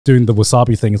doing the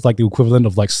wasabi thing. It's like the equivalent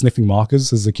of like sniffing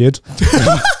markers as a kid.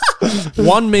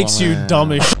 One makes you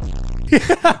dumb as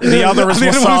the other is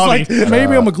wasabi. Like,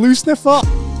 maybe I'm a glue sniffer.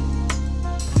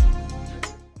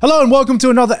 Hello and welcome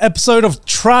to another episode of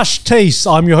Trash Taste.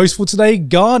 I'm your host for today,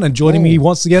 Garnt, and joining me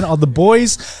once again are the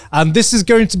boys. And this is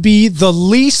going to be the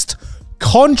least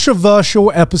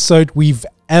controversial episode we've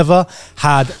ever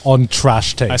had on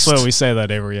Trash Taste. I swear we say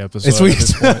that every episode at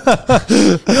this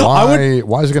point.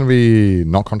 Why is it going to be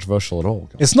not controversial at all?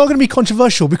 It's not going to be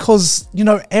controversial because, you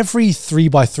know, every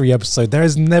 3x3 episode, there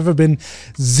has never been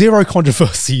zero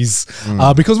controversies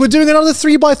because we're doing another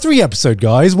 3x3 episode,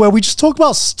 guys, where we just talk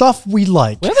about stuff we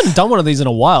like. We haven't done one of these in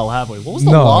a while, have we? What was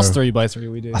the last 3x3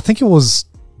 we did? I think it was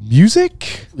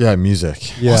music. Yeah,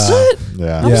 music. Yeah. Was it?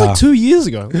 Yeah. That was like 2 years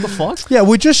ago. What the fuck? Yeah,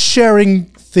 we're just sharing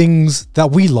things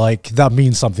that we like that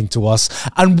mean something to us.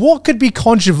 And what could be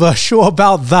controversial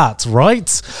about that, right?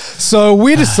 So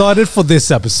we decided for this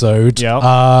episode,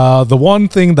 the one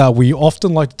thing that we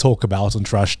often like to talk about on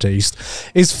Trash Taste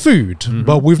is food.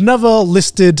 But we've never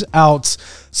listed out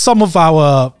some of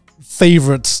our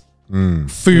favorite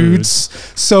foods.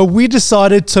 So we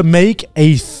decided to make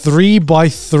a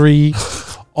 3x3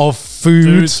 of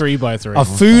food 3x3. A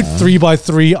food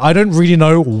 3x3. I don't really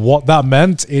know what that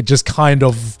meant. It just kind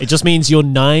of... It just means your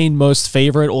 9 most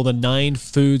favorite or the 9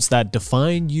 foods that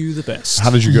define you the best. How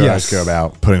did you guys go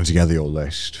about putting together your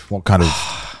list? What kind of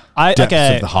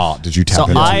depths of the heart did you tap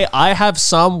into? I have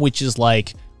some which is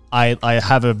like I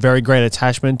have a very great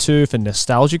attachment to for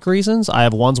nostalgic reasons. I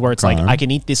have ones where it's like I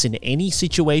can eat this in any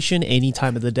situation, any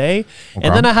time of the day.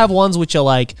 And then I have ones which are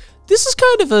like, this is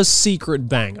kind of a secret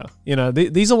banger. You know,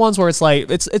 these are ones where it's like,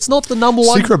 it's not the number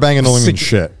one. Secret banger don't mean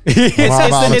shit. It's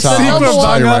the number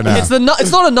one.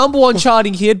 It's not a number one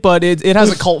charting hit, but it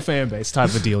has a cult fan base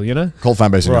type of deal, you know? Cult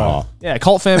fan base in your heart. Yeah,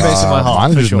 cult fan base in my heart.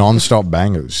 Mine are just non-stop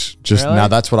bangers. Just now,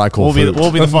 that's what I call food.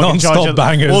 We'll be the fucking judge of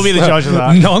that. We'll be the judge of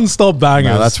that. Non-stop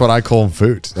bangers. No, that's what I call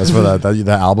food. That's what that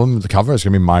album, the cover is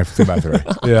going to be my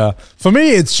 3x3. Yeah. For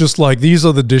me, it's just like, these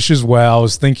are the dishes where I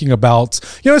was thinking about,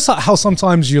 you know, it's how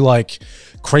sometimes you like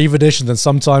crave a dish and then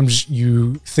sometimes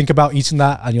you think about eating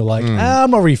that and you're like, I'm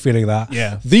not really feeling that.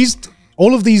 Yeah.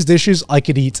 All of these dishes I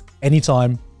could eat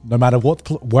anytime, no matter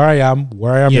where I am in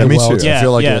the me world. too. I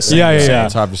feel like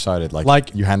that's how I've decided.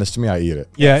 Like you hand this to me, I eat it.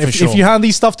 Yeah, if you hand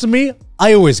these stuff to me,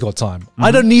 I always got time.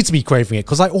 I don't need to be craving it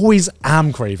because I always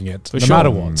am craving it, no matter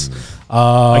what.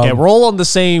 Okay, we're all on the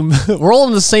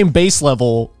same base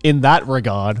level in that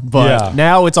regard, but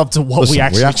now it's up to what we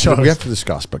actually chose. We have to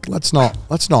discuss, but let's not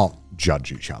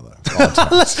judge each other.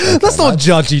 Let's not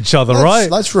judge each other, right?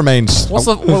 Let's remain. What's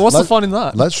the fun in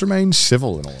that? Let's remain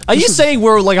civil and all. Are you saying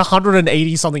we're like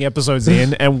 180 something episodes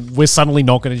in and we're suddenly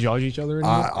not going to judge each other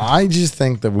anymore? I just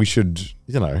think that we should,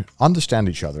 you know, understand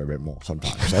each other a bit more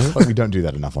sometimes. I feel like we don't do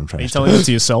that enough on Trash. Are you telling that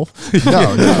to yourself?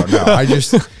 No.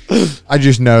 I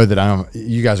just know that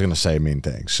you guys are going to say mean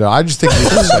things, so I just think we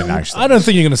can say nice things. I don't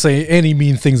think you're going to say any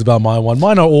mean things about my one.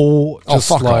 Mine are all just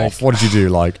fuck off. What did you do?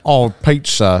 Like,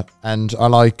 pizza, and I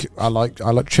like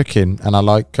chicken, and I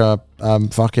like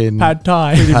fucking pad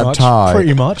thai.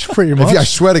 Pretty much. I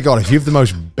swear to God, if you have the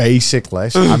most basic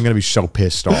list, I'm going to be so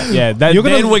pissed off. Yeah, then we're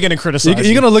going to criticize you.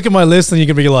 You're going to look at my list and you're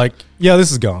going to be like, yeah,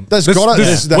 this is gone. We're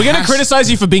going to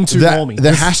criticize you for being too normy.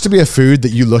 There has to be a food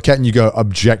that you look at and you go,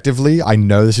 objectively, I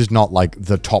know this is not like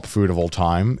the top food of all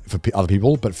time for other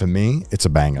people, but for me, it's a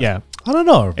banger. Yeah. I don't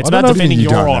know. It's about defending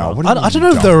your honor. I don't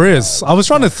know if there is. I was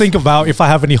trying to think about if I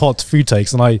have any hot food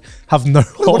takes, and I have no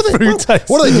hot food takes.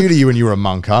 What did they do to you when you were a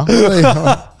monk, huh?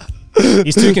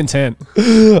 He's too content.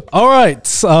 All right.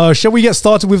 Shall we get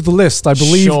started with the list? I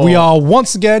believe we are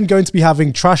once again going to be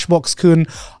having Trashbox-kun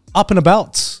up and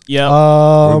about. Yeah.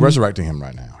 We're resurrecting him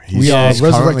right now. We are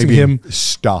resurrecting him.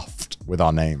 Stuffed with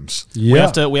our names.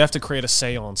 Yeah. We have to create a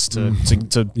seance to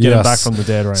get him back from the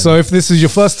dead right So if this is your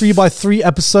first 3x3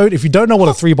 episode, if you don't know what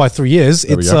a 3x3 is,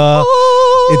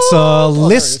 it's a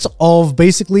list of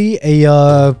basically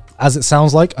as it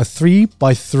sounds like, a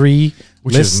 3x3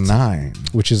 list.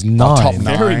 Which is 9. Top 9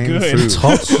 Very good. Food.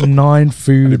 Top 9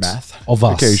 foods of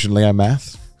us. Occasionally I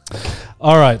math.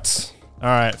 All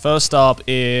right. First up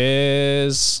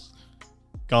is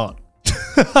Garnt.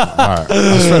 All right.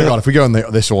 I swear to God, if we go in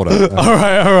this order. All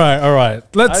right.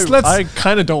 Let's. I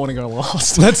kind of don't want to go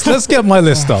last. Let's get my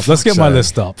list up. Let's get my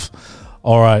list up.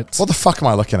 All right. What the fuck am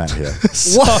I looking at here?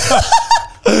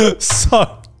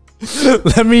 So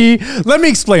let me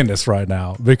explain this right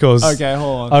now because. Okay,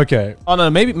 hold on. Okay. Oh no,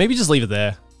 maybe just leave it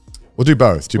there. We'll do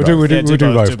both. We'll do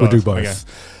both. We'll do both. Okay.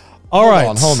 All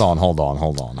right. Hold on.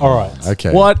 All right.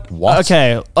 Okay. What?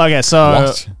 Okay. So.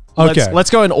 What? Okay. Let's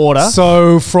go in order.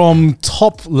 So from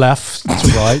top left to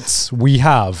right, we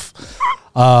have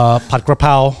Kra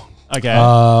Pao,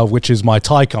 Okay. which is my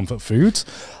Thai comfort food.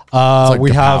 It's like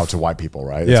we Kra Pao have to white people,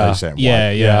 right? Yeah. That's how you say it in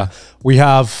white. Yeah. we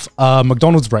have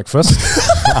McDonald's breakfast.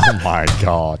 Oh my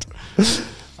God.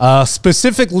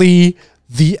 Specifically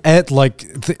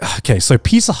okay, so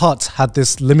Pizza Hut had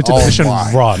this limited edition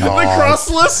run. The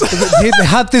Crustless. They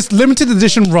had this limited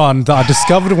edition run that I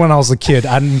discovered when I was a kid,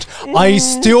 and I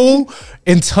still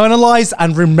internalize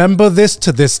and remember this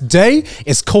to this day.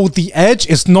 It's called The Edge.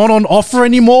 It's not on offer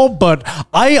anymore, but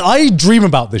I dream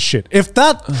about this shit. If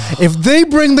they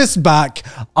bring this back,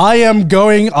 I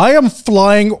am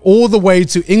flying all the way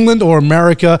to England or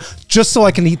America just so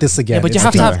I can eat this again. Yeah, but you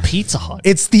have to have Pizza Hut.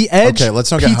 It's The Edge. Okay, let's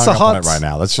not get Pizza hung up on Hut. it right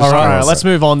now. Let's just All right, let's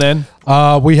move on then.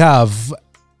 We have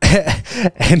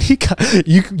and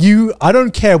I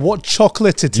don't care what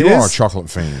chocolate it is. You are a chocolate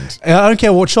fiend. I don't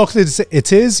care what chocolate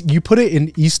it is. You put it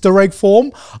in Easter egg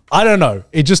form. I don't know.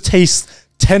 It just tastes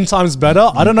 10 times better.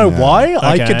 I don't know why.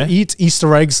 I could eat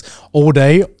Easter eggs all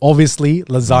day. Obviously,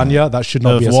 lasagna. That should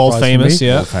not be a world surprise famous. for me.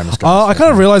 Yeah. World famous I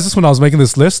kind of realized this when I was making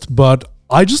this list, but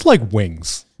I just like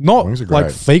wings. Not Wings are like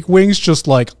great. fake wings. Just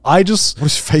like What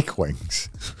is fake wings?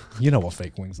 you know what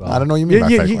fake wings are. I don't know what you mean by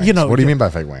fake wings. You know, What do you mean by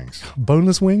fake wings?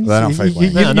 boneless wings? They're not fake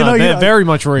wings. No, they're very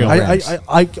much real. I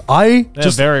They're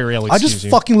just very real. I just excuse you.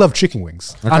 fucking love chicken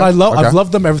wings, Okay, and I've okay.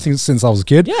 loved them everything since I was a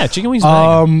kid. Yeah, chicken wings.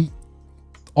 Are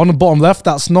On the bottom left,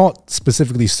 that's not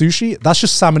specifically sushi. That's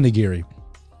just salmon nigiri.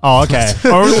 oh, okay.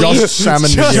 Just salmon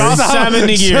nigiri. Just salmon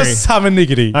nigiri. Just salmon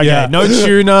nigiri. Okay, Yeah. no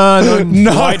tuna, no,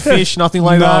 No. whitefish, nothing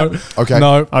like No. that. Okay.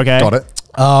 No. Okay. Got it.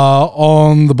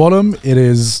 On the bottom, it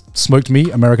is smoked meat,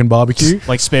 American barbecue.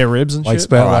 Like spare ribs and Like shit.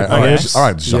 spare- All right. like All right. ribs. All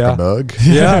right. Zuckerberg.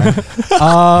 Yeah.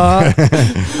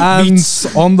 And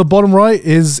on the bottom right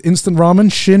is instant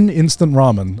ramen, Shin instant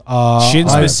ramen. Shin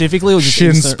specifically or just Shin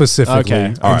instant? specifically.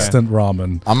 Okay. All right. Instant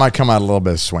ramen. I might come out a little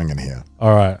bit swinging here.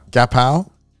 All right. Kra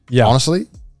Pao. Yeah. Honestly,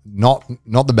 not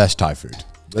the best Thai food.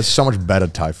 There's so much better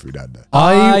Thai food out there.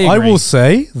 I agree. will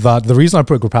say that the reason I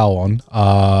put Kra Pao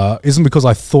on isn't because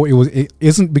I thought it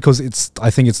isn't because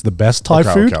I think it's the best Thai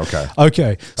Okay, food.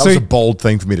 okay. That So was a bold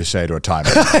thing for me to say to a Thai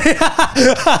man.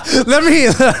 let me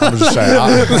I'm just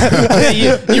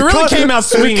saying. You really came out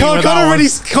swinging. with that one.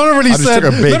 Connor already just said,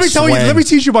 took a big let me tell you, swing. let me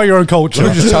teach you about your own culture. Let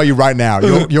me just tell you right now,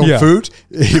 your Yeah. food,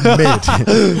 mid.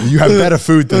 You have better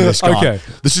food than this guy. Okay.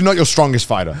 This is not your strongest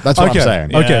fighter. That's what I'm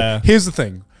saying. Okay, Yeah. here's the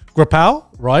thing. Kra Pao,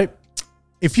 right?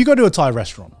 If you go to a Thai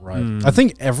restaurant, right? I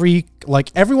think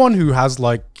everyone who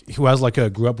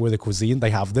grew up with a cuisine, they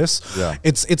have this. Yeah.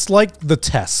 It's like the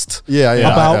test. Yeah.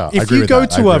 About I if agree you with go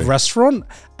that. to I a agree. restaurant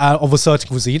of a certain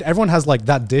cuisine, everyone has like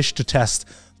that dish to test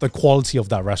the quality of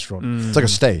that restaurant. It's like a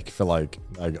steak for like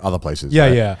other places. Yeah,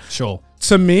 right? yeah. Sure.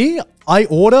 To me, I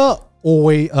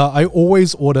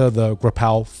always order the Kra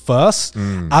Pao first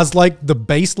as like the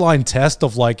baseline test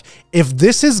of like, if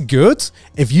this is good,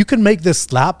 if you can make this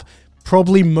slap,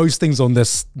 probably most things on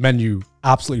this menu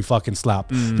absolutely fucking slap.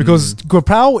 Because Kra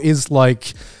Pao is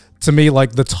like, to me,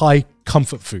 like the Thai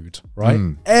comfort food, right?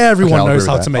 Everyone Okay, I'll knows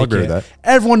agree how with to that. I'll make agree it. with that.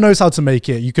 Everyone knows how to make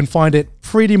it. You can find it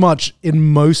pretty much in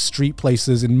most street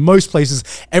places, in most places.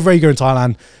 Everywhere you go in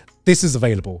Thailand, this is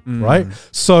available, right?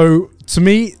 So to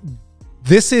me,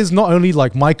 this is not only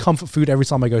like my comfort food every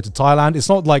time I go to Thailand. It's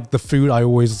not like the food I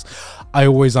always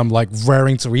am like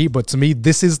raring to eat, but to me,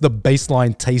 this is the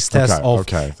baseline taste test of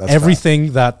that's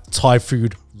everything that Thai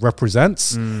food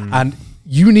represents. And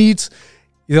you need,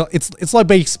 it's like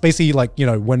basically like,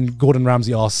 when Gordon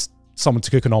Ramsay asks someone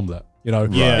to cook an omelet,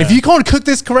 Yeah. if you can't cook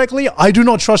this correctly, I do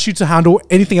not trust you to handle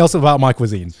anything else about my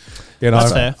cuisine.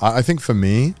 That's fair. I think for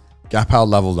me, Kra Pao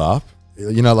leveled up.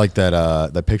 Like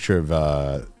that picture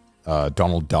of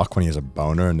Donald Duck when he has a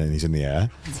boner and then he's in the air.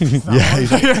 Yeah,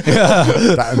 he's like,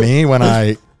 that me when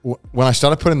I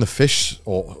started putting the fish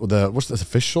or what's the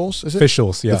fish sauce? Is it Fish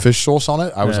sauce, yeah. The fish sauce on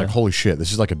it. I was like, holy shit,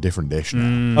 this is like a different dish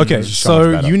now. Okay, This is so much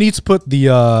so better. you need to put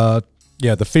the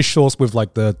fish sauce with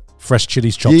like the fresh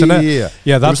chilies chopped in it.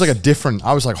 Yeah, that's it was like a different.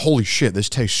 I was like, holy shit, this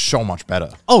tastes so much better.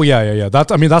 Oh yeah.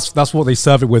 That's what they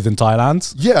serve it with in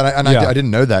Thailand. Yeah, and Yeah. I didn't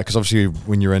know that because obviously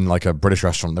when you're in like a British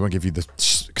restaurant, they won't give you the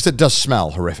because it does smell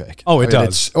horrific. Oh, it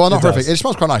does. Well, not It horrific. does. It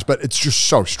smells quite nice, but it's just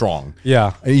so strong.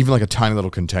 Yeah, And even like a tiny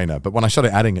little container. But when I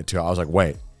started adding it to it, I was like,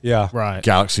 wait, yeah, Right.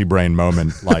 galaxy brain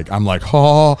moment. Like I'm like,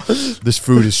 oh, this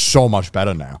food is so much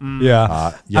better now.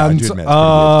 yeah. Yeah, I And, do admit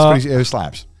it's pretty, it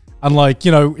slaps. And like,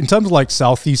 in terms of like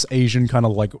Southeast Asian kind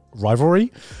of like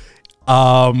rivalry,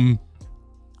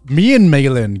 me and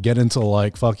Malin get into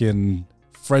like fucking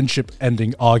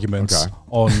friendship-ending arguments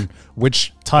on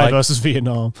which Thai versus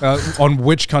Vietnam, on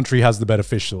which country has the better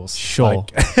fish sauce. Sure,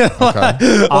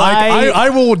 I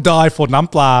will die for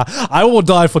nampla. I will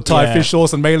die for Thai fish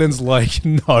sauce, and Malin's like,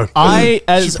 no. I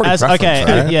hate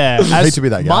to be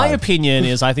that guy. My opinion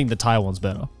is, I think the Thai one's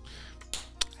better.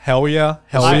 Hell yeah.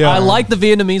 I like the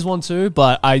Vietnamese one too,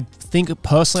 but I think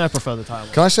personally I prefer the Thai one.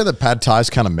 Can I say that pad Thai is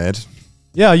kind of mid?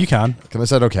 Yeah, you can. Can I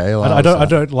say okay? I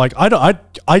don't like.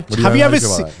 Have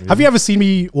you ever seen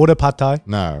me order pad Thai?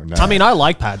 No. I mean, I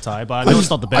like pad Thai, but I know it's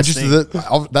not the best thing.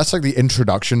 That's like the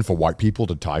introduction for white people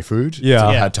to Thai food.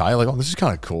 Yeah. Pad Thai, like, oh, this is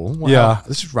kind of cool. Wow. Yeah.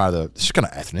 This is kind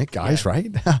of ethnic, guys,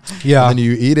 right? Yeah. And then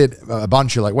you eat it a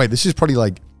bunch. You're like, wait, this is probably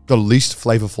like the least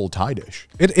flavorful Thai dish.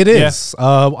 It is.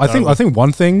 I think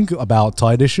one thing about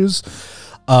Thai dishes.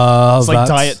 It's like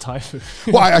diet Thai food.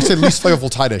 Well, I said least flavorful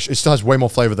Thai dish. It still has way more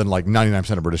flavor than like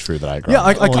 99% of British food that I agree. Yeah,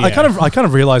 I kind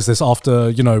of realized this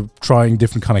after trying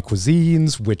different kind of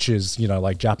cuisines, which is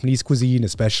like Japanese cuisine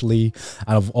especially,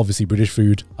 and obviously British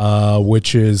food,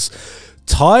 which is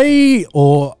Thai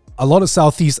or a lot of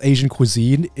Southeast Asian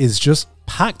cuisine is just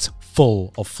packed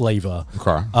full of flavor,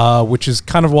 which is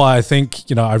kind of why I think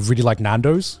I really like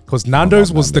Nando's, because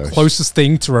Nando's was the closest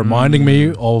thing to reminding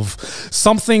me of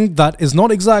something that is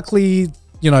not exactly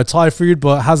Thai food,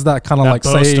 but has that kind of like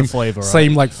same flavor,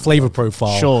 flavor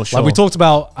profile. Sure. Like we talked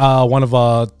about one of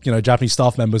our Japanese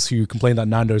staff members who complained that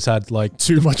Nando's had like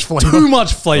too much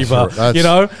flavor.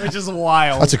 Which is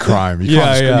wild. That's a crime. You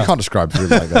can't describe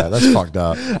food like that. That's fucked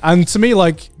up. And to me,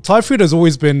 like Thai food has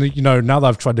always been, now that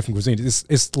I've tried different cuisines,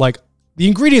 it's like the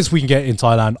ingredients we can get in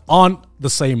Thailand aren't the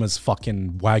same as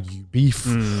fucking Wagyu beef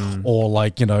or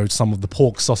like some of the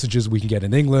pork sausages we can get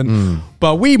in England,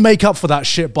 but we make up for that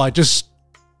shit by just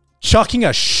chucking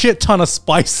a shit ton of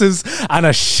spices and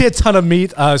a shit ton of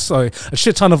meat, a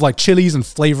shit ton of like chilies and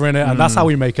flavor in it, and that's how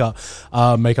we make up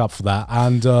for that.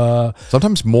 And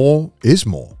sometimes more is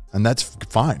more, and that's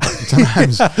fine.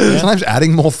 Sometimes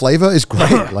adding more flavor is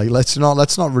great. Like let's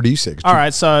not reduce it. All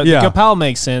right, so the Kra Pao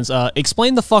makes sense.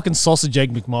 Explain the fucking sausage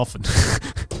egg McMuffin.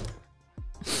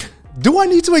 Do I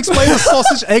need to explain the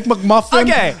sausage egg McMuffin?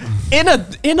 Okay,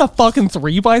 in a fucking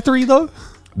 3x3 though.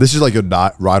 This is like your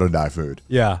ride or die food.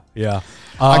 Yeah.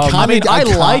 I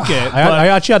like it. I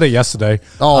actually had it yesterday.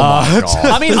 Oh my God.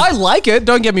 I mean, I like it.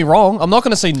 Don't get me wrong. I'm not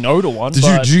going to say no to one.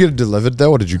 Did you get it delivered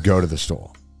though, or did you go to the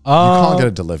store? You can't get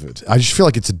it delivered. I just feel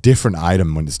like it's a different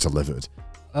item when it's delivered.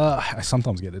 I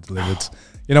sometimes get it delivered.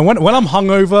 When I'm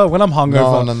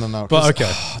hungover. No. But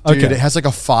okay. Dude, it has like a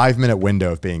 5-minute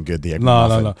window of being good. The egg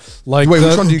McMuffin. No. Like wait,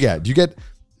 which one do you get? Do you get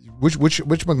which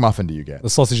McMuffin do you get? The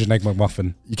sausage and egg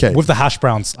McMuffin. Okay. With the hash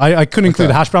browns. I couldn't include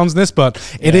the hash browns in this, but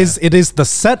it is the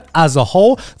set as a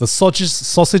whole, the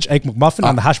sausage egg McMuffin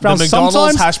and the hash browns. The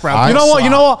McDonald's hash brown. You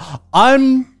know what?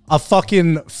 I'm a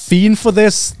fucking fiend for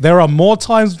this. There are more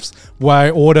times where I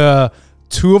order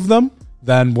 2 of them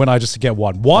than when I just get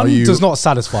one. One does not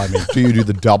satisfy me. Do you do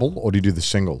the double or do you do the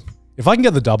single? If I can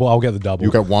get the double, I'll get the double.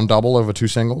 You get 1 double over 2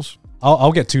 singles?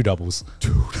 I'll get 2 doubles.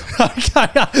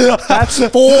 That's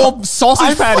 4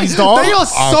 sausage patties, dog. They are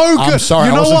so good. I'm sorry,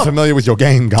 I wasn't familiar with your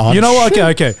game, Garnt. You know what?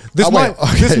 Okay.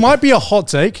 This might be a hot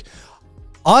take.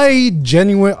 I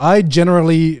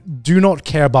generally do not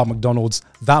care about McDonald's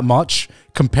that much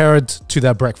compared to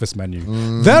their breakfast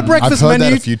menu. Their breakfast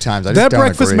menu, that a few times. Their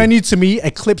breakfast menu to me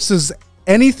eclipses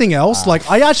anything else. Like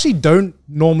I actually don't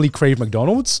normally crave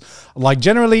McDonald's. Like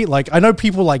generally, like I know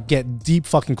people like get deep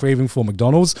fucking craving for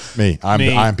McDonald's.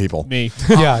 I'm people. Me.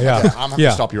 Yeah. Okay, I'm going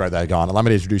to stop you right there, Garnt. Allow me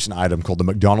to introduce an item called the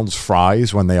McDonald's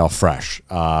fries when they are fresh.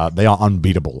 They are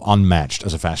unbeatable, unmatched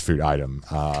as a fast food item.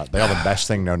 They are the best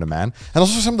thing known to man. And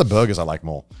also some of the burgers I like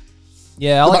more.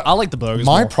 Yeah, I like the burgers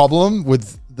My more. problem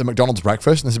with the McDonald's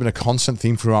breakfast, and this has been a constant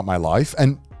theme throughout my life,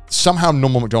 and somehow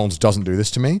normal McDonald's doesn't do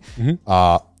this to me,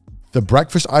 the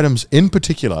breakfast items in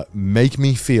particular make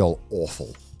me feel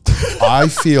awful. I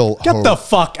feel... Get the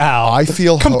fuck out. I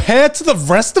feel... Compared to the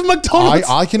rest of McDonald's?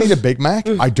 I can eat a Big Mac.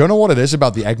 I don't know what it is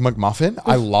about the Egg McMuffin.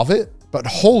 I love it. But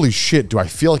holy shit, do I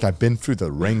feel like I've been through the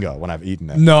ringer when I've eaten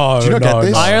it. No, do you not get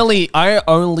this? I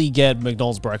only get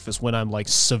McDonald's breakfast when I'm like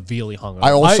severely hungry.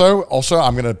 I also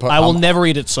I'm going to put... I will never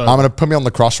eat it so. I'm going to put me on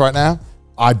the cross right now.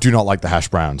 I do not like the hash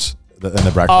browns in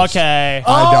the breakfast. Okay.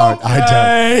 I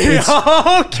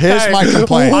don't. Here's my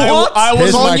complaint. I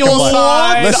was on your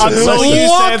side until you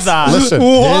said that. Listen,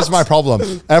 here's my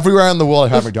problem. Everywhere in the world I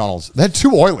have McDonald's. They're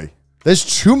too oily.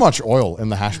 There's too much oil in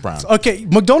the hash brown. Okay,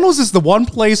 McDonald's is the one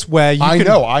place where you I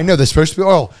know. They're supposed to be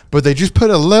oil, but they just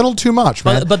put a little too much,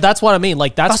 man. But that's what I mean.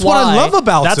 Like that's what I love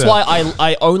about it. That's why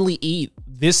I only eat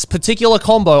this particular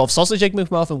combo of sausage egg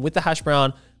McMuffin with the hash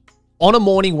brown on a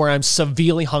morning where I'm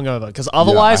severely hungover, because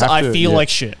otherwise I feel like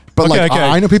shit. But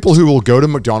I know people who will go to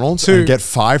McDonald's and get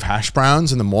 5 hash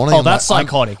browns in the morning. Oh, that's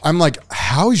psychotic. I'm like,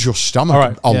 how is your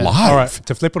stomach alive? All right,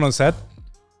 to flip it on its head,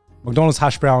 McDonald's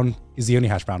hash brown is the only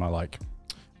hash brown I like.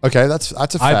 Okay, that's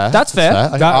a fair. That's fair.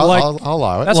 I'll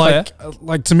allow it. That's fair.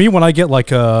 Like to me, when I get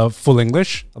like a full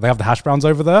English, they have the hash browns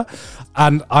over there,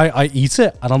 and I eat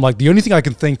it, and I'm like, the only thing I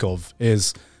can think of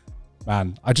is,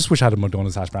 man, I just wish I had a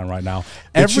McDonald's hash brown right now.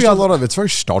 It's very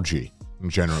stodgy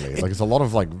generally. Like it's a lot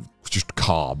of like just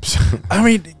carbs. I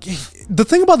mean, the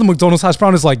thing about the McDonald's hash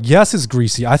brown is like, yes, it's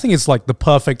greasy. I think it's like the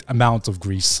perfect amount of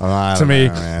grease to me.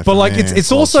 But like,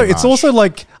 it's also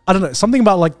like, I don't know, something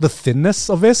about like the thinness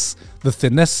of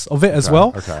it as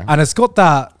well. Okay. And it's got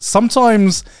that,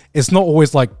 sometimes it's not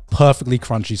always like perfectly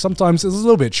crunchy. Sometimes it's a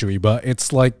little bit chewy, but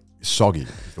it's like soggy.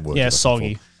 Yeah,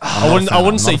 soggy. I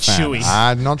wouldn't say chewy.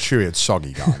 Not chewy. It's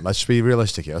soggy, Garnt. Let's be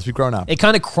realistic here. Let's be grown up. It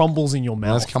kind of crumbles in your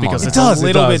mouth because it's a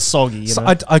little bit soggy. You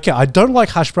know? I don't like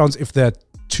hash browns if they're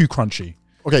too crunchy.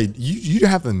 Okay, you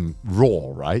have them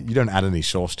raw, right? You don't add any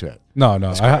sauce to it. No,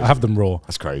 I have them raw.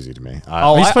 That's crazy to me.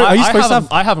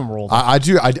 I have them raw. I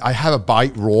do. I have a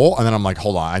bite raw, and then I'm like,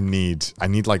 hold on, I need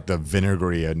like the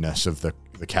vinegariness of the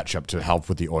ketchup to help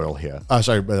with the oil here.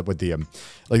 Sorry, with the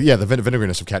the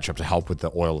vinegariness of ketchup to help with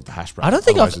the oil of the hash brown. I don't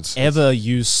think I've ever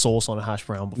used sauce on a hash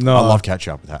brown before. No, I love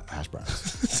ketchup with hash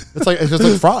browns. it's just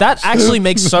like fries. That actually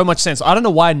makes so much sense. I don't know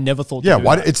why I never thought.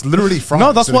 It's literally fries.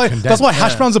 No, that's why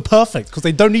hash browns are perfect, because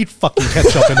they don't need fucking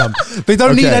ketchup in them. They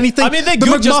don't need anything. I mean, they're the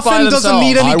good just by McMuffin doesn't themselves.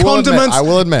 need any condiments. I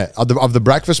will admit, of the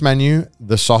breakfast menu,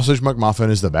 the sausage McMuffin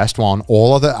is the best one.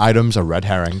 All other items are red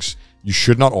herrings. You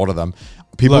should not order them.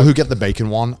 People who get the bacon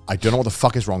one, I don't know what the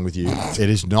fuck is wrong with you. It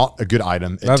is not a good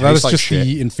item. It tastes like shit.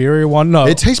 The inferior one. No,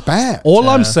 it tastes bad. All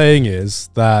I'm saying is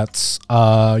that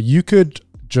you could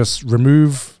just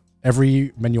remove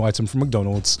every menu item from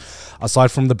McDonald's,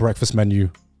 aside from the breakfast menu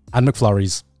and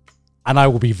McFlurries, and I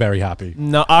will be very happy.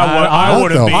 No, I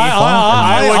wouldn't be.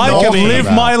 I can live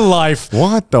my life.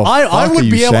 What the fuck are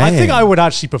you saying? I think I would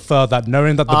actually prefer that,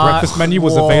 knowing that the breakfast menu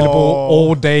was available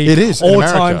all day. It is all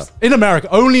times in America,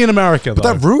 only in America. But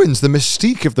that ruins the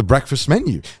mystique of the breakfast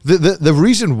menu. The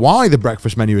reason why the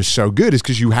breakfast menu is so good is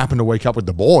because you happen to wake up with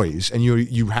the boys, and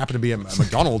you happen to be at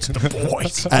McDonald's the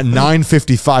boys at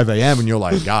 9:55 a.m. and you're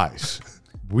like, guys,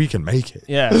 we can make it.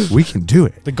 Yeah. We can do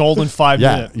it. The golden 5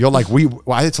 minute. You're like,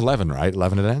 it's 11, right?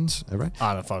 11 it ends, right?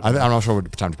 I don't fuck. I'm not sure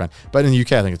what time Japan, but in the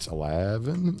UK, I think it's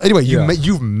 11. Anyway,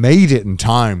 you've made it in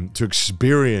time to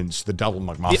experience the double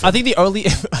McMuffin. I think the only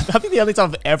time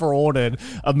I've ever ordered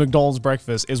a McDonald's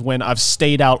breakfast is when I've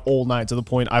stayed out all night to the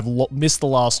point I've missed the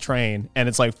last train, and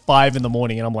it's like 5 in the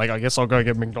morning, and I'm like, I guess I'll go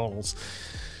get McDonald's.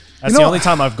 That's the only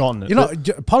time I've gotten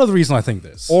it. Part of the reason I think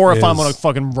this, or if I'm on a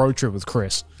fucking road trip with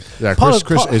Chris. Yeah,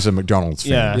 Chris is a McDonald's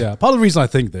fan. Yeah. Part of the reason I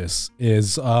think this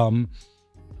is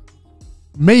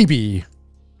maybe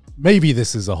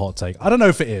this is a hot take. I don't know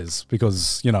if it is,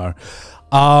 because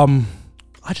I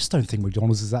just don't think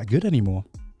McDonald's is that good anymore.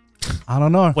 I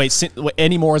don't know. Wait,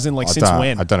 anymore as in like since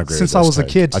when? I don't agree. Since I was a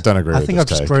kid. I don't agree. I think I've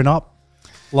just grown up.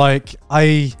 Like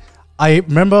I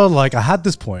remember, like, I had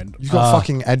this point. You got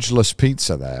fucking edgeless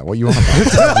pizza there. What you on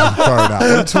about? What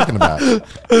are you talking about?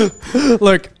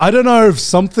 Look, I don't know if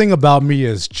something about me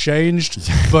has changed,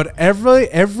 but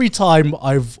every time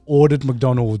I've ordered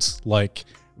McDonald's, like,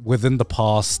 within the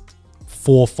past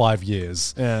 4 or 5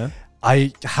 years,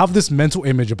 I have this mental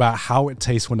image about how it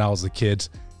tastes when I was a kid,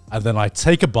 and then I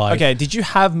take a bite. Okay, did you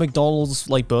have McDonald's,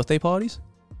 like, birthday parties?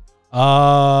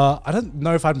 I don't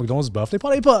know if I had McDonald's birthday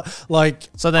party, but like,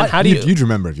 so then how do you? You'd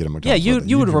remember if you had a McDonald's. Yeah,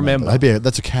 you would remember.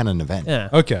 That's a canon event. Yeah.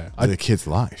 Okay. The kid's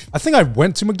life. I think I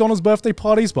went to McDonald's birthday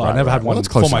parties, but I never had one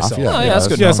for myself. Yeah, that's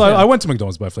good. Yeah, so I went to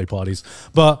McDonald's birthday parties,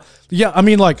 but yeah, I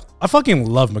mean, like, I fucking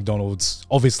love McDonald's.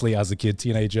 Obviously, as a kid,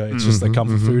 teenager, it's just like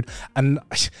comfort food. And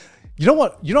you know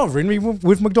what? You know what ruined me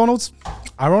with McDonald's?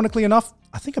 Ironically enough,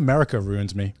 I think America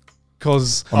ruined me.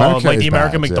 Because like the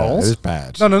American McDonald's? Yeah, it is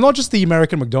bad. No, not just the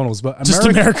American McDonald's, but just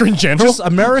America in general. Just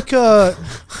America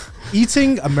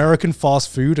eating American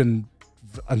fast food and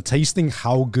tasting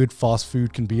how good fast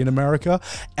food can be in America.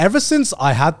 Ever since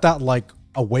I had that like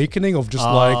awakening of just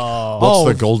what's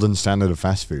the golden standard of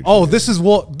fast food? This is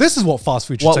what fast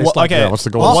food should taste like. Okay, yeah, what's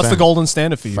the golden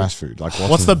standard for you? Fast food. Like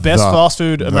what's the best fast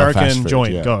food American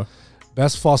joint? Yeah. Go.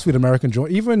 Best fast food American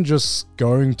joint. Even just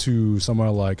going to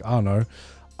somewhere like, I don't know.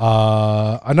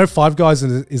 I know Five Guys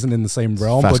isn't in the same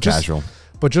realm,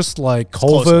 but just like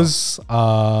Culver's,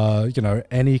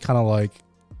 any kind of like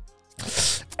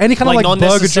not burger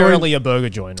necessarily joint. a burger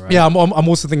joint, right? Yeah, I'm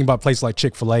also thinking about places like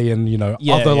Chick-fil-A and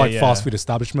other fast food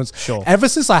establishments. Sure. Ever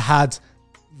since I had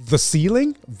the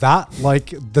ceiling, that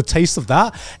like the taste of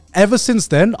that. Ever since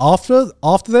then, after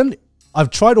then,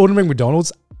 I've tried ordering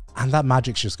McDonald's, and that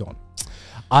magic's just gone.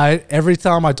 Every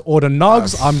time I order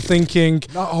nugs, I'm thinking,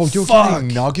 oh, you're getting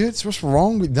nuggets? What's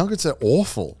wrong with nuggets? Are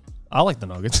awful. I like the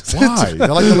nuggets. Why? They're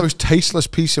like the most tasteless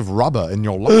piece of rubber in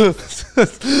your life.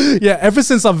 Yeah, ever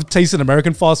since I've tasted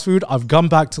American fast food, I've gone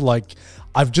back to like,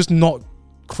 I've just not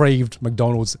craved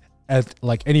McDonald's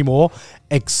anymore,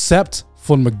 except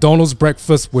for McDonald's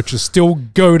breakfast, which is still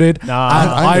goated. And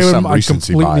I'm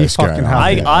completely fucking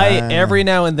happy. Every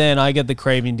now and then I get the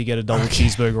craving to get a double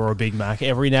cheeseburger or a Big Mac.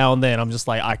 Every now and then I'm just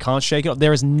like, I can't shake it off.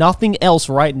 There is nothing else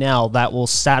right now that will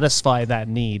satisfy that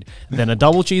need than a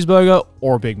double cheeseburger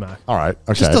or a Big Mac. All right,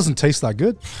 okay. It just doesn't taste that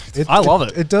good. I love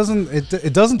it. It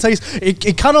doesn't taste.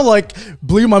 It kind of like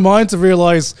blew my mind to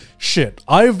realize, shit,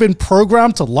 I've been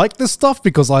programmed to like this stuff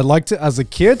because I liked it as a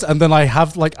kid, and then I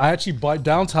actually bite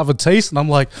down to have a taste. And I'm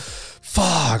like,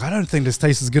 fuck, I don't think this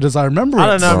tastes as good as I remember it. I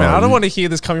don't know, man. I don't want to hear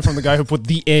this coming from the guy who put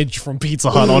the Edge from Pizza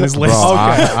Hut on his list. Bro,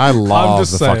 okay. I love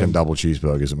the fucking double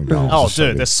cheeseburgers at McDonald's. Oh,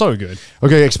 dude, they're so good.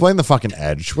 Okay, explain the fucking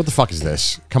Edge. What the fuck is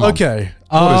this? Come on. Okay.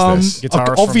 What is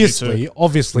this?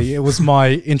 Obviously, it was my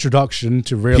introduction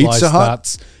to realize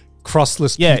that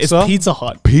crustless pizza. Yeah, it's Pizza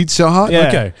Hut. Pizza Hut? Yeah.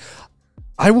 Okay.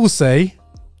 I will say,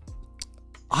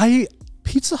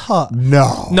 Pizza Hut.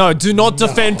 No, do not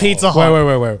defend Pizza Hut.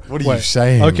 Wait. What are you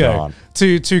saying? Okay.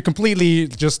 To completely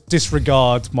just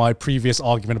disregard my previous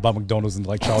argument about McDonald's and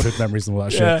like childhood memories and all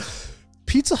that shit.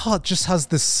 Pizza Hut just has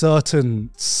this certain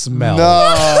smell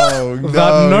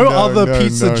that no other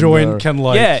pizza joint can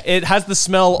like. Yeah, it has the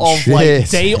smell of like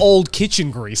day-old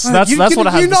kitchen grease. That's what it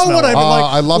has. You know what I mean?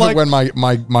 I love it when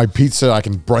my pizza, I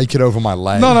can break it over my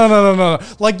leg. No.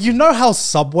 Like, you know how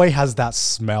Subway has that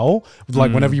smell?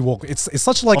 Like whenever you walk, it's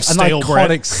such like an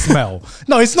iconic smell.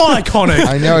 No, it's not iconic.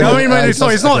 I know. It's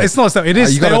not. It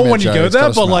is stale when you go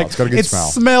there, but like it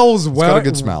smells well. It's got a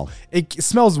good smell. It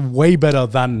smells way better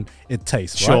than it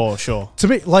tastes. Sure.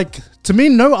 To me,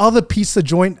 no other pizza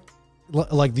joint,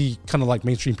 like the kind of like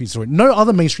mainstream pizza joint, no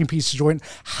other mainstream pizza joint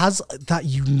has that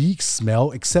unique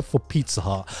smell except for Pizza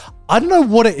Hut. I don't know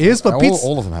what it is, but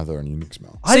all of them have their own unique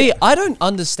smell. See, I don't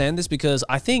understand this because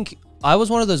I think I was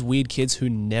one of those weird kids who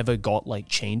never got like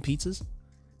chain pizzas.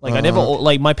 Like I never,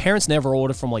 like my parents never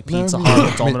ordered from like Pizza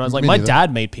Hut or Domino's. Like my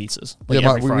dad made pizzas. Like,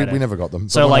 every Friday. We never got them.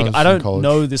 So like I don't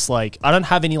know this. Like I don't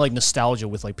have any like nostalgia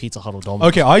with like Pizza Hut or Domino's.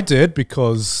 Okay, I did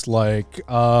because like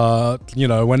you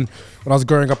know when I was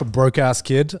growing up a broke ass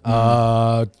kid,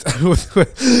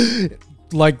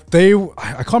 like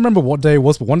I can't remember what day it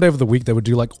was, but one day of the week they would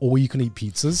do like all you can eat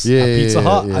pizzas at Pizza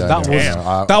Hut. And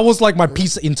that was like my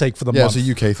pizza intake for the month. Yeah,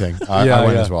 it's a UK thing. I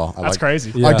went as well. That's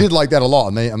crazy. Yeah. I did like that a lot,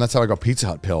 and that's how I got Pizza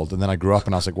Hut pilled. And then I grew up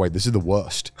and I was like, wait, this is the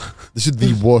worst. This is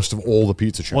the worst of all the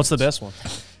pizza chains. What's the best one?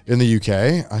 In the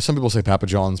UK, some people say Papa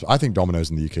John's, but I think Domino's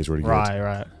in the UK is really good.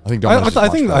 Right. I think Domino's I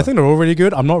think they're all really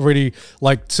good. I'm not really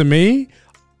like, to me,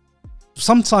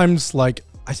 sometimes like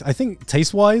I think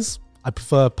taste wise, I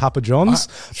prefer Papa John's,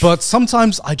 but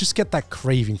sometimes I just get that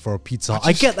craving for a pizza.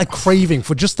 I get a craving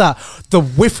for just the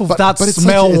whiff of that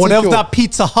smell, whatever that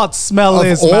Pizza Hut smell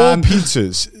is, man. All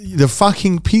pizzas, the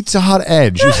fucking Pizza Hut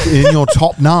Edge is in your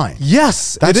top 9.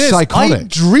 Yes, that's it is. Iconic. I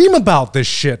dream about this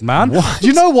shit, man. What?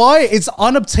 You know why? It's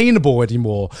unobtainable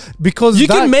anymore because you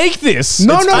can make this.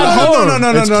 No.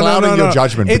 It's clouding your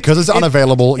judgment because it's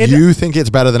unavailable. You think it's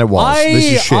better than it was.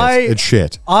 This is shit. It's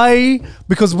shit.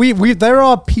 Because there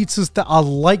are pizzas that are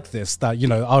like this that, you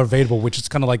know, are available, which is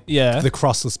kind of like the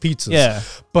crustless pizzas. Yeah.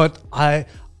 But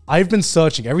I've been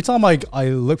searching. Every time I'm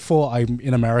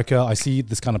in America, I see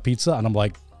this kind of pizza and I'm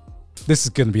like, this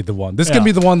is going to be the one. This is going to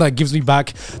be the one that gives me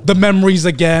back the memories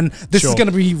again. This is going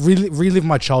to be relive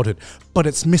my childhood. But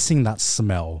it's missing that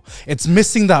smell. It's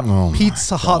missing that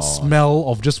Pizza Hut smell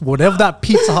of just whatever that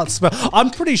Pizza Hut smell. I'm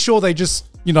pretty sure they just,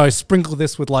 you know, sprinkle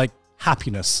this with like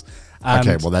happiness.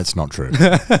 Okay, well, that's not true.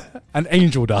 And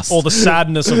angel dust. Or the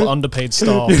sadness of underpaid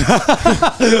staff.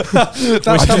 That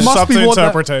must be what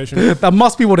interpretation. That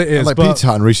must be what it is. Like Pizza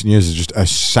Hut in recent years is just a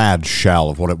sad shell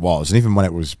of what it was. And even when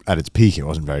it was at its peak, it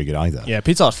wasn't very good either. Yeah,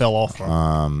 Pizza Hut fell off.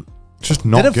 Right? Just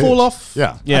not good. Did it fall off?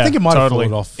 Yeah. I think it might have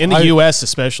fallen off. In the US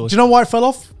especially. Do you know why it fell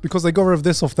off? Because they got rid of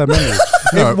this off their menu.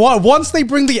 Once they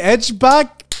bring the Edge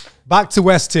back to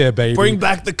West tier, baby. Bring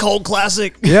back the cult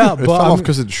classic. Yeah, but it fell off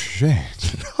because it's shit.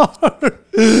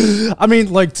 I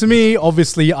mean, like, to me,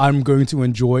 obviously, I'm going to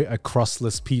enjoy a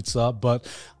crustless pizza, but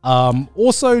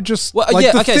also just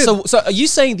so are you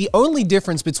saying the only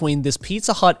difference between this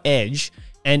Pizza Hut Edge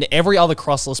and every other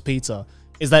crustless pizza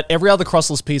is that every other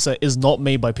crustless pizza is not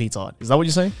made by Pizza Hut. Is that what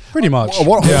you're saying? Pretty much.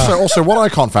 Also, what I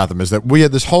can't fathom is that we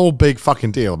had this whole big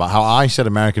fucking deal about how I said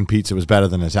American pizza was better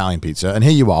than Italian pizza, and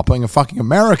here you are putting a fucking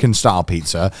American style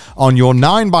pizza on your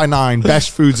 9x9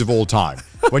 best foods of all time.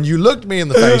 When you looked me in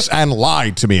the face and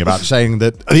lied to me about saying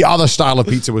that the other style of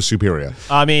pizza was superior.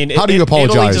 I mean, how do you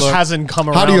apologize? Italy just hasn't come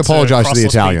around. How do you apologize to the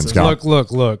Italians, guys?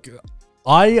 Look.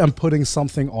 I am putting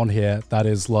something on here that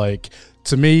is like,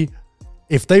 to me,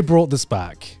 if they brought this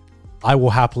back, I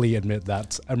will happily admit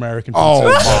that American pizza. Oh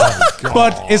my God.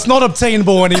 But it's not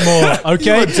obtainable anymore,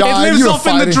 okay? It lives up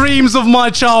in the dreams of my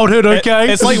childhood,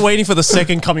 okay? It's like waiting for the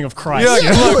second coming of Christ.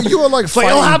 You were like,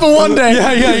 it'll happen one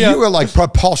day. You were like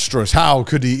preposterous. How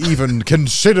could he even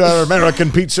consider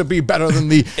American pizza be better than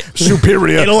the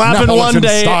superior It'll happen Napolitan one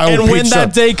day, and when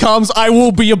that day comes, I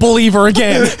will be a believer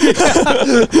again.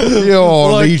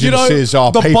 Your allegiances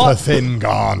are paper thin,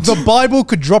 Garnt. The Bible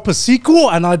could drop a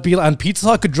sequel, and and Pizza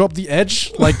Hut could drop the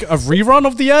Edge, like a rerun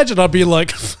of the Edge, and I'd be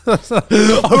like, all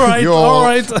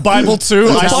right. Bible 2,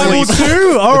 Bible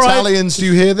 2, all right. Italians, do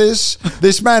you hear this?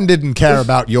 This man didn't care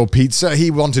about your pizza.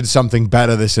 He wanted something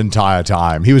better this entire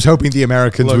time. He was hoping the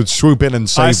Americans would swoop in and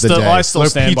save the day. I still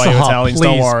stand by you Italians,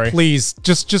 don't worry. Please,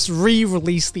 just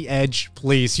re-release the Edge,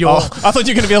 please. I thought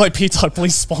you were going to be like, Pizza Hut,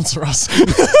 please sponsor us.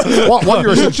 what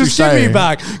you're essentially just give me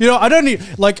back. I don't need,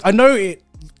 I know it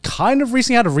kind of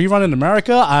recently had a rerun in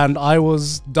America, and I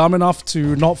was dumb enough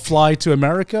to not fly to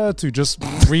America to just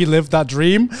relive that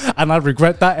dream, and I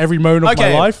regret that every moment of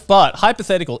my life. But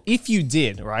hypothetical, if you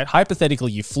did, right? Hypothetical,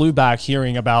 you flew back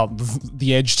hearing about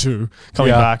the Edge 2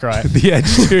 coming back, right? The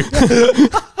Edge 2.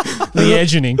 The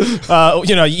edging.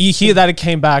 You hear that it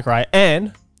came back, right?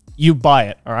 And you buy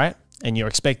it, all right? And you're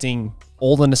expecting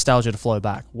all the nostalgia to flow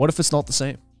back. What if it's not the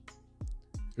same?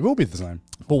 It will be the same.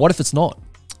 But what if it's not?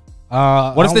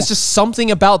 What if there's just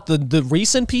something about the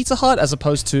recent Pizza Hut as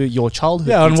opposed to your childhood?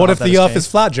 Yeah, and what if the Earth is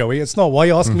flat, Joey? It's not. Why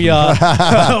you ask me?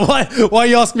 Why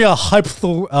you ask me a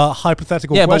hypothetical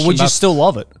question? Yeah, but would you still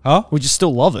love it? Huh? Would you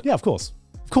still love it? Yeah, of course.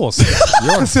 Of course.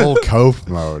 You're in full cope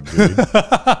mode, dude.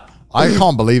 I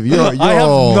can't believe you're I have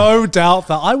no doubt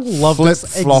that I will love this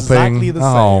exactly the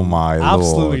same. Oh my lord.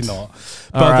 Absolutely not.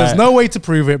 But there's no way to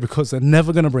prove it because they're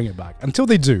never going to bring it back until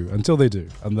they do. And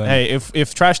then, hey,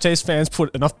 if Trash Taste fans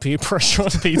put enough peer pressure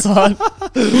on Pizza Hut,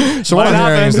 so what I'm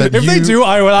hearing is that if they do,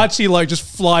 I will actually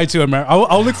just fly to America.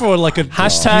 I'll look for a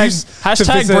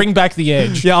hashtag bring back the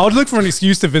Edge. Yeah, I would look for an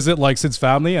excuse to visit Sid's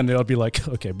family, and I'll be like,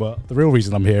 okay, but the real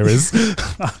reason I'm here is,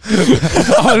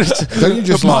 don't you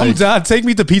just Mom, Dad, take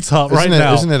me to Pizza Hut right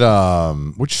now. Isn't it?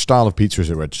 Which style of pizza is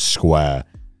it? It's square.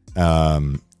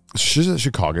 Is it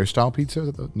Chicago style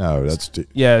pizza? No, that's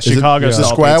Chicago style. The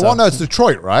square pizza. one? No, it's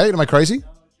Detroit, right? Am I crazy?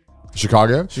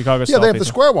 Chicago style. Yeah, they have the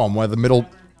square one where the middle.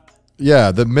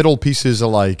 Yeah, the middle pieces are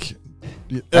like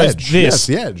edge. Yes,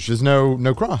 the edge. There's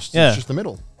no crust. Yeah. It's just the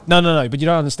middle. No, but you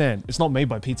don't understand. It's not made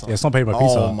by Pizza Hut. Yeah, it's not made by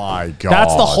Pizza Hut. Oh my God.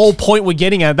 That's the whole point we're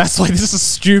getting at. That's why this is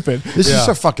stupid. This is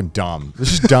so fucking dumb.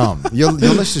 This is dumb. Your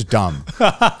list is dumb. All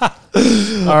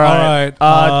right.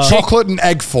 Chocolate and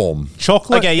egg form.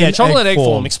 Chocolate and egg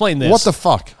form. Explain this. What the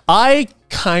fuck? I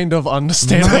kind of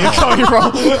understand where you're coming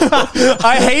from.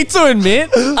 I hate to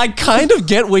admit, I kind of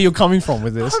get where you're coming from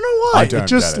with this. I don't know why. I don't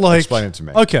get it. Explain it to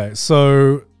me. Okay,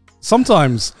 so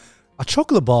sometimes a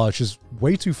chocolate bar is just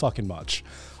way too fucking much.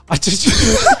 I just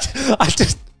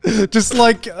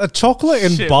like a chocolate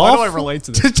in bath. Why do I relate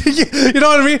to this? You know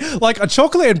what I mean? Like a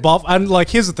chocolate in bath, and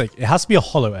here's the thing: it has to be a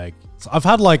hollow egg. So I've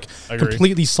had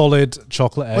completely solid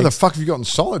chocolate eggs. Where the fuck have you gotten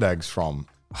solid eggs from?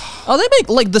 Oh, they make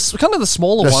like this kind of the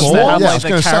smaller ones that have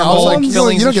the caramel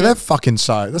fillings. You don't get that fucking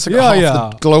size. That's like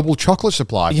half the global chocolate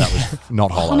supply. If that was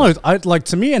not hollow. I don't know.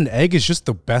 To me, an egg is just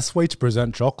the best way to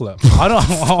present chocolate. I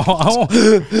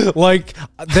don't like.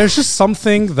 There's just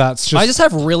something that's just. I just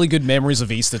have really good memories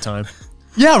of Easter time.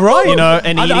 Yeah, right.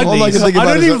 And eating these.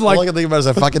 All I can think about is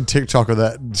a fucking TikTok of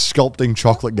that sculpting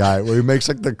chocolate guy where he makes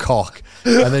like the cock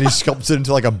and then he sculpts it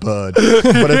into like a bird,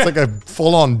 but it's like a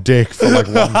full-on dick for like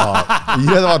one part. You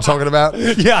know what I'm talking about?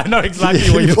 Yeah, I know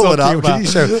exactly what you're talking about. Can you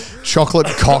show chocolate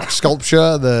cock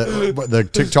sculpture? The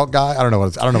TikTok guy? I don't know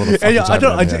what the fuck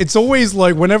it's always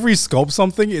like whenever he sculpts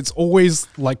something, it's always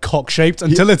like cock-shaped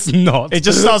until it's not. It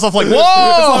just starts off like, whoa!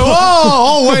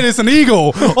 Oh wait, it's an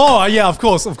eagle. Oh yeah, of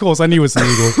course, I knew it's an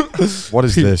eagle. What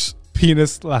is this?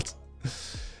 Penis. No,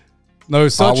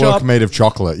 search artwork up. made of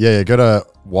chocolate. Yeah, go to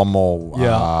one more.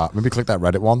 Yeah. Maybe click that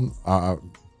Reddit one.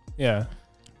 Yeah.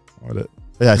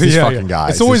 Yeah, it's this fucking guy.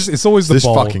 It's always the this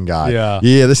bowl. fucking guy.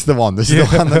 Yeah, this is the one. This is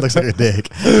the one that looks like a dick.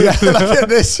 Yeah, look at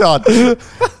this shot.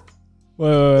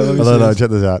 No, check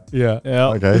this out. Yeah.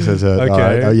 Okay, so it's Okay. all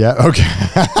right. Oh, yeah, okay.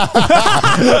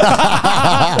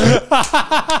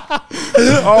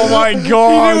 Oh my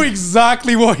god! He knew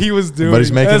exactly what he was doing. But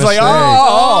he's making a snake. yeah,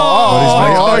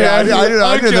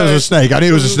 I knew there was a snake. I knew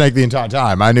it was a snake the entire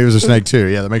time. I knew it was a snake too.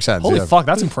 Yeah, that makes sense. Holy fuck,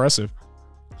 that's impressive.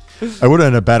 It would have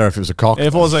ended better if it was a cock.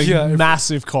 If it was a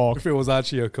massive cock. If it was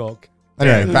actually a cock.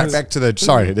 Anyway, back to the.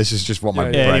 Sorry, this is just what my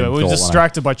brain Anyway, we were thought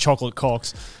distracted by chocolate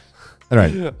cocks.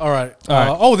 Anyway, all right.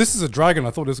 Oh, this is a dragon.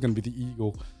 I thought this was going to be the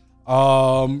eagle.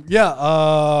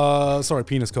 Sorry,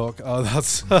 penis cock.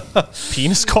 That's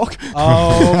penis cock.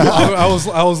 I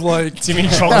was like, do you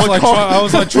mean chocolate cock? I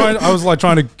was like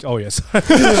trying to. Oh yes.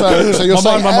 so you're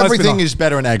saying everything is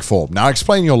better in egg form. Now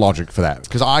explain your logic for that,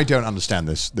 because I don't understand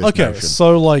this. Okay, notion.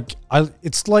 so like,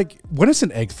 it's like when it's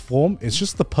in egg form, it's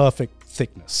just the perfect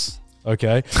thickness.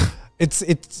 Okay,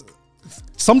 it's.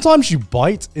 Sometimes you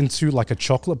bite into like a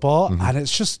chocolate bar and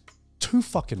it's just too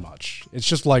fucking much. It's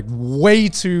just like way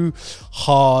too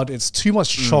hard. It's too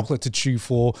much chocolate to chew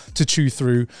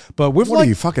through. But with what are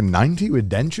you fucking 90 with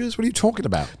dentures? What are you talking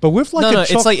about? But with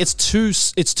like it's like it's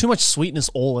too much sweetness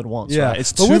all at once. Yeah, right?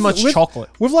 It's too much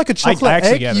chocolate. With like a chocolate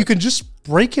egg, you can just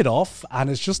break it off, and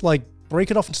it's just like. Break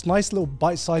it off into nice little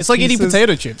bite-sized It's like pieces. eating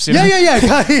potato chips. You know? Yeah.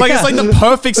 Like it's like the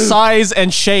perfect size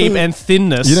and shape and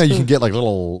thinness. You know, you can get like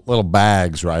little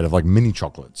bags, right, of like mini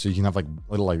chocolates. So you can have like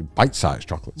little like bite-sized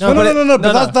chocolates. No.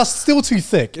 But that's still too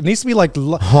thick. It needs to be like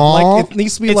it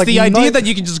needs to be it's like the idea that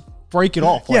you can just break it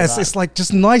off. Yes, it's like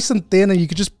just nice and thin, and you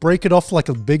could just break it off like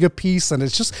a bigger piece, and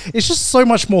it's just so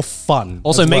much more fun.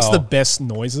 Also, it makes the best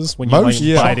noises when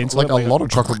you bite into like it. a lot of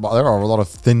chocolate bars. There are a lot of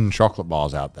thin chocolate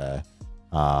bars out there.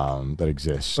 That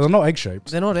exist. But they're not egg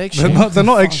shaped. They're not egg shaped. They're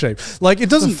not egg shaped. Like it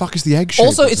doesn't. What the fuck is the egg shape?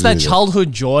 Also, it's that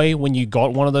childhood joy when you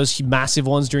got one of those massive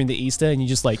ones during the Easter, and you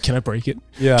just like, can I break it?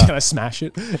 Yeah. Can I smash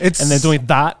it? And they're doing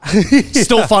that. Yeah.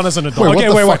 Still fun as an adult. Wait,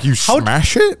 what the fuck? You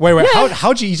smash it? Wait. Yeah.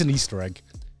 How'd you eat an Easter egg?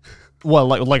 Well,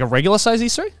 like a regular size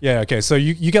Easter egg? Yeah. Okay. So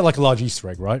you get like a large Easter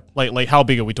egg, right? Like how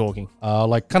big are we talking?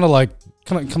 Like kind of like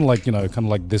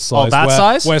this size. Oh, that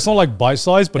size? Where it's not like bite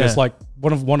size, but it's like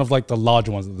one of like the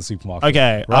larger ones at the supermarket.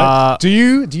 Okay. Right? Do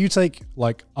you take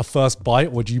like a first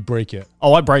bite, or do you break it?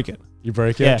 Oh, I break it. You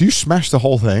break it? Yeah. Do you smash the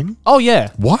whole thing? Oh,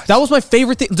 yeah. What? That was my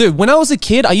favorite thing. Dude, when I was a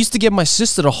kid, I used to get my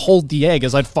sister to hold the egg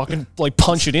as I'd fucking like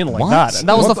punch it in like that. And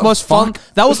that was the most fun.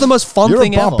 That was the most fun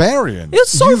thing ever. You're a barbarian. It's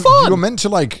so fun. You were meant to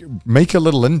like make a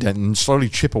little indent and slowly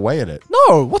chip away at it.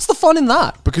 No, what's the fun in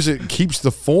that? Because it keeps the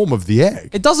form of the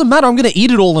egg. It doesn't matter. I'm going to eat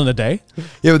it all in a day.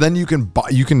 Yeah, but then you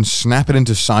can snap it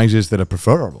into sizes that are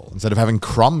preferable instead of having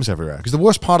crumbs everywhere. Because the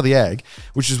worst part of the egg,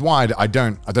 which is why I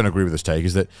don't agree with this take,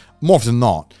 is that more often than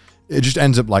not, it just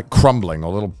ends up like crumbling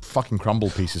or little fucking crumble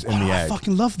pieces in the egg. I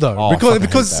fucking love though. Oh,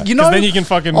 because you know, then you can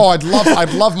fucking. Oh, I'd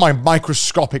love my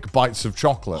microscopic bites of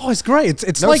chocolate. Oh, it's great.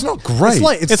 It's No, like it's not great.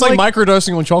 It's like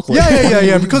microdosing on chocolate.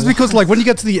 Yeah. Because like when you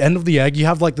get to the end of the egg, you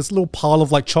have like this little pile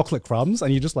of like chocolate crumbs,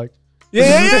 and you just like. Yeah.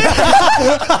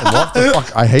 What the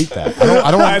fuck? I hate that.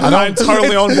 I'm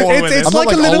totally on board with it. I'm like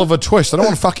not like Oliver Twist. I don't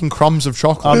want fucking crumbs of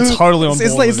chocolate. I'm totally on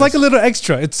board. It's like a little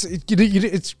extra. It's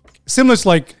similar to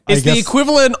like it's the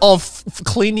equivalent of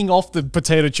cleaning off the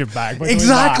potato chip bag.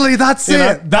 Exactly, that's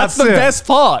it. That's the best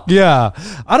part. Yeah,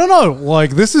 I don't know. Like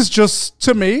this is just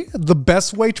to me the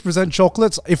best way to present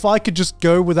chocolates. If I could just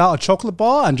go without a chocolate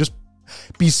bar and just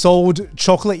be sold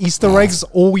chocolate Easter eggs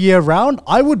all year round,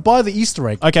 I would buy the Easter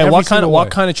egg. Okay, what kind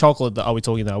of chocolate are we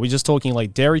talking now? Are we just talking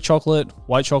like dairy chocolate,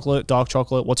 white chocolate, dark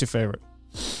chocolate? What's your favorite?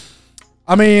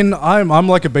 I mean, I'm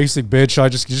like a basic bitch. I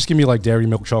just give me like dairy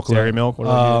milk chocolate. Dairy milk. What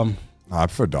about you? I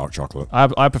prefer dark chocolate.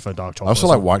 I prefer dark chocolate. I also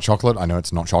like white chocolate. I know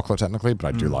it's not chocolate technically, but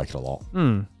I do like it a lot.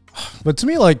 But to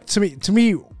me,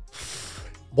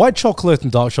 white chocolate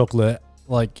and dark chocolate,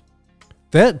 like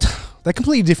they're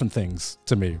completely different things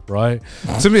to me, right?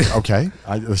 To me, okay.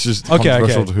 This is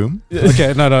controversial to whom?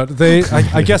 Okay, no.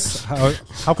 I guess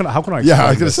how can I? Yeah,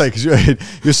 I was gonna say because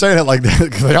you're saying it like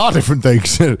they are different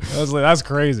things. That's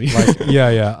crazy. Like,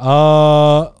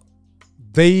 yeah.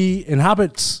 They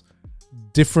inhabit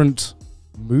different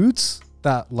moods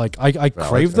that like I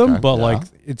crave them, but like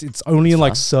it's only in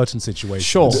like certain situations.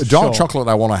 Sure. Dark chocolate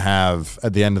I want to have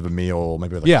at the end of a meal,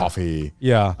 maybe with a coffee.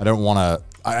 Yeah. I don't want to.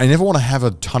 I never want to have a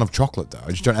ton of chocolate though.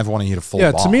 I just don't ever want to eat a full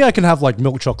bar. To me, I can have like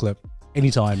milk chocolate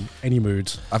anytime, any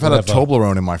mood. I've had a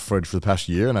Toblerone in my fridge for the past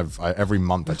year, and every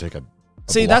month I take a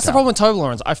See, that's the problem with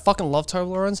Toblerones. I fucking love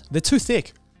Toblerones. They're too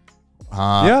thick.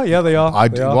 Yeah, they are.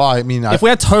 Well, I mean, if we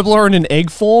had Toblerone in egg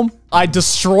form, I'd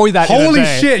destroy that. Holy in a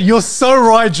day. shit, you're so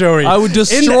right, Joey. I would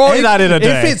destroy that in a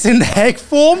day. If it's in egg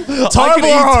form, I can eat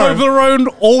Toblerone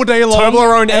all day long.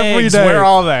 Toblerone every day. Where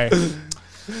are they?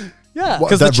 Yeah,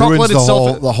 because the chocolate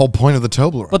itself, the whole point of the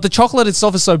Toblerone. But the chocolate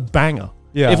itself is so banger.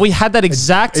 Yeah. If we had that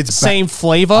exact same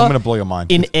flavor, I'm gonna blow your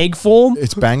mind. In egg form,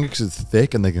 it's banger because it's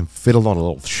thick and they can fit a lot of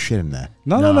little shit in there.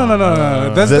 No.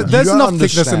 There's enough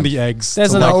thickness in the eggs.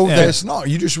 There's there's not.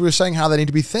 You just were saying how they need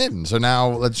to be thin. So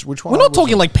now which one? We're not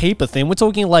talking like paper thin. We're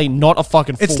talking like not a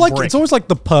fucking. It's full like brick. it's always like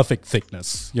the perfect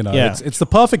thickness. You know, Yeah. it's the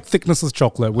perfect thickness of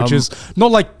chocolate, which is not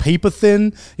like paper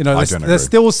thin. You know, there's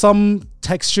still some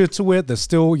texture to it. There's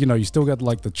still, you know, you still get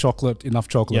like the chocolate, enough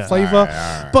chocolate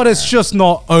flavor, but it's just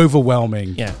not overwhelming.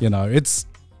 Yeah. You know, it's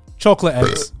chocolate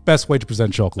eggs. Best way to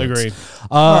present chocolate. Agreed.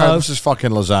 This is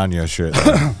fucking lasagna shit.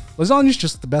 Lasagna's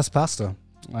just the best pasta.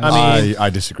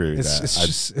 I disagree with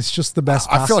that. It's just the best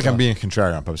pasta. I feel like I'm being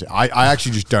contrarian on purpose. I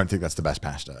actually just don't think that's the best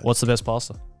pasta. What's the best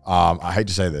pasta? I hate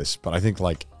to say this, but I think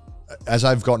like as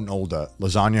I've gotten older,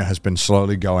 lasagna has been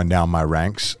slowly going down my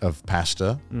ranks of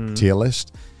pasta tier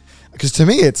list. Because to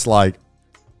me, it's like,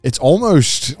 it's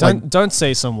almost don't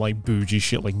say some like bougie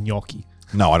shit like gnocchi.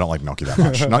 No, I don't like gnocchi that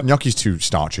much. Gnocchi's too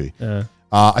starchy. Yeah.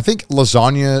 I think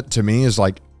lasagna to me is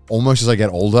like, almost as I get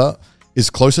older, is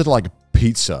closer to like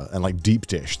pizza and like deep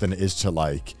dish than it is to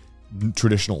like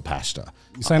traditional pasta.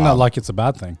 You're saying that like it's a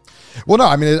bad thing? Well, no,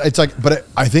 I mean, it's like, but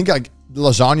I think like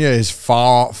lasagna is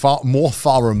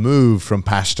far removed from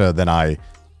pasta than I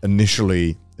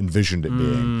initially envisioned it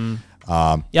being.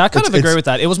 Yeah, I kind of agree with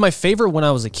that. It was my favorite when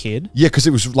I was a kid. Yeah, because it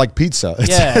was like pizza.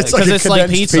 It's like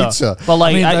pizza. But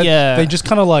like, they just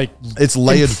kind of like it's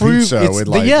layered pizza with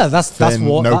like that's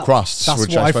what no crusts. That's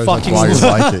which what I fucking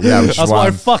like it. Yeah, that's why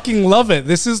I fucking love it.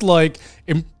 This is like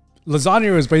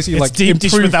lasagna is basically it's like deep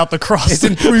dish without the crust. It's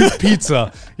improved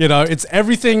pizza. You know, it's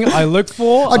everything I look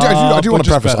for. I do want to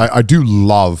preface. I do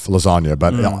love lasagna,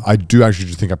 but I do actually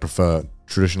just think I prefer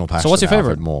traditional pasta. So what's your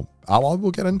favorite? More.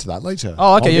 We'll get into that later.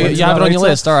 Oh, okay. You have it on your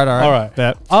list. All right.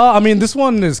 Bet. I mean, this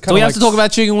one is kind of. Do we have to talk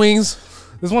about chicken wings?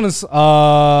 This one is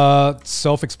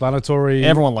self-explanatory.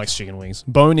 Everyone likes chicken wings,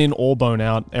 bone in or bone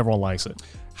out. Everyone likes it.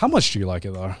 How much do you like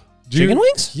it though? Chicken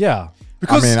wings? Yeah,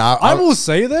 because I will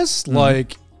say this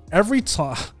like every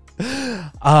time.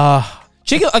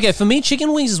 Okay, for me,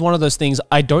 chicken wings is one of those things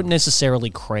I don't necessarily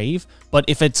crave, but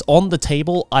if it's on the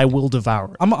table, I will devour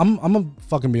it. I'm gonna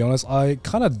fucking be honest. I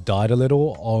kind of died a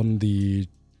little on the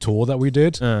tour that we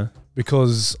did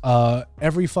because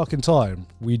every fucking time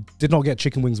we did not get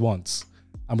chicken wings once,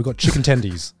 and we got chicken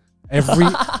tendies. Every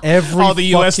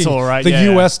the US tour, right?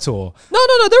 The US tour. No.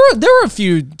 There were a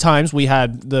few times we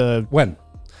had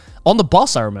on the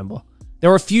bus. I remember. There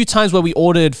were a few times where we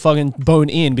ordered fucking bone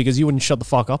in because you wouldn't shut the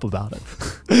fuck up about it.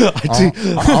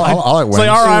 I like wings. It's like,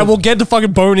 all right, we'll get the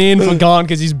fucking bone in for Garnt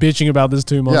because he's bitching about this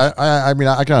too much. Yeah, I mean,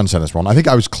 I can understand this one. I think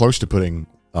I was close to putting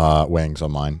wings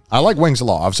on mine. I like wings a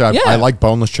lot. Obviously, I like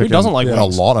boneless chicken. Who doesn't like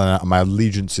wings? A lot, and my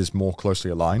allegiance is more closely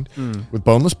aligned with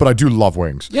boneless, but I do love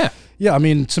wings. Yeah. Yeah, I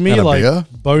mean, to me, And like,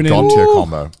 God-tier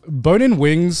combo. Bone-in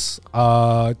wings,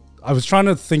 I was trying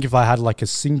to think if I had, like, a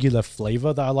singular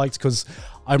flavor that I liked, because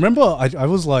I remember I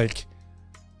was, like...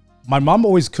 My mum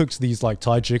always cooked these, like,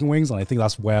 Thai chicken wings, and I think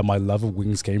that's where my love of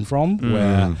wings came from,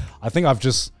 where I think I've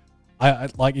just... I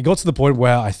like, it got to the point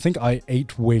where I think I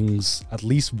ate wings at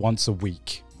least once a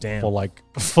week. Damn.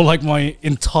 For my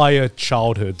entire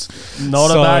childhood. Not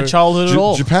a bad childhood at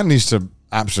all. Japan needs to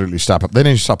absolutely step up. They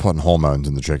need to stop putting hormones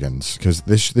in the chickens because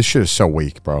this shit is so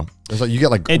weak, bro. It's like you get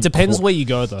like it depends where you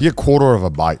go though. You get quarter of a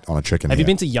bite on a chicken. Have you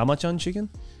been to Yamachan chicken?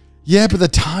 Yeah, but they're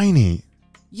tiny.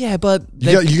 Yeah, but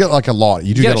you get like a lot.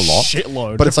 You get a lot,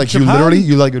 shitload. But it's like Japan,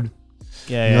 you like.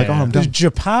 Yeah. Oh, I'm done.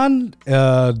 Japan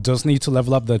does need to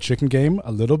level up their chicken game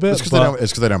a little bit. It's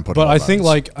because they don't put. But I think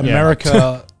like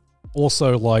America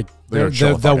also like their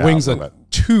wings are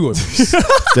too obese.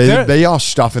 they are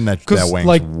stuffing their wings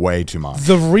like, way too much.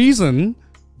 The reason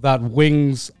that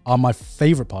wings are my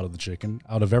favorite part of the chicken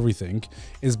out of everything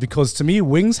is because to me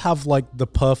wings have like the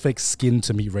perfect skin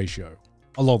to meat ratio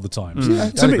a lot of the time.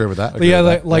 Yeah, I agree with that.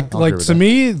 To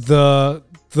me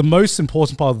the most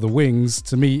important part of the wings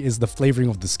to me is the flavoring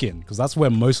of the skin because that's where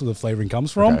most of the flavoring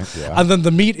comes from. Okay, yeah. And then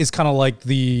the meat is kind of like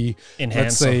the enhancer.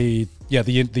 Let's say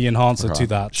the enhancer to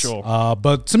that. Sure.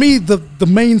 But to me the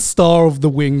main star of the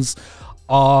wings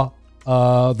are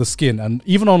the skin, and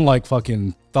even on like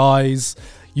fucking thighs,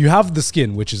 you have the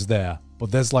skin which is there,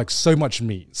 but there's like so much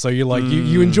meat. So you're like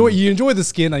you enjoy the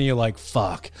skin, and you're like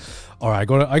fuck. All right,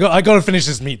 I got to finish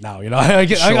this meat now. You know, I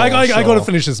got to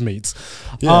finish this meat.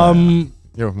 Yeah.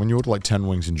 Yeah, when you order like 10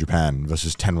 wings in Japan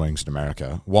versus 10 wings in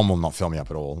America, one will not fill me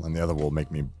up at all, and the other will make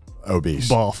me obese.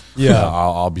 Boff. Yeah,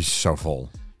 I'll be so full.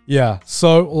 Yeah,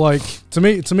 so like to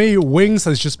me, wings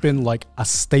has just been like a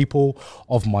staple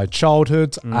of my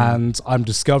childhood, and I'm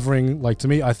discovering like to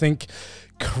me, I think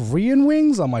Korean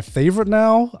wings are my favorite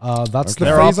now. That's the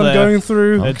They're phase I'm going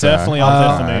through. They're definitely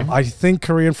up there for me. I think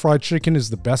Korean fried chicken is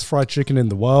the best fried chicken in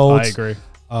the world. I agree.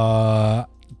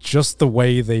 Just the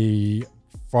way they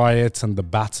fry it and the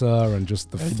batter and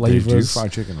just the flavors.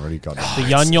 Fried chicken really got it.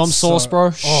 The yum sauce,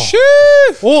 bro.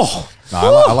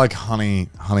 No, I like honey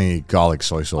garlic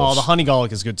soy sauce. Oh, the honey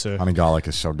garlic is good too. Honey garlic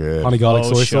is so good. Honey garlic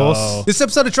soy sauce. This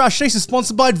episode of Trash Taste is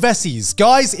sponsored by Vessi's.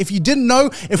 Guys, if you didn't know,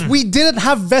 if we didn't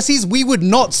have Vessi's, we would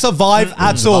not survive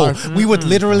at all. We would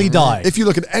literally die. If you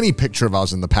look at any picture of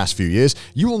us in the past few years,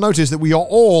 you will notice that we are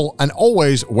all and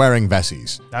always wearing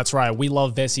Vessi's. That's right. We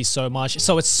love Vessi so much.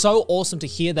 So it's so awesome to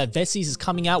hear that Vessi's is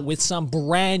coming out with some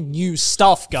brand new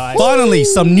stuff, guys. Finally,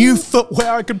 some new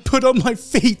footwear I can put on my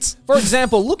feet. For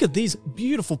example, look at these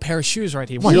beautiful pair of shoes right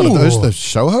here. Oh my God, are those the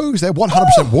Sohos? They're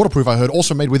 100% waterproof, I heard,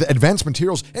 also made with advanced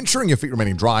materials, ensuring your feet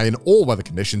remaining dry in all weather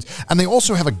conditions. And they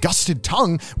also have a gusseted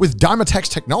tongue with Dymatex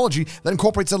technology that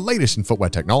incorporates the latest in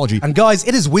footwear technology. And guys,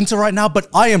 it is winter right now, but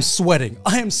I am sweating.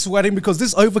 I am sweating because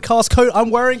this overcast coat I'm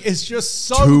wearing is just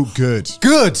so too good.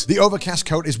 Good. The overcast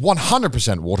coat is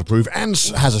 100% waterproof and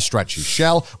has a stretchy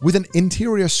shell with an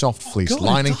interior soft fleece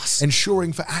lining,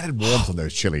 ensuring for added warmth on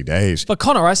those chilly days. But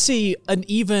Connor, I see an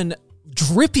even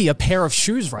drippier pair of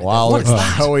shoes right Well, there. What is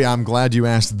that? Hoey, I'm glad you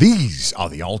asked. These are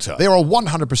the Alta. They are a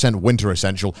 100% winter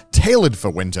essential, tailored for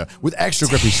winter, with extra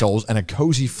grippy soles and a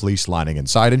cozy fleece lining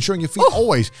inside, ensuring your feet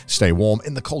always stay warm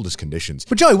in the coldest conditions.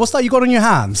 But Joey, what's that you got on your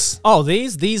hands? Oh,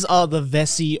 these are the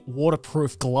Vessi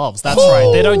waterproof gloves. That's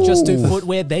right. They don't just do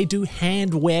footwear, they do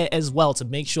handwear as well to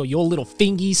make sure your little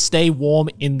fingies stay warm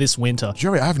in this winter.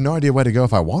 Jerry, I have no idea where to go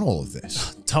if I want all of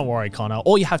this. Don't worry, Connor.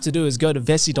 All you have to do is go to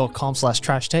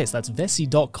vessi.com/trashtaste. That's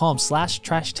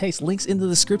vessi.com/trashtaste. Links in the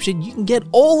description. You can get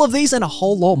all of these and a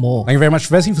whole lot more. Thank you very much,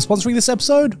 Vessi, for sponsoring this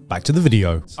episode. Back to the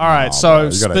video. All right, bro, so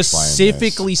you gotta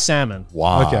specifically salmon.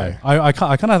 Wow. Okay, I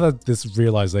kind of had this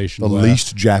realization. The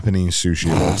least Japanese sushi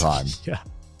of all time. Yeah.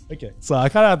 Okay, so I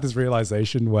kind of had this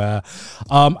realization where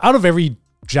out of every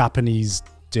Japanese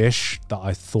dish that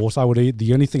I thought I would eat,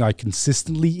 the only thing I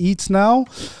consistently eat now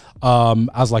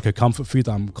as like a comfort food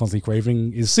that I'm constantly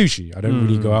craving is sushi. I don't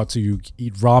really go out to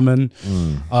eat ramen.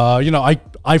 You know,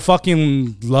 I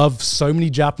fucking love so many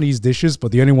Japanese dishes,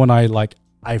 but the only one I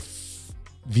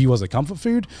view as a comfort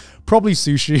food, probably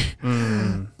sushi.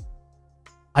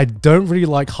 I don't really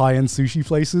like high-end sushi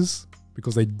places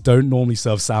because they don't normally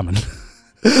serve salmon.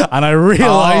 And I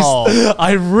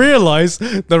realized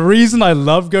the reason I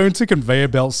love going to conveyor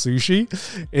belt sushi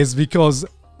is because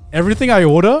everything I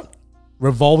order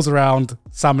revolves around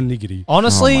salmon nigiri.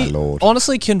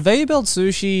 Honestly, conveyor belt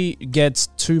sushi gets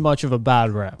too much of a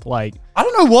bad rep. Like, I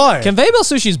don't know why. Conveyor belt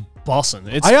sushi is bussin'.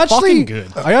 It's fucking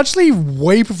good. I actually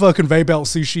way prefer conveyor belt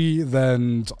sushi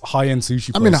than high-end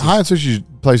sushi places. I mean, high-end sushi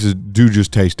places do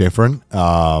just taste different.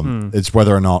 It's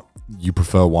whether or not you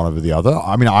prefer one over the other.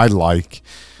 I mean, I like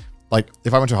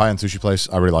if I went to a high-end sushi place,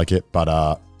 I really like it.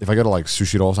 But if I go to like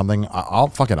Sushi or something,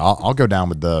 I'll go down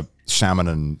with the salmon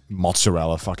and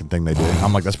mozzarella fucking thing they do.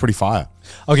 I'm like, that's pretty fire.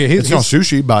 Okay, it's not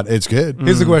sushi, but it's good.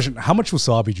 Here's the question: how much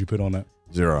wasabi did you put on it?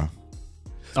 0.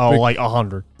 Oh, like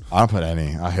 100. I don't put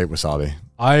any. I hate wasabi.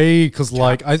 I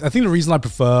think the reason I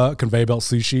prefer conveyor belt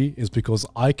sushi is because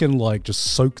I can like just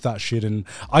soak that shit in.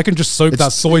 I can just soak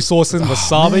that soy sauce in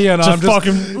wasabi, and I'm just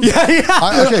fucking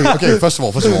okay. First of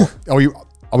all,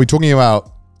 are we talking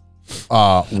about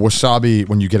wasabi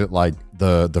when you get it like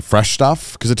the fresh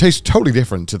stuff? Because it tastes totally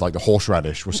different to like the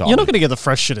horseradish wasabi. You're not gonna get the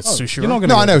fresh shit at sushi. Right?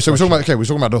 No, I know. So we're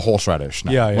talking about the horseradish.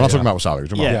 Now. Yeah, we're not talking about wasabi. We're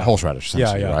talking about horseradish.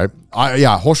 Yeah.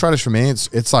 Right. Horseradish for me,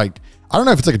 it's like, I don't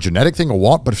know if it's like a genetic thing or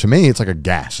what, but for me, it's like a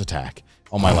gas attack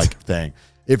on my like thing.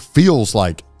 It feels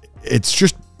like it's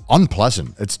just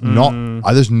unpleasant. It's not.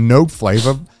 There's no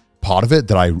flavor part of it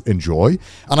that I enjoy,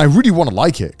 and I really want to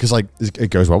like it because like it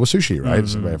goes well with sushi, right?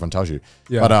 It's the way everyone tells you.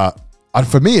 Yeah. But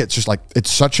for me, it's just like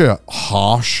it's such a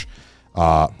harsh,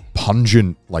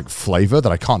 pungent like flavor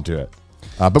that I can't do it.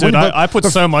 Dude, I put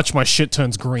so much my shit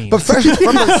turns green. But fresh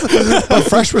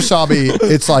wasabi,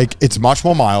 it's like it's much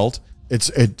more mild.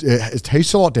 It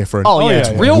tastes a lot different. Oh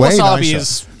yeah, real way wasabi nicer.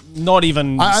 is not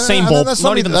even same ball.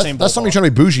 Not even the same. That's not me trying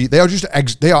to be bougie. They are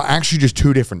actually just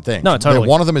two different things. No, totally.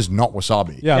 One of them is not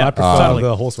wasabi. Yeah, I prefer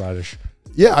the horseradish.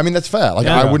 Yeah, I mean that's fair. Like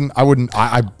I wouldn't.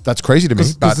 That's crazy to me.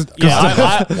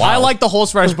 I like the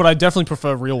horseradish, but I definitely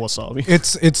prefer real wasabi.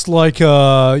 It's like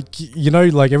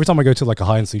like every time I go to like a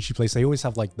high-end sushi place, they always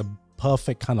have like the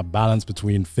perfect kind of balance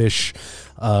between fish,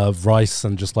 rice,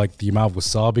 and just like the amount of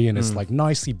wasabi, and it's like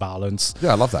nicely balanced.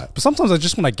 Yeah, I love that. But sometimes I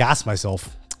just want to gas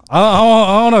myself.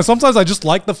 I don't know. Sometimes I just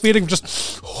like the feeling of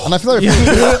just. And I feel like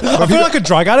I feel like a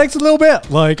drug addict a little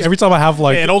bit. Like every time I have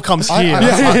like, it all comes here.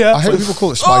 I hate when people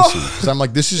call it spicy because I'm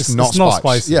like, this is not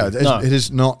spicy. Yeah, it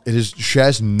is not. It is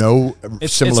shares no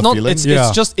similar feeling.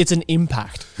 It's an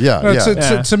impact.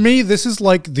 To me, this is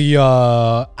like the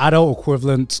adult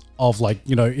equivalent of like,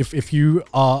 you know, if you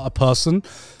are a person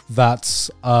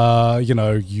that's you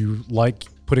know, you like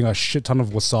putting a shit ton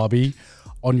of wasabi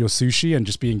on your sushi and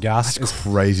just being gassed. It's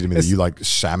crazy to me that you like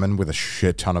salmon with a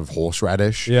shit ton of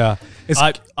horseradish. Yeah.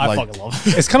 I fucking love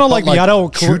it. It's kind of like the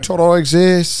adult... Chutoro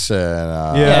exists. And,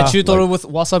 chutoro with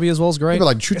wasabi as well is great. But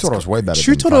like chutoro is way better.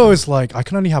 Chutoro is like, I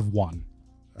can only have one.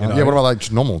 Yeah, what about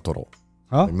like normal toro?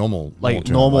 Huh? Like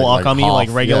normal akami, like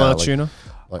regular tuna?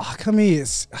 Akami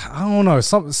is, I don't know.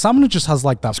 Salmon just has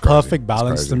like that perfect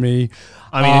balance to me.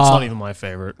 I mean, it's not even my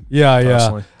favorite.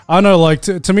 Yeah. I know, like,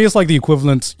 to me, it's like the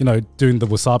equivalent, you know, doing the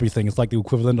wasabi thing. It's like the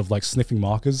equivalent of like sniffing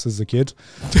markers as a kid.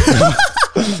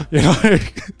 You know?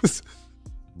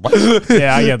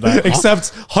 Yeah, I get that. Except,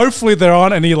 hopefully, there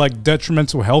aren't any like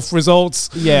detrimental health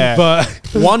results. Yeah, but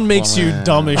one makes you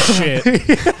dumb as shit.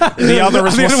 The other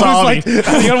is wasabi.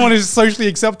 The other one is socially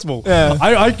acceptable. Yeah,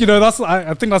 I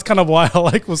think that's kind of why I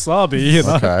like wasabi. You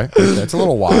know? Okay, it's a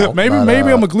little wild. maybe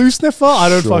I'm a glue sniffer. I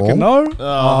don't fucking know.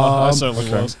 I certainly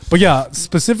was. But yeah,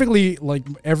 specifically, like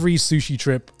every sushi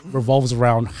trip revolves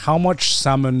around how much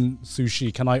salmon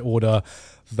sushi can I order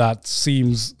that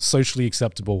seems socially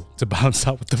acceptable to balance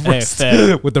out with the rest,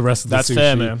 with the rest of the sushi. That's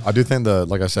fair, man. I do think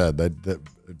like I said, that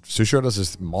Sushi does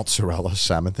this mozzarella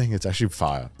salmon thing. It's actually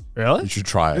fire. Really? You should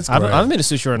try it. I haven't made a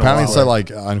sushi in a while. Apparently, it's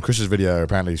like on Chris's video.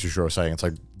 Apparently, Sushi was saying it's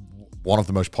like one of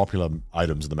the most popular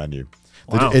items in the menu.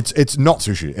 Wow. It's not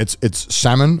sushi. It's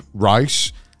salmon,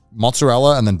 rice,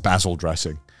 mozzarella, and then basil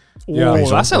dressing. Yeah,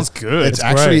 that sounds good. It's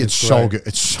so good.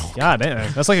 It's so good. God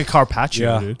damn, that's like a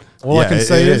carpaccio, dude. All I can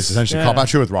say is essentially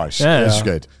carpaccio with rice. Yeah. It's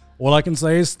good. All I can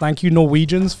say is thank you,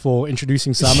 Norwegians, for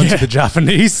introducing salmon to the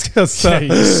Japanese. You're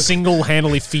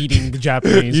single-handedly feeding the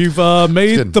Japanese. You've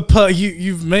made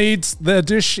you've made their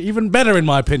dish even better, in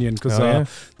my opinion, because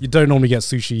you don't normally get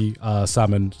sushi,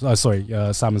 salmon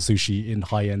sushi in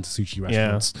high-end sushi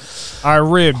restaurants. Our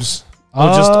ribs. Or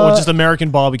just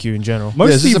American barbecue in general.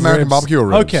 Is this American barbecue or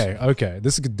ribs? Okay.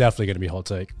 This is definitely going to be a hot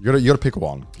take. You gotta pick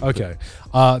one. Okay.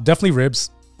 Definitely ribs.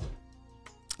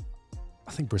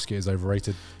 I think brisket is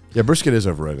overrated. Yeah, brisket is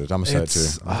overrated. I'm going to say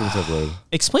it too. I think it's overrated.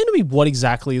 Explain to me what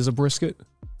exactly is a brisket.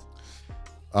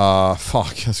 That's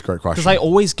a great question. Because I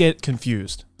always get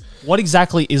confused. What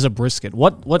exactly is a brisket?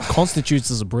 What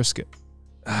constitutes as a brisket?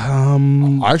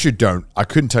 I actually don't. I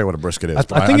couldn't tell you what a brisket is.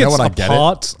 I think it's a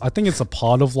part. I think it's a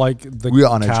part of like the we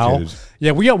are uneducated. Cow.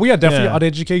 Yeah, we are definitely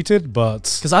uneducated,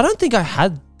 but because I don't think I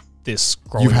had this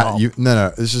growing up.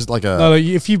 No. This is like a no.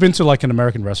 If you've been to like an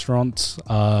American restaurant,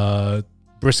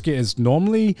 brisket is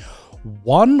normally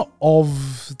one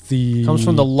of the comes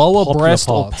from the lower breast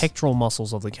parts. or pectoral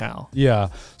muscles of the cow. Yeah.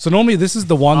 So normally this is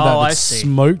the one that's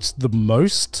smoked the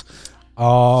most.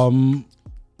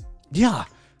 Yeah.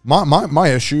 My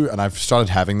issue, and I've started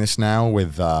having this now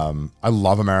with, I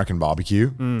love American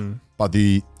barbecue, but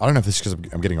I don't know if this is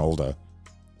because I'm getting older,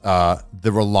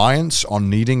 the reliance on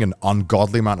needing an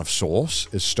ungodly amount of sauce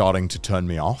is starting to turn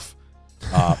me off,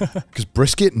 because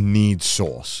brisket needs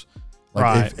sauce.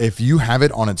 Like if you have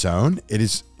it on its own, it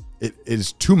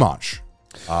is too much.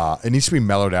 It needs to be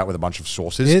mellowed out with a bunch of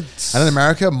sauces. And in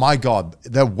America, my God,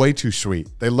 they're way too sweet.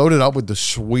 They load it up with the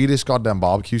sweetest goddamn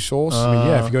barbecue sauce. I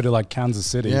mean, if you go to like Kansas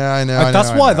City. Yeah, I know. Like,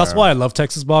 that's why I love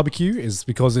Texas barbecue, is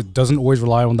because it doesn't always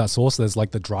rely on that sauce. There's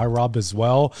like the dry rub as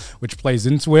well, which plays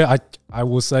into it. I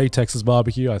will say Texas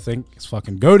barbecue, I think, is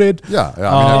fucking goated. Yeah.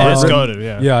 I mean, it's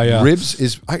goated, Yeah. Ribs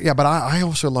is, but I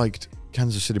also liked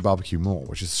Kansas City barbecue more,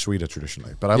 which is sweeter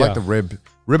traditionally. But I like the rib.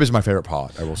 Rib is my favorite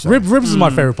part, I will say. Ribs is my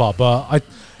favorite part, but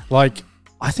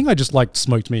I think I just like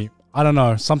smoked meat. I don't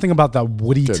know. Something about that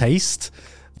woody taste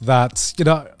that, you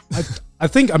know, I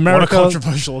think America... What a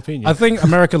controversial opinion. I think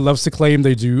America loves to claim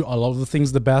they do a lot of the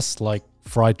things the best, like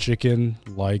fried chicken,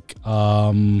 like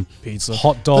pizza,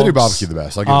 hot dogs. They do barbecue the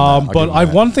best.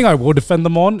 One thing I will defend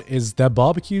them on is their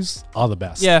barbecues are the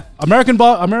best. Yeah.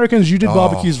 Americans, you did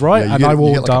barbecues right, and I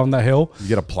will down that hill. You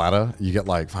get a platter, you get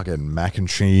like fucking mac and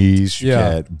cheese, you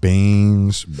get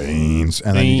beans,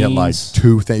 and then you get like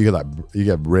two things, you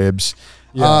get ribs.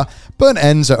 Yeah. Burnt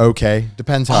ends are okay.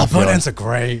 Depends how. Burnt ends are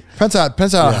great.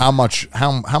 Depends on how much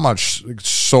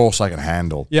sauce I can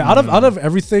handle. Yeah, out of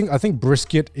everything, I think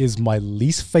brisket is my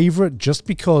least favorite, just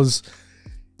because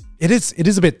it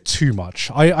is a bit too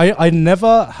much. I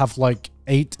never have like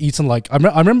eaten like I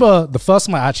remember the first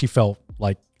time I actually felt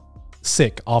like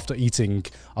sick after eating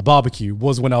a barbecue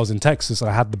was when I was in Texas and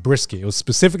I had the brisket. It was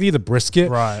specifically the brisket,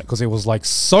 Right. because it was like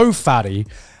so fatty.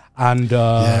 And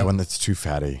yeah, when it's too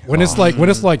fatty. when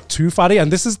it's like too fatty,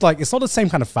 and this is like, it's not the same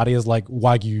kind of fatty as like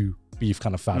Wagyu beef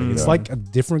kind of fatty. It's like a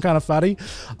different kind of fatty.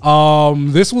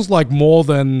 This was like more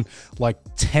than like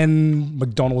 10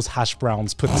 McDonald's hash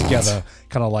browns put together,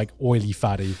 kind of like oily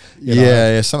fatty. You know?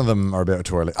 Yeah, some of them are a bit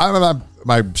too oily.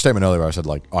 My statement earlier, I said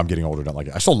like, oh, I'm getting older, don't like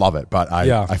it. I still love it, but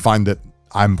I find that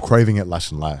I'm craving it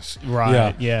less and less.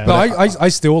 Right. Yeah. But I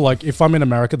still like, if I'm in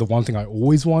America, the one thing I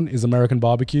always want is American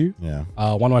barbecue. Yeah.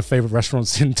 One of my favorite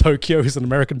restaurants in Tokyo is an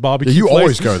American barbecue. Yeah, you place.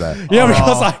 always go there. Yeah,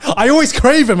 because I always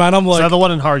crave it, man. I'm like, Is that the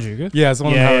one in Harajuku? yeah, it's the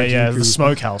one in Harajuku. Yeah, the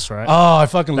smokehouse, right? Oh, I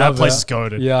fucking love that place it. is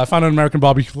goated. Yeah, I found an American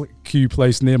barbecue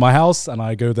place near my house, and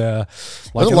I go there.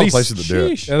 Like, There's a lot of places that do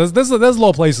it. Yeah, there's a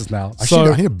lot of places now. Actually,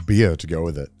 I need a beer to go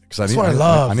with it. That's what I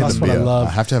love. That's what I love.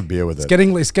 I have to have beer with it.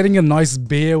 It's getting a nice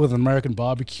beer with an American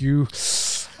barbecue.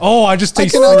 Oh, I just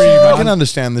taste I can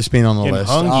understand this being on the list.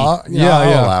 hungry. I'll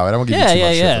allow it. I won't give you too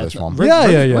much shit for this one.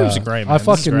 Ribs are great, man.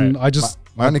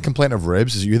 My only complaint of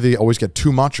ribs is you either always get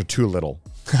too much or too little.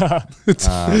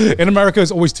 In America,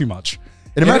 it's always too much.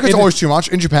 In America, it's always too much.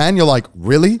 In Japan, you're like,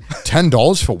 really?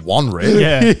 $10 for one rib?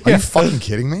 Yeah. Are you fucking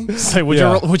kidding me? So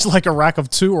would you like a rack of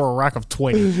 2 or a rack of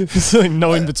 20? It's like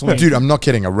no in between. Dude, I'm not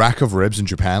kidding. A rack of ribs in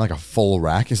Japan, like a full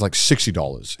rack, is like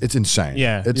 $60. It's insane.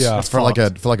 Yeah. It's for like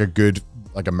a good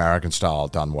like American style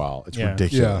done well. It's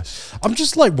ridiculous. Yeah. I'm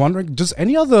just like wondering, does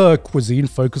any other cuisine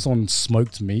focus on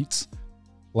smoked meat?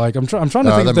 Like I'm trying to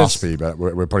think. There must be, but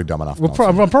we're probably dumb enough.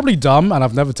 I'm probably dumb, and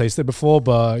I've never tasted it before.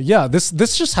 But yeah, this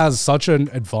just has such an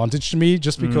advantage to me,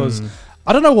 just because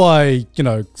I don't know why,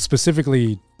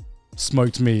 specifically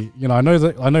smoked meat. I know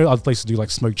other places do like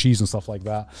smoked cheese and stuff like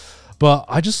that, but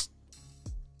I just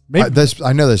there's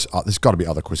got to be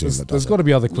other cuisines that does. There's got to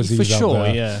be other cuisines for sure.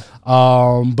 out there. Yeah.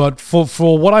 But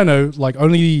for what I know, like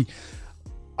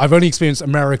I've only experienced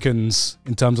Americans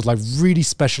in terms of like really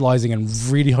specializing and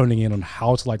really honing in on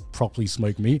how to like properly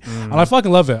smoke meat, and I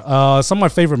fucking love it. Some of my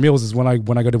favorite meals is when I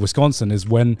go to Wisconsin is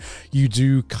when you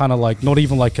do kind of like not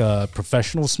even like a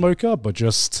professional smoker, but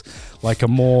just like a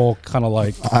more kind of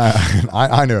like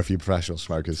I know a few professional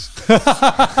smokers, but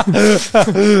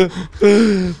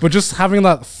just having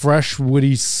that fresh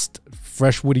woody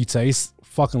taste,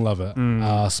 fucking love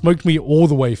it. Smoked meat all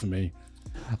the way for me.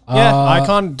 Yeah, I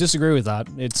can't disagree with that.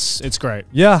 It's great.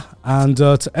 Yeah, and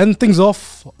to end things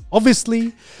off,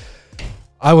 obviously,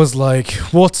 I was like,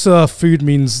 what food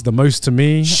means the most to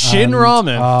me? Shin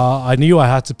ramen. I knew I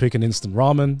had to pick an instant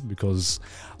ramen because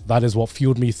that is what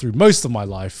fueled me through most of my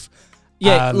life.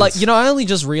 Yeah, and I only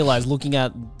just realized looking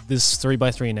at this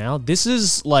 3x3 now, this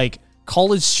is like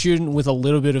college student with a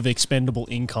little bit of expendable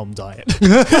income diet.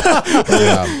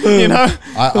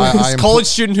 I'm college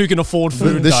student who can afford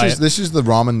food diet. This is the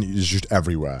ramen is just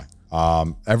everywhere.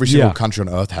 Every single country on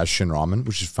earth has Shin ramen,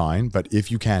 which is fine. But if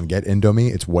you can get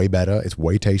Indomie, it's way better. It's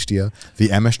way tastier. The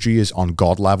MSG is on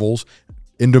god levels.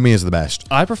 Indomie is the best.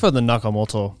 I prefer the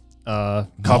Nakamoto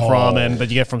cup ramen that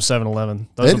you get from 7-Eleven.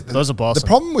 Those are boss. The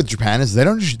problem with Japan is they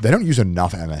don't use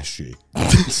enough MSG.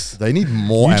 They need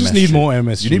more MSG. You just need more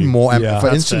MSG. You need more for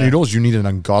instant noodles, you need an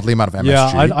ungodly amount of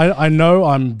MSG. Yeah, I know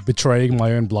I'm betraying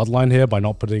my own bloodline here by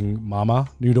not putting mama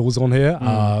noodles on here,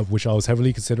 which I was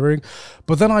heavily considering.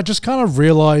 But then I just kind of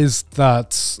realized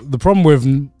that the problem with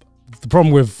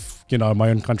my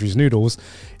own country's noodles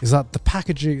is that the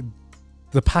packet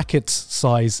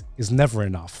size is never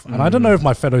enough. And I don't know if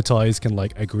my fellow Thais can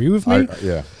like agree with me.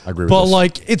 I agree with but this.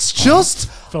 like it's just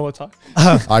fellow Thai.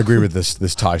 I agree with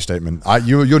this Thai statement.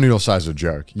 Your noodle size is a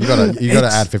joke. You gotta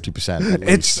add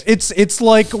 50%. It's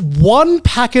like one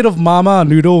packet of mama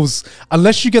noodles,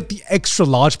 unless you get the extra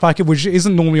large packet, which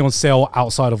isn't normally on sale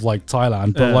outside of like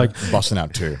Thailand, but like busting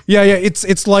out 2. Yeah,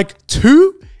 it's like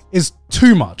 2 is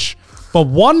too much. But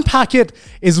one packet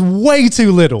is way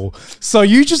too little. So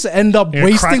you just end up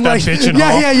wasting like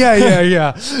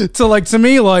yeah.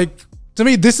 To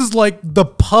me, this is like the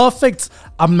perfect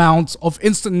amount of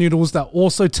instant noodles that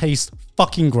also taste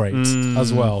fucking great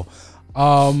as well.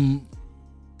 I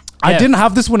didn't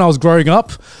have this when I was growing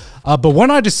up. But when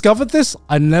I discovered this,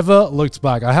 I never looked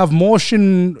back. I have more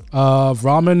Shin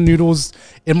ramen noodles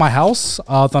in my house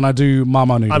than I do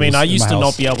mama noodles. I mean, I used to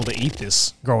not be able to eat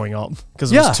this growing up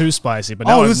because it was too spicy. But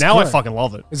now I fucking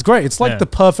love it. It's great. It's like the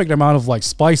perfect amount of like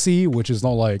spicy, which is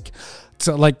not like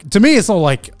to me, it's not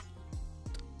like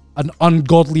an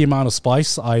ungodly amount of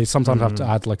spice. I sometimes have to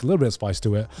add like a little bit of spice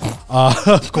to it.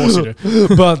 Of course you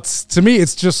do. But to me,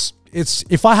 it's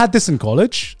if I had this in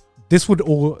college, this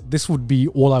would be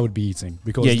all I would be eating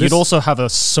because you'd also have a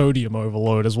sodium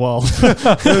overload as well.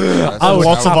 I would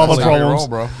lots of other problems.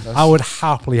 Bro. I would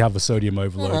happily have a sodium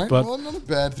overload, Right, but well, not a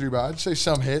bad 3 I'd say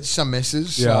some hits, some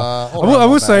misses. yeah, I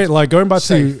will say like going back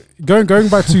to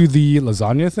the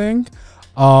lasagna thing.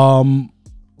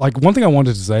 Like one thing I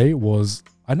wanted to say was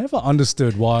I never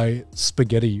understood why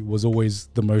spaghetti was always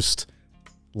the most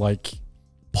like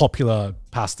popular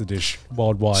pasta dish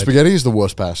worldwide. Spaghetti is the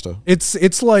worst pasta.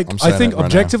 It's like I think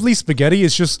objectively spaghetti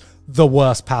is just the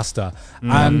worst pasta.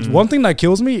 And one thing that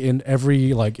kills me in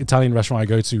every like Italian restaurant I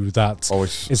go to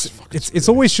it's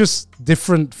always just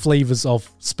different flavors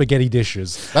of spaghetti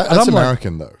dishes. That's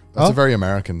American though. That's a very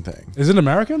American thing. Is it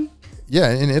American?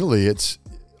 Yeah, in Italy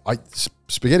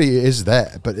spaghetti is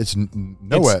there, but it's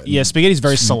nowhere. Spaghetti is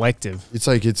very selective. It's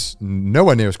like it's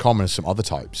nowhere near as common as some other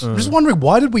types. I'm just wondering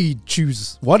why did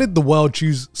the world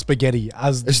choose spaghetti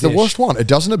as the worst one? It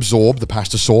doesn't absorb the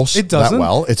pasta sauce that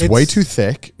well. It's way too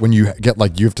thick. When you get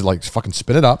like you have to like fucking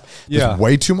spin it up. There's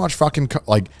way too much fucking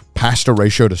like pasta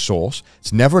ratio to sauce.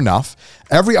 It's never enough.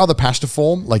 Every other pasta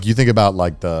form, like you think about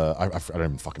like I don't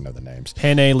even fucking know the names.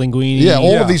 Penne, linguine. Yeah,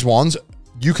 all of these ones.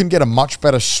 You can get a much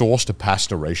better sauce to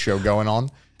pasta ratio going on,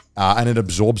 and it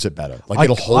absorbs it better. Like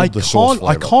it'll hold the sauce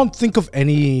flavor. I can't think of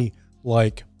any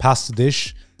like pasta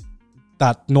dish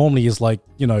that normally is like,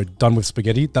 you know, done with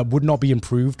spaghetti that would not be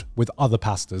improved with other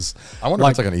pastas. I wonder if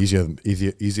it's like an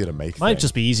easier to make. Might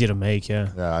just be easier to make, yeah.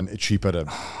 Yeah, and it's cheaper to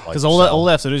because all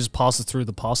they have to do is pass it through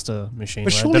the pasta machine.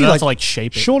 But right? surely They don't have to like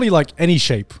shape it. Surely like any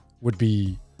shape would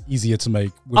be easier to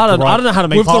make. I don't know how to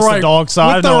make pasta, dog. So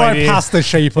I have no idea. With the right pasta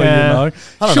shaper, you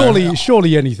know.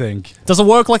 Surely anything. Does it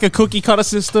work like a cookie cutter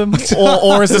system,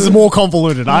 or is this more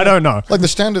convoluted? I don't know. Like the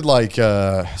standard like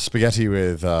spaghetti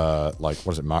with like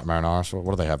what is it, marinara?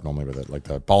 What do they have normally with it? Like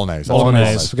the bolognese.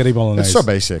 Spaghetti bolognese. It's so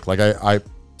basic. Like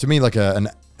to me like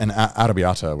an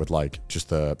arrabbiata with like just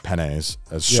the pennes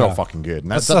is so fucking good.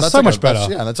 And that's so like much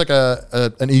better. That's like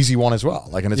an easy one as well.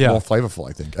 Like, and it's more flavorful,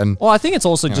 I think. And I think it's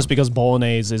also just because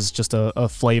bolognese is just a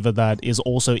flavor that is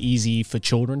also easy for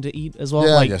children to eat as well.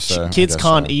 Yeah, like kids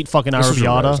can't eat fucking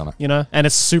arrabbiata, you know, and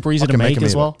it's super easy to make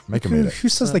as well. Make them eat it. Who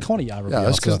says they can't eat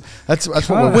arrabbiata? Yeah, that's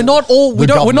what we're not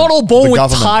all born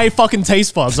with Thai fucking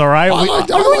taste buds, all right?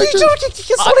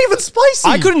 It's not even spicy.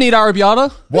 I couldn't eat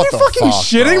arrabbiata. What Are you fucking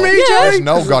shitting me, Jay? There's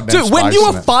no goddamn Dude, when you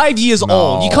were 5 years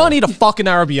old, you can't eat a fucking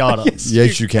arrabbiata.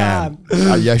 Yes, you can.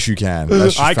 Yes, you can.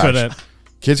 That's just I facts. couldn't.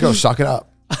 Kids gotta suck it up.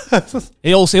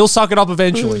 He'll suck it up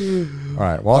eventually. All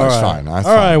right. Well, that's fine. All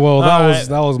right. Well, that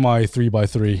was my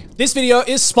 3x3. This video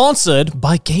is sponsored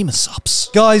by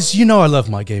Gamersupps. Guys, you know I love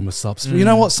my Gamersupps, but you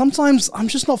know what? Sometimes I'm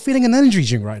just not feeling an energy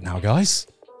drink right now, guys.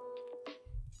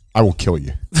 I will kill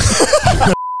you.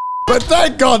 But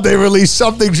thank God they released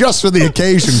something just for the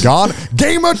occasion, God.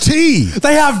 Gamer Tea.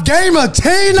 They have Gamer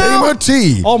Tea now? Gamer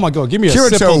Tea. Oh my God, give me a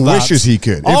sip of Kirito that. wishes he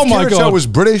could. Oh if my Kirito God. was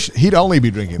British, he'd only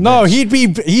be drinking No, this.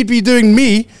 he'd be doing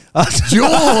me.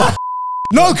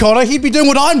 No, Connor, he'd be doing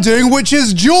what I'm doing, which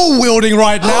is dual wielding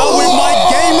right now with my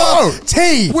Gamer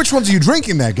Tea. Which ones are you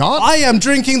drinking there, Garnt? I am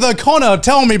drinking the Connor.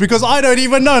 Tell me, because I don't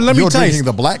even know. Let me taste. You're drinking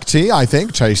the black tea, I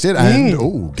think. Taste it. And,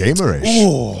 gamerish.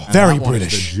 Oh, very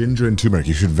British. The ginger and turmeric.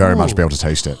 You should very much be able to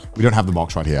taste it. We don't have the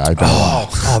box right here. I don't know.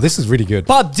 Oh, this is really good.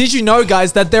 But did you know,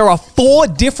 guys, that there are 4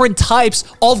 different types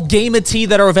of Gamer Tea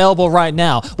that are available right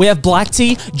now? We have black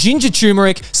tea, ginger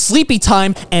turmeric, sleepy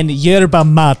time, and yerba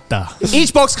mata.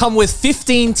 Each box comes with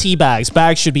 15 tea bags.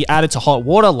 Bags should be added to hot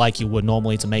water like you would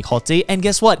normally to make hot tea. And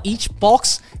guess what? Each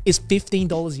box is $15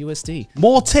 USD.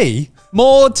 More tea?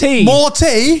 More tea. More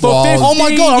tea? For 50 oh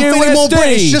my God, I'm feeling more USD.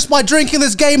 British just by drinking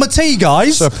this Gamer Tea,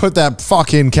 guys. So put that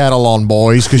fucking kettle on,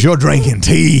 boys, because you're drinking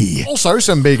tea. Also,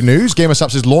 some big news.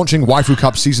 Gamersupps is launching Waifu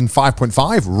Cup Season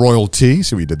 5.5 Royal Tea.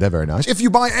 So we did that, very nice. If you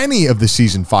buy any of the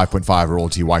Season 5.5 Royal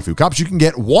Tea Waifu Cups, you can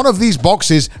get one of these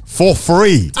boxes for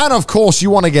free. And of course, you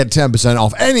want to get 10%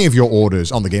 off any of your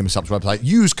orders on the Gamersupps website.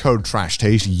 Use code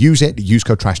TRASHTASTE. Use it. Use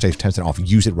code TRASHTASTE, 10% off.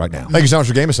 Use it right now. Thank you so much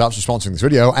for Gamersupps for sponsoring this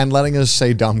video and letting us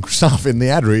say dumb stuff in the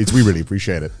ad reads. We really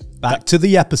appreciate it. Back to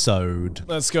the episode.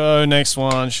 Let's go next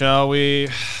one, shall we?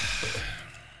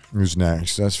 Who's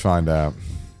next? Let's find out.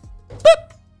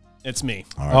 It's me.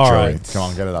 All right, Joey. Come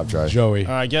on, get it up, Joey. Joey.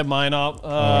 All right, get mine up.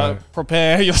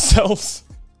 Prepare yourselves.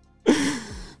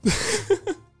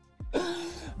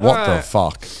 What the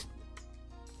fuck?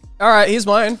 All right, here's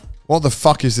mine. What the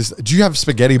fuck is this? Do you have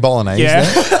spaghetti bolognese Yeah.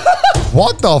 there?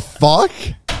 What the fuck?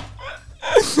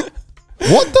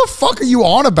 What the fuck are you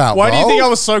on about, Why bro? do you think I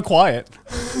was so quiet?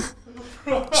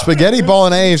 Spaghetti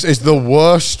bolognese is the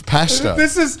worst pasta.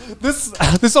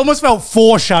 This almost felt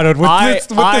foreshadowed with this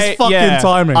fucking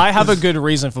timing. I have a good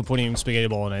reason for putting spaghetti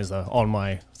bolognese though on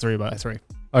my 3x3.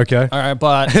 Okay. All right,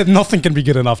 but nothing can be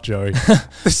good enough, Joey.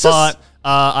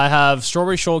 I have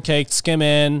strawberry shortcake, skim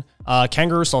in,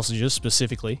 kangaroo sausages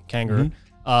specifically, kangaroo,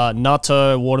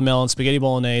 natto, watermelon, spaghetti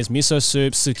bolognese, miso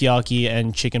soup, sukiyaki,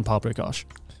 and chicken paprikash.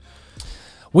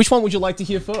 Which one would you like to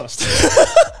hear first?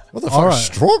 What the fuck?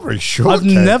 Strawberry shortcake? I've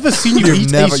never seen you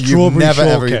eat a strawberry shortcake. You've never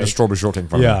ever eaten a strawberry shortcake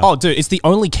from me. Oh, dude, it's the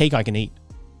only cake I can eat.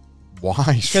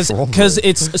 Why strawberry?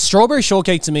 Because strawberry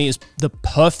shortcake to me is the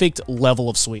perfect level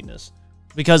of sweetness.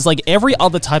 Because like every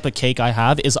other type of cake I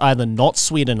have is either not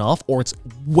sweet enough or it's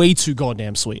way too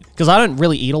goddamn sweet. Because I don't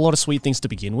really eat a lot of sweet things to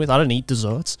begin with. I don't eat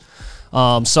desserts.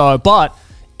 But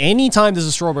anytime there's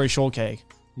a strawberry shortcake,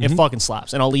 it fucking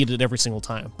slaps, and I'll eat it every single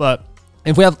time. But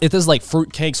if there's like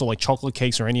fruit cakes or like chocolate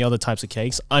cakes or any other types of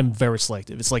cakes, I'm very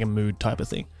selective. It's like a mood type of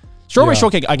thing. Strawberry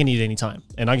shortcake I can eat anytime,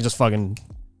 and I can just fucking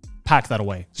pack that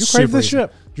away. Do you crave this shit?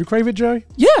 Do you crave it, Joey?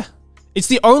 Yeah. It's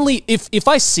the only, if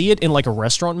I see it in like a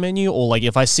restaurant menu or like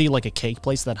if I see like a cake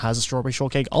place that has a strawberry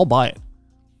shortcake, I'll buy it.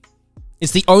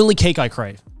 It's the only cake I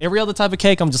crave. Every other type of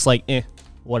cake, I'm just like,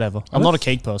 whatever. I'm not a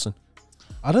cake person.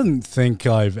 I don't think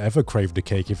I've ever craved a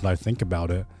cake if I think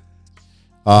about it.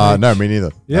 No, me neither.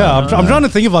 Yeah, I'm trying to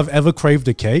think if I've ever craved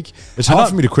a cake. It's hard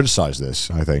for me to criticize this,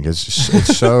 I think. It's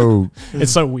so...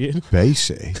 It's so weird.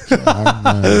 Basic.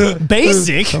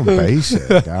 Basic? So basic.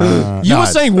 You were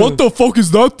saying, what the fuck is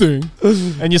that thing?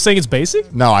 And you're saying it's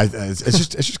basic? No, it's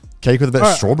just cake with a bit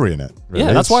of strawberry in it. Really.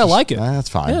 Yeah, that's why I like it. That's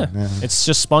fine. Yeah. It's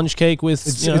just sponge cake with,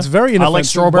 it's very inoffensive. I like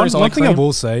strawberries. One thing I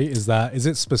will say is that, is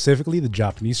it specifically the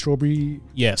Japanese strawberry?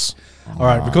 Yes. All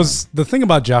right, because the thing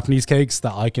about Japanese cakes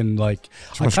that I kind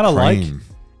of like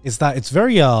is that it's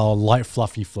very light,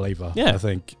 fluffy flavor. Yeah, I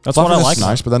think that's what I like.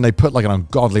 Nice, but then they put like an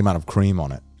ungodly amount of cream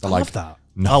on it. I love that.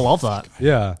 No, I love that.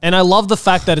 Yeah, and I love the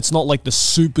fact that it's not like the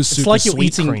super it's like you're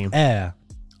sweet eating cream. Air.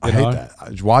 I hate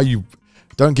that. Why you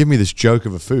don't give me this joke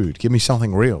of a food? Give me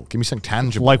something real. Give me something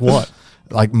tangible. Like what?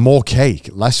 Like more cake,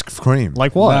 less cream.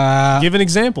 Like what? Give an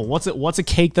example. What's a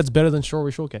cake that's better than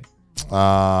strawberry shortcake?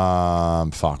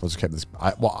 Fuck. Let's keep this.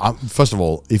 First of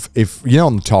all, if you know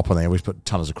on the top when they always put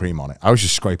tons of cream on it, I always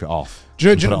just scrape it off. Do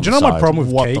you know my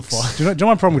problem with cakes? Do you know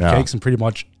my problem with Yeah. cakes and pretty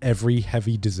much every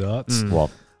heavy desserts?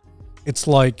 What? It's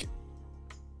like,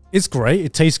 it's great.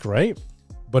 It tastes great,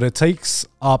 but it takes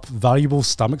up valuable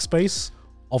stomach space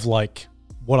of like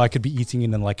what I could be eating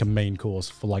in like a main course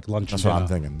for like lunch. That's and what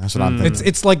dinner. I'm thinking. That's what I'm thinking.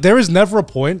 It's like there is never a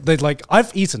point that like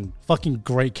I've eaten fucking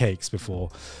great cakes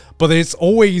before, but it's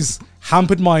always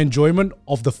hampered my enjoyment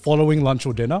of the following lunch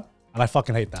or dinner, and I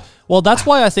fucking hate that. Well, that's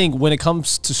why I think when it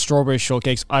comes to strawberry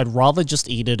shortcakes, I'd rather just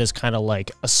eat it as kind of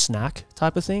like a snack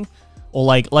type of thing, or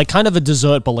like kind of a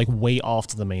dessert, but like way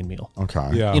after the main meal. Okay.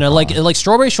 Yeah. You know, like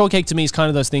strawberry shortcake to me is kind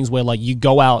of those things where like you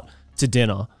go out to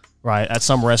dinner, right, at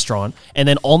some restaurant, and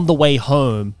then on the way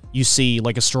home, you see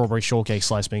like a strawberry shortcake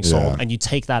slice being sold, and you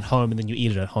take that home and then you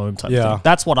eat it at home type of thing.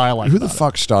 That's what I like. Who the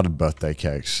fuck started birthday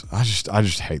cakes? I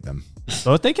just hate them.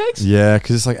 Birthday cakes? Yeah,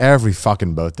 because it's like every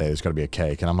fucking birthday there's got to be a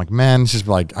cake, and I'm like, man, it's just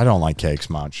like I don't like cakes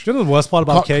much. Do you know the worst part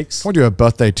about cakes? Can we do a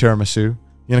birthday tiramisu?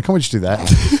 You know, can we just do that?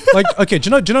 Like, okay, do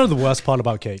you know the worst part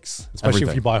about cakes, especially Everything.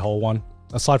 if you buy a whole one,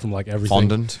 aside from like everything?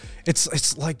 Fondant.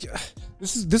 It's like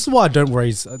this is why I don't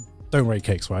rate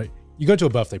cakes, right? You go to a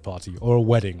birthday party or a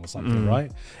wedding or something,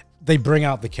 right? They bring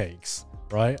out the cakes,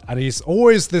 right? And it's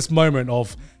always this moment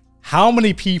of how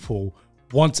many people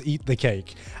want to eat the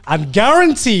cake, and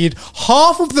guaranteed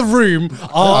half of the room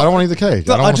are I don't want to eat the cake.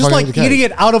 are just like eating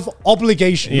it out of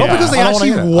obligation, not because they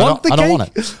actually want the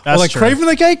cake or like craving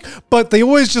the cake, but they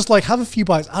always just like have a few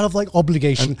bites out of like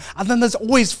obligation, and then there's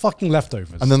always fucking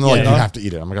leftovers. And then they're like, you have to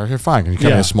eat it. I'm like, okay, fine. Can you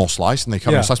cut me a small slice? And they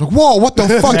cut me a slice. I'm like, whoa, what the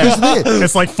fuck is this?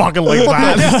 It's like fucking like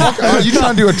that. Are you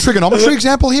trying to do a trigonometry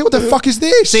example here? What the fuck is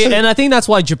this? See, and I think that's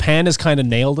why Japan has kind of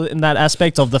nailed it in that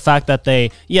aspect of the fact that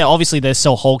they, obviously they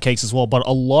sell whole cakes as well, but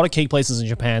a lot of cake places in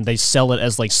Japan, they sell it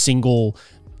as like single,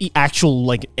 actual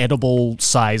like edible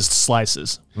sized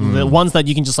slices. The ones that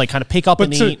you can just like kind of pick up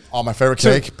and eat. Oh, my favorite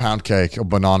cake, pound cake or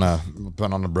banana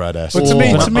bread. But to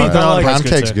me, pound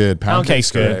cake's good. Pound cake's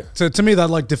good. To me,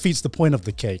 that like defeats the point of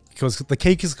the cake, because the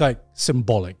cake is like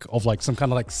symbolic of like some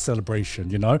kind of like celebration,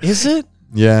 you know? Is it?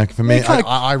 Yeah, for me,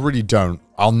 I really don't.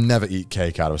 I'll never eat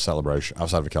cake out of a celebration,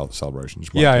 outside of a celebration.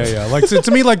 Yeah. Like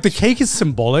to me, like the cake is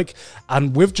symbolic,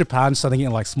 and with Japan selling it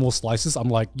in like small slices, I'm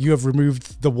like, you have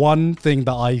removed the one thing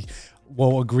that I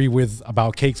will agree with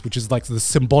about cakes, which is like the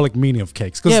symbolic meaning of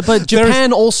cakes. Yeah, but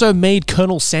Japan also made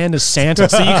Colonel Sanders Santa,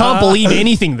 so you can't believe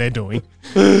anything they're doing.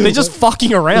 They're just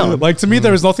fucking around. Like to me,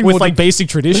 there is nothing with more like basic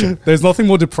tradition. There's nothing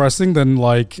more depressing than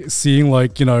like seeing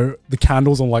like, you know, the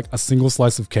candles on like a single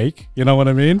slice of cake. You know what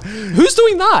I mean? Who's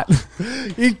doing that?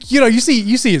 You know, you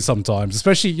see it sometimes,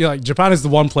 especially, you know, like Japan is the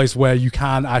one place where you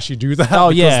can actually do that. Oh,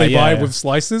 because yeah, they buy it yeah. with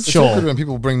slices. Sure. It's awkward when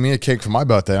people bring me a cake for my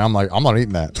birthday, and I'm like, I'm not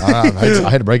eating that. I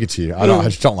hate to break it to you. I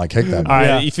just don't like cake that much. All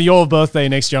right, for your birthday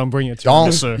next year, I'm bringing a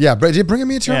tiramisu. Yeah, but you're bringing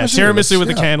me a tiramisu. Yeah, tiramisu with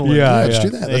a candle. Yeah, Let's do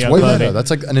that. There you That's go, way buddy. better. That's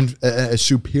like a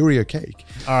superior cake.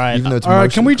 All right. Even though it's All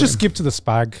right, can we mostly just skip to the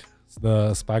spag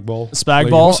bowl? Spag Please.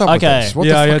 bowl? What's up with Okay. this? What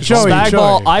Yeah, the yeah, fuck is Joey, this? Spag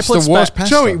bowl. I It's put the worst spag.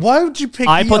 pasta. Joey, why would you pick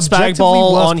I the put spag objectively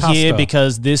bowl worst on here pasta?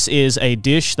 because this is a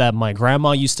dish that my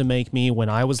grandma used to make me when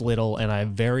I was little, and I have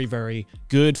very, very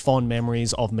good, fond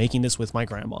memories of making this with my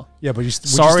grandma. Yeah, but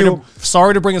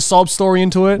Sorry to bring a sob story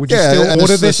into it. would you Yeah, still and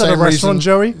order it's the this at a same restaurant, reason-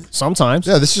 Joey? Sometimes.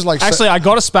 Yeah, this is like Actually, I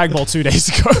got a spag bowl 2 days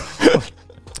ago.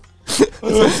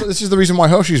 this is the reason why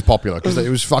Hershey's popular, because it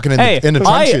was fucking in the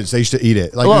trenches. They used to eat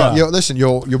it. Like, Look. listen,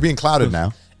 you're being clouded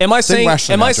now. Am I saying?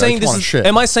 rationally Am now, I Joe. saying Come this on, is? shit.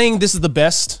 Am I saying this is the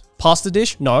best pasta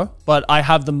dish? No, but I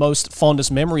have the most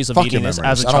fondest memories of Fuck eating your this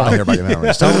memories. as a I don't want to child. hear about your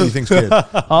memories. Tell me what you think's good.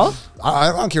 Huh?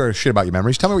 I don't care a shit about your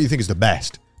memories. Tell me what you think is the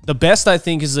best. The best I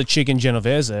think is a chicken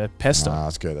genovese pesto.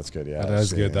 That's good. That's good. Yeah, That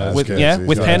is good, that is with good.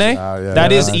 with Yeah, penne, yeah,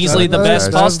 that yeah, is yeah, easily the yeah,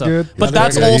 best yeah, pasta. good. But Yeah,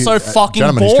 that's yeah, also yeah, fucking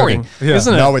gentlemen, he's boring, cooking. Yeah.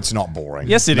 isn't it? No, it's not boring.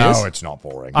 Yes, it no, is. it's not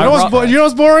boring. You know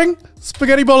what's boring?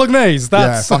 Spaghetti bolognese. Yeah,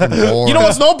 That's fucking boring. You know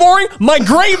what's not boring? My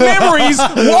great memories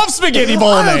of spaghetti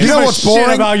bolognese. You know give a what's shit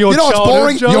boring? about your You know what's childhood,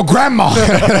 boring? Joe? Your grandma.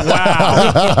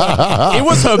 Wow. It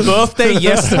was her birthday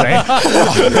yesterday.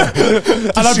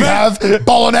 Does she have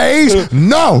bolognese?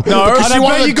 No. No. Because and she I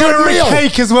wanted bet a you good got her meal. a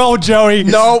cake as well, Joey.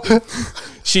 Nope.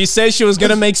 She said she was going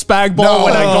to make spag bowl No.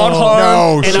 when I got home,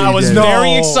 No, and she I was didn't.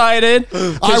 very No. excited.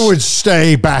 I would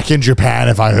stay back in Japan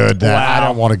if I heard that. Wow. I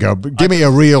don't want to go. But give me a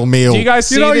real meal. Do you guys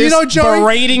see You this? know, Joey-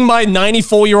 berating my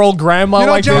 94-year-old grandma You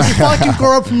know, like Joey, this? if I can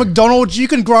grow up from McDonald's, you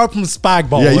can grow up from spag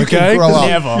bowl, Yeah, you okay? can grow up.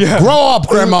 Never. Yeah. Grow up,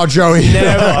 Grandma Joey.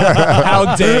 Never.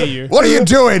 How dare you? What are you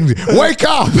doing? Wake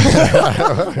up.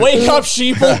 Wake up,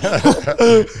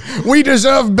 sheeple. We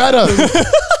deserve better.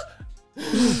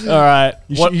 All right.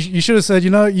 You should have said, you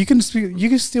know, you can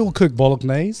still cook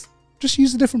bolognese. Just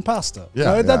use a different pasta. Yeah,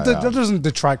 No, yeah, that yeah. doesn't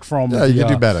detract from. Yeah, you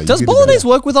can do better. Does You can do bolognese better.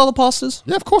 work with other pastas?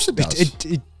 Yeah, of course it does.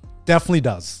 It definitely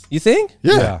does. You think?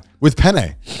 yeah. yeah. With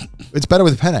penne. It's better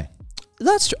with penne.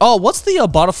 That's true. Oh, what's the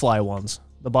butterfly ones?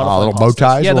 The butterfly little bow pastas.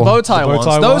 ties Yeah, the or- bow tie The bow ones.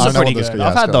 tie Those ones? are I know pretty what those good. go- yeah,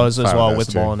 I've had it's got those as fire well those with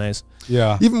too. bolognese.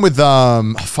 Yeah. Even with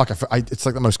it's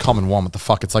like the most common one. What the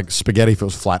fuck? It's like spaghetti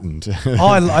feels flattened. Oh,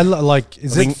 I like.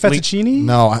 Is it Ling- fettuccine?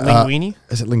 No, Linguine?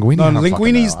 Is it linguine? No, I don't fucking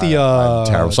linguine's know. the, I'm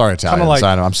terrible. Sorry, kinda Italians. like-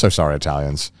 I know. I'm so sorry,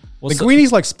 Italians.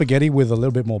 Linguine's like spaghetti with a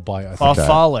little bit more bite. I think.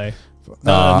 Farfalle.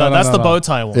 No, that's the bow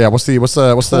tie one. Yeah. What's the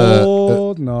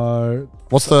Oh no.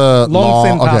 what's the Long,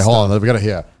 thin Okay, pasta. hold on. We got it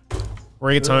here.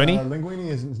 Rigatoni? Linguine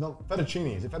is not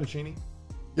fettuccine. Is it fettuccine?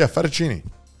 Yeah, fettuccine.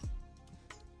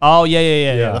 Oh, yeah.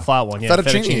 Yeah. The flat one. Yeah,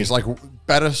 Fettuccine is like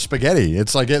better spaghetti.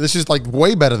 It's like this is like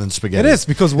way better than spaghetti. It is,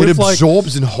 because it with, like-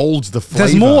 absorbs and holds the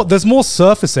flavor. There's more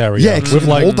surface area. Yeah, it can with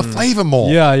like hold the flavor more.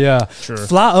 Yeah. True.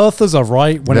 Flat earthers are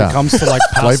right when Yeah. it comes to like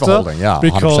pasta. Flavor holding, yeah,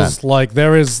 Because 100%. like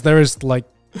there is like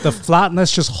the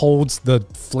flatness just holds the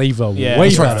flavor Yeah. way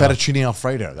That's right, better. fettuccine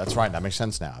Alfredo. That's right. That makes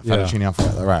sense now. Yeah. Fettuccine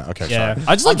Alfredo. Right. Okay. Yeah. Sorry.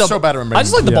 I just like I'm so bad at I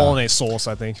just like the Yeah. bolognese sauce,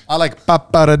 I think. I like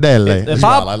pappardelle. The as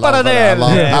well. I love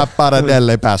pappardelle.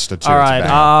 pappardelle pasta too. All It's right.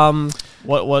 banging.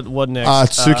 What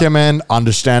next? Tsukemen,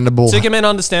 understandable. Tsukemen,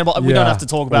 understandable. We don't Yeah. have to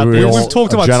talk about We this. all- We've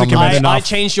talked a about gentleman- Tsukemen I enough.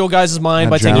 changed your guys'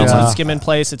 mind by A taking you to the gentleman- Skimmin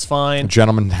place. It's fine.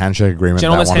 Gentleman handshake agreement.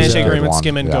 Gentleman's that one is a handshake good agreement. one.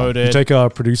 Skimmin Yeah. goaded. You take a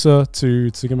producer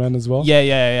to Tsukemen as well.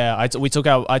 Yeah.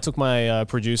 I took my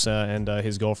producer and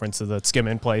his girlfriend to the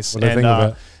Skimmin place, What do you think of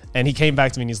it? and he came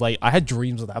back to me and he's like, "I had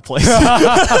dreams of that place."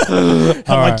 I'm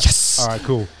like, yes. All right.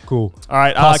 Cool. All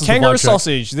right, Passes the kangaroo vibe check.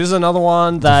 sausage. This is another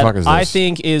one fuck that is I this?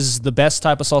 think is the best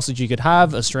type of sausage you could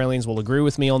have. Australians will agree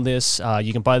with me on this.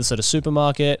 You can buy this at a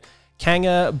supermarket.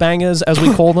 Kanga bangers, as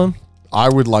we call them. I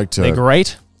would like to. They're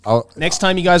great. I'll- Next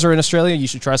time you guys are in Australia, you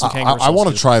should try some kangaroo I want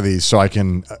to sausages. try these so I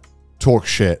can talk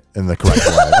shit in the correct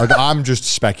way. Like I'm just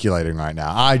speculating right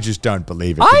now. I just don't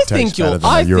believe it. I It think tastes better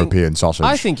than a European sausage.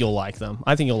 I think you'll like them.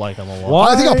 I think you'll like them a lot.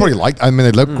 What? I think I'll probably like. I mean,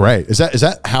 they look Hmm. great. Is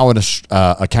that how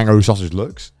a kangaroo sausage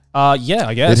looks? Yeah,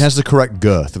 I guess. It has the correct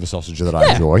girth of a sausage that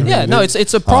I enjoy. Yeah, no,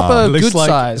 it's a proper It looks good like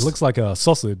size. it looks like a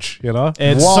sausage. You know.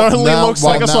 It Well, certainly now- looks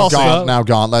well, like a now, sausage. Garnt, now,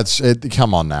 Garnt,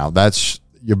 come on now. That's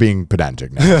you're being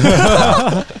pedantic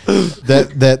now.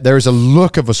 There is a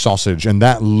look of a sausage, and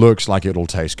that looks like it'll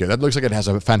taste good. That looks like it has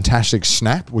a fantastic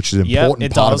snap, which is an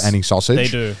important part of any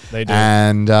sausage. They do.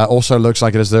 And also looks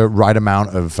like it has the right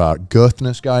amount of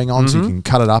girthness going on, so you can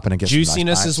cut it up and it gets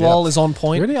juiciness nice as well is on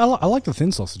point. Really, I like the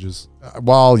thin sausages.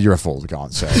 Well, you're a fool,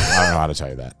 can't say. I don't know how to tell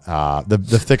you that.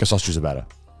 The thicker sausages are better.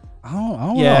 I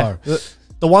don't know.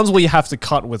 The ones where you have to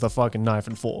cut with a fucking knife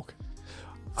and fork.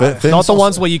 Not the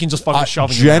ones where you can just fucking shove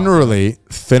in generally,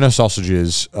 thinner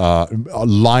sausages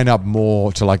line up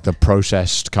more to like the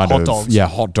processed kind hot of dogs.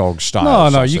 Hot dog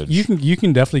style. No, sausage. you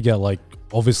can definitely get like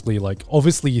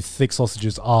obviously thick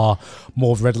sausages are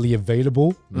more readily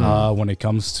available when it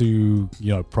comes to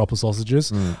proper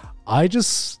sausages.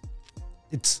 It's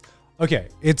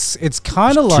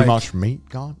kind of like too much meat.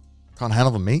 Can't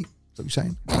handle the meat. Is that what you're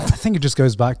saying? I think it just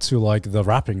goes back to like the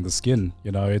wrapping, the skin.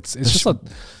 It's just like.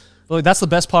 Well, that's the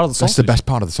best part of the sausage. That's the best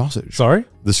part of the sausage. Sorry?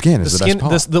 The skin is the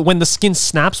best part. When the skin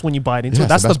snaps when you bite into it,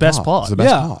 that's the best part. It's the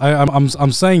best part.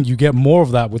 I'm saying you get more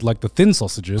of that with like the thin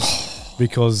sausages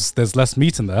because there's less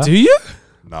meat in there. Do you?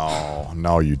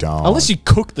 No, you don't. Unless you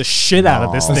cook the shit out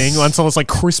of this thing until it's like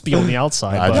crispy on the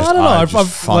outside. I don't know. I've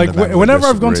like whenever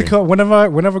I've gone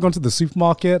to the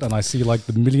supermarket and I see like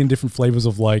the million different flavors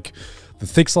of like the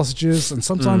thick sausages, and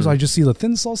sometimes I just see the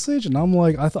thin sausage, and I'm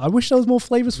like, I wish there was more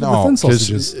flavors for the thin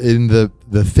sausages. In the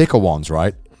thicker ones,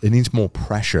 right? It needs more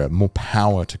pressure, more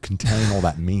power to contain all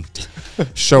that meat,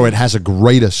 so it has a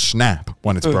greater snap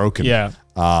when it's broken. Yeah.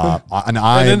 And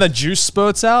then the juice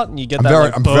spurts out, and you get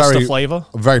that burst of flavor.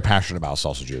 I'm very passionate about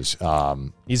sausages.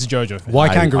 He's a JoJo fan. Why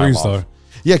kangaroos though?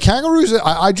 Yeah, kangaroos.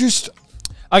 I just.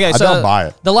 Okay, so I don't buy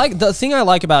it. The thing I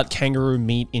like about kangaroo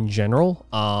meat in general,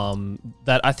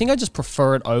 that I think I just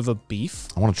prefer it over beef.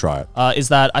 I want to try it. Is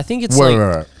that I think it's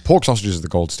wait. Pork sausages is the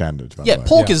gold standard. By the way.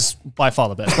 Pork is by far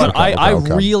the best. But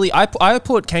I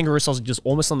put kangaroo sausages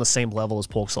almost on the same level as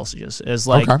pork sausages. Is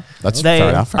like that's fair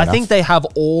enough. I think they have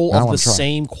all of the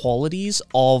same qualities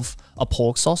of a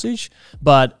pork sausage,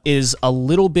 but is a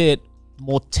little bit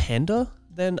more tender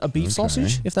than a beef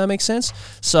sausage, if that makes sense.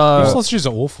 So beef sausages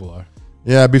are awful though.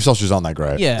 Yeah, beef sausages aren't that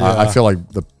great. Yeah. I feel like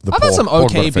the I've had some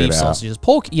okay beef sausages.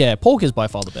 Pork is by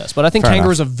far the best. But I think kangaroo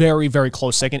is a very, very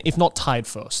close second, if not tied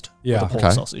first with the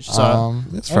pork sausage. So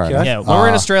that's fair enough. Yeah, when we're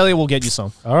in Australia, we'll get you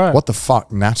some. All right. What the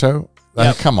fuck, Natto?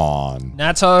 Come on.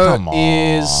 Natto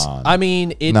is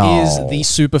the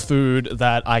superfood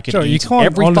that I could eat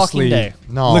every fucking day.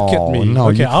 No, look at me. No,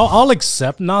 okay, I'll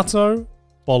accept natto,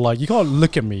 but like you can't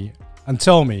look at me and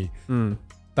tell me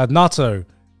that natto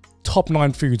top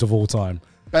 9 foods of all time.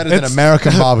 Better than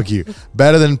American barbecue.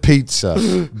 Better than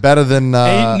pizza. Better than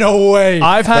ain't no way.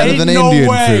 I've had better than Indian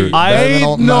food. Better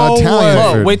than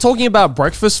Italian food. We're talking about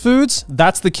breakfast foods.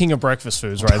 That's the king of breakfast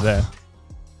foods right there.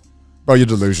 Bro, you're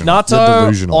delusional.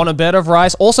 Natto on a bed of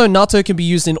rice. Also, natto can be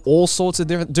used in all sorts of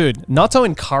different. Dude, natto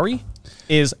in curry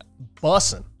is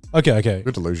bussin'. Okay.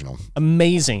 You're delusional.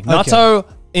 Amazing.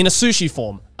 Natto in a sushi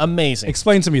form. Amazing.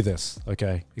 Explain to me this.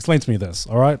 Okay. Explain to me this.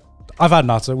 All right. I've had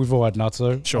natto. We've all had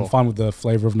natto. Sure. I'm fine with the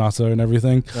flavor of natto and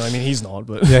everything. No, I mean, he's not,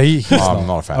 but yeah, he's not. I'm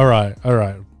not a fan. All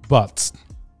right. But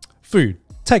food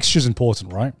texture is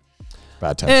important, right?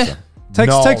 Bad texture.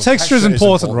 Texture is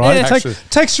important, right?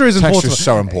 Texture is important. Texture is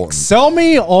so important. Sell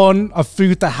me on a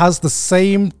food that has the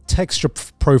same texture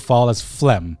profile as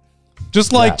phlegm. It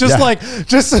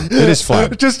is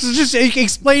phlegm. Just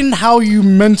explain how you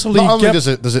mentally. Not only does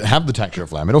it have the texture of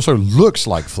phlegm, it also looks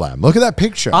like phlegm. Look at that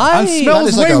picture. And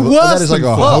smells way worse. That is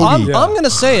I'm gonna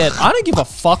say it. I don't give a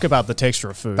fuck about the texture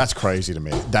of food. That's crazy to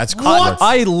me. That's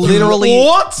I literally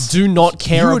do not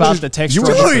care about the texture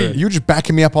of food. You're just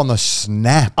backing me up on the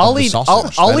snap. I'll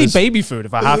eat baby food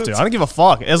if I have to. I don't give a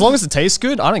fuck. As long as it tastes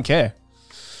good, I don't care.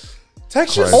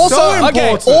 Texture is also so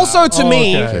important. Also to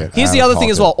me, here's the other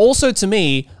thing as well. Okay. Also to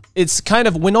me, it's kind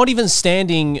of, we're not even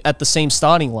standing at the same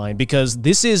starting line because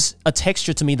this is a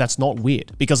texture to me that's not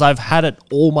weird because I've had it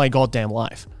all my goddamn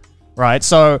life. Right?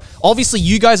 So obviously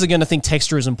you guys are going to think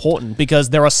texture is important because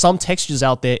there are some textures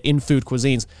out there in food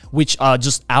cuisines which are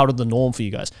just out of the norm for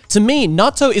you guys. To me,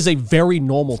 natto is a very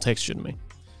normal texture to me.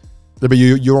 Yeah, but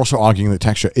you're also arguing that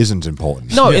texture isn't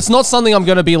important. No, it's not something I'm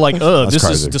going to be like, this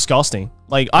is disgusting.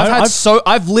 Like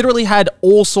I've literally had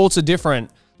all sorts of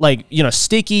different, like,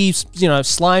 sticky,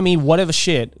 slimy, whatever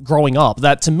shit growing up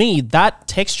that to me, that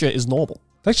texture is normal.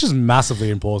 Texture is massively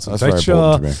important. That's very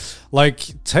important to me.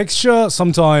 Like texture,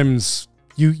 sometimes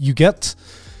you get.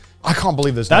 I can't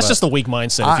believe this. That's just a weak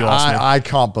mindset if you ask me. I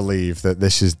can't believe that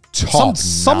this is top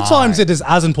Sometimes it is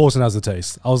as important as the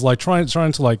taste. I was like trying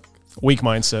to like. Weak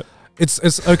mindset.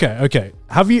 It's okay. Okay.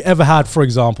 Have you ever had, for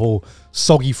example,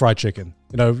 soggy fried chicken?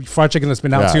 You know, fried chicken that's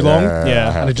been out too long,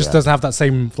 and it just doesn't have that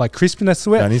same like crispiness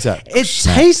to it. It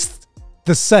tastes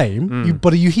the same,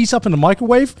 but you heat up in the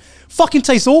microwave, fucking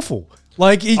tastes awful.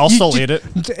 Like I'll still eat it.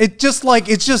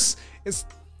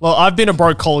 Well, I've been a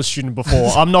broke college student before.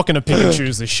 I'm not going to pick and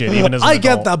choose this shit, even as an adult.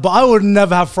 get that, but I would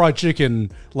never have fried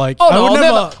chicken. Like,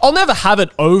 I'll never have it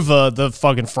over the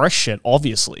fucking fresh shit,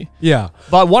 obviously. Yeah.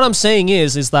 But what I'm saying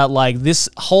is that like this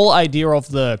whole idea of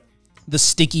the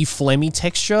sticky, phlegmy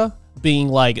texture being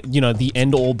like, you know, the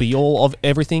end all be all of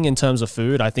everything in terms of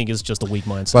food, I think is just a weak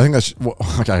mindset. But I think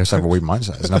that's okay. I just have a weak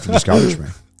mindset. There's enough to discourage me.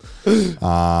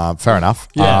 Fair enough.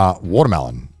 Yeah.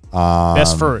 Watermelon.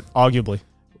 Best fruit, arguably.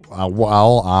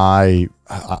 Well, I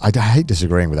hate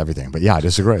disagreeing with everything, but yeah, I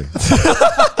disagree.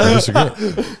 I disagree.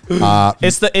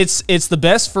 It's the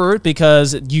best fruit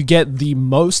because you get the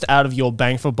most out of your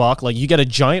bang for buck. Like you get a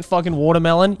giant fucking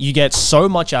watermelon, you get so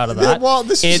much out of that. Well,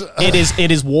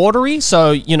 it is watery,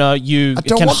 so you know you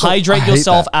can hydrate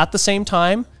yourself at the same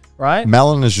time, right?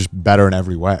 Melon is just better in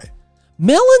every way.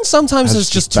 Melon sometimes is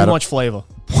just too much flavor.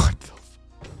 What the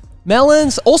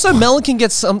melons also melon can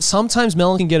get sometimes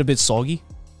melon can get a bit soggy.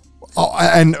 Oh,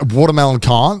 and watermelon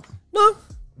can't? No.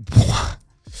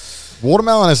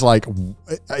 Watermelon is like,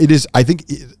 it is, I think,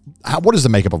 what is the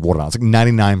makeup of watermelon? It's like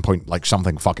 99 point, like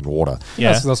something fucking water.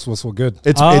 Yeah. That's what's so good.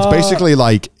 It's basically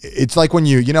like, it's like when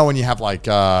you know, when you have like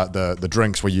the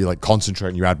drinks where you like concentrate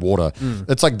and you add water.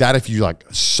 It's like that if you like,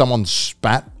 someone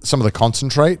spat some of the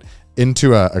concentrate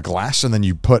into a glass and then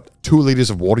you put 2 liters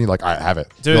of water and you're like, I have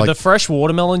it. Dude, like, the fresh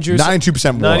watermelon juice.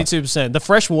 92% water. 92%. The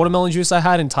fresh watermelon juice I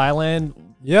had in Thailand.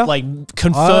 Yeah, like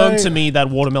confirmed to me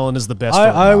that watermelon is the best.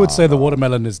 I would say the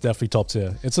watermelon is definitely top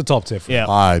tier. It's a top tier fruit. Yeah,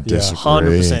 I disagree.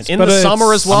 100%. In the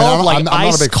summer as well, I'm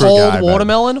ice cold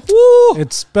watermelon. Woo!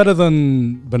 It's better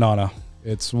than banana.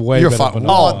 It's way better than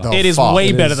banana. Oh, it is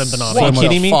way better than banana. Are you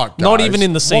kidding me? Fuck, not even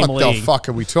in the same league. What the fuck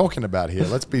are we talking about here?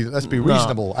 Let's be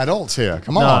reasonable adults here.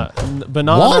 Come on.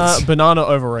 Banana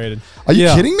overrated. Are you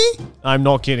kidding me? I'm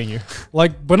not kidding you.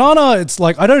 Like banana, it's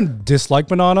like I don't dislike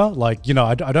banana. Like, you know,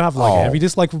 I don't have like a heavy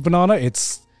dislike for banana.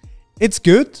 It's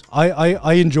good.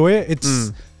 I enjoy it.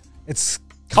 It's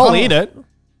I'll eat it.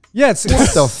 Yeah, it's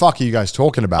what the fuck are you guys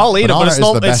talking about? I'll eat it,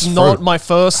 but it's not my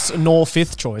first nor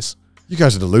fifth choice. You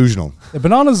guys are delusional. The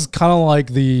banana's kind of like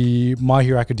the My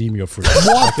Hero Academia fruit.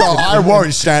 What the? I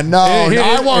won't stand. No,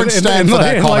 I won't stand for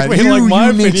that comment.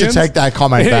 You need to take that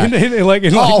comment back. In my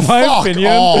opinion,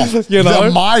 you know,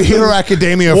 the My Hero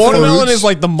Academia fruit. Watermelon is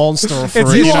like the monster of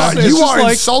fruit. You are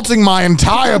insulting my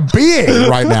entire being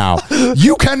right now.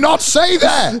 You cannot say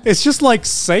that. It's just like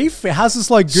safe. It has this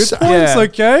like good points.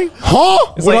 Okay,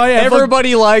 huh? It's like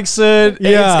everybody likes it.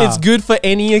 Yeah, it's good for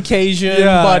any occasion.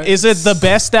 Yeah, but is it the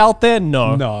best out there?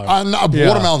 No.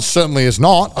 Watermelon certainly is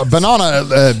not. A banana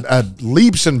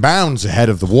leaps and bounds ahead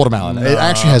of the watermelon. It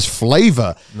actually has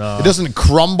flavor. It doesn't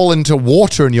crumble into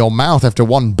water in your mouth after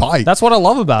one bite. That's what I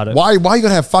love about it. Why you gotta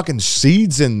have fucking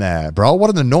seeds in there, bro?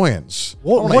 What an annoyance.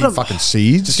 What fucking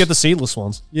seeds? Just get the seedless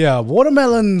ones. Yeah,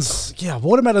 watermelon's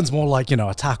more like, you know,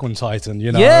 Attack on Titan,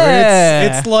 you know.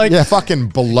 Yeah. It's like fucking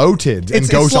bloated and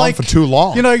goes on for too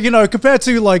long. You know, compared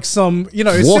to like some, you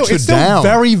know, it's still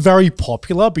very, very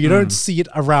popular, but you don't see it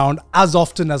around as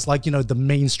often as like, you know, the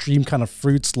mainstream kind of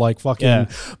fruits like fucking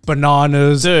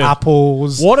bananas,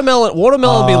 apples. Watermelon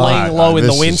be laying low in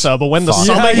the winter, but when the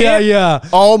summer hit,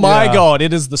 oh my god,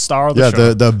 it is the star of the show.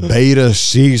 Yeah, the beta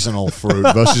seasonal fruit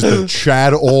versus the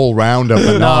Chad all-rounder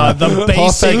banana. The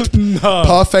basic,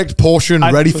 perfect portion,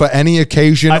 ready for any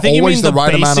occasion, always the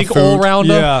right amount of food.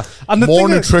 All-rounder. Yeah. And more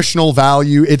nutritional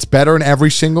value. It's better in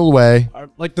every single way.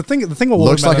 Like the thing with watermelon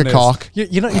looks like a cock.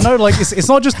 You know, like it's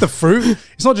not just the fruit.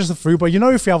 It's not just the fruit, but you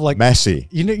know, if you have like messy,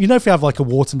 you know, if you have like a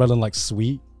watermelon like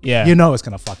sweet, you know, it's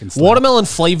gonna fucking slap. Watermelon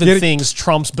flavored things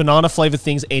trumps banana flavored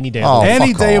things any day.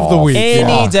 Any day of the week.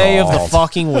 Any day of the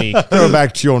fucking week. Go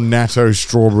back to your Natto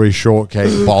strawberry shortcake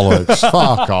bollocks.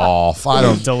 Fuck off. I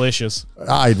don't. Delicious.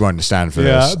 I won't stand for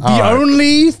this. The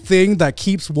only thing that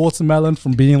keeps watermelon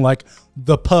from being like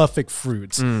the perfect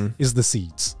fruit is the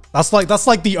seeds. That's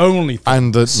like the only thing.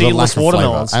 And the lack of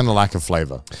flavor. And the lack of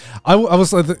flavor. I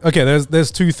was like, okay,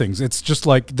 there's two things. It's just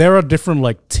like there are different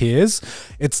like tiers.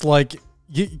 It's like,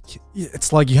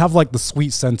 it's like you have like the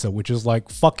sweet center, which is like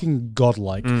fucking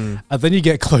godlike, and then you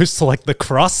get close to like the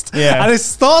crust, and it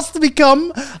starts to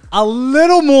become a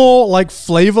little more like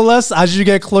flavorless as you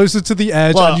get closer to the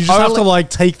edge, and you just have to like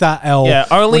take that L. Yeah,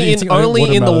 only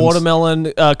in the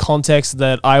watermelon context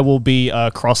that I will be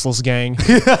a Crustless gang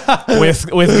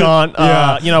with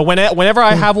Garnt. You know, whenever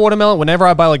I have watermelon, whenever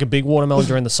I buy like a big watermelon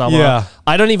during the summer,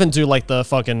 I don't even do like the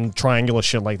fucking triangular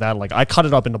shit like that. Like I cut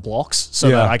it up into blocks so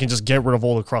that I can just get rid of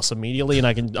all the crust immediately,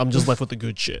 and I'm just left with the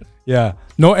good shit. Yeah,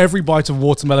 not every bite of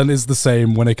watermelon is the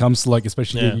same when it comes to like,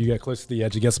 especially you get close to the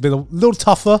edge. It gets a little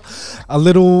tougher, a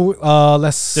little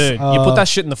less. Dude, you put that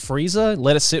shit in the freezer,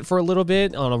 let it sit for a little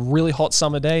bit on a really hot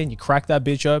summer day, and you crack that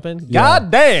bitch open. God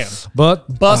damn! But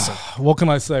what can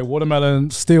I say?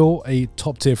 Watermelon still a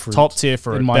top tier fruit. Top tier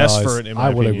fruit, in my best eyes. fruit in my I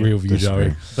would opinion. agree with you,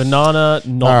 Joey. Banana,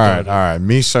 not good. All right.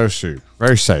 Miso soup,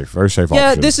 very safe option.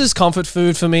 Yeah, this is comfort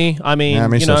food for me. I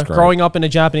mean, you know, growing up in a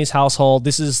Japanese household,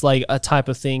 this is like a type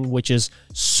of thing which is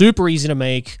super easy to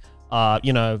make.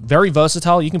 You know, very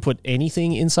versatile. You can put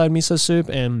anything inside miso soup,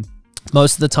 and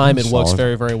most of the time it works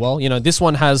very, very well. You know, this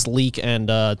one has leek and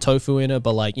tofu in it,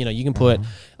 but like, you know, you can put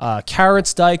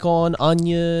carrots, daikon,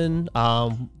 onion,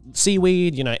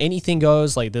 seaweed, you know, anything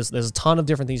goes. Like there's a ton of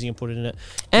different things you can put in it.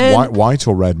 And white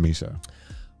or red miso?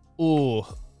 Ooh,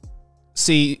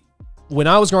 see, when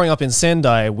I was growing up in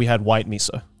Sendai, we had white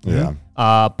miso. Yeah.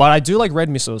 But I do like red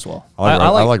miso as well. I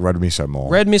like red miso more.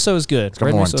 Red miso is good. It's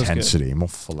got more intensity, more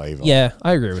flavor. Yeah,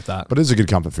 I agree with that. But it's a good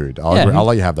comfort food. I'll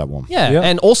let you have that one. Yeah,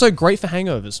 and also great for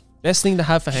hangovers. Best thing to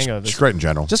have for hangovers. Just great in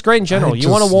general. Just great in general. You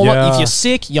want to warm up. If you're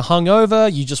sick, you're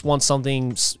hungover, you just want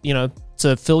something, you know,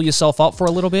 to fill yourself up for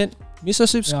a little bit. Miso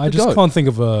soup's I just can't think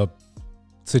of a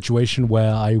situation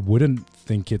where I wouldn't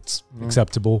think it's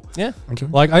acceptable. Yeah. Okay.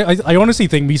 Like I honestly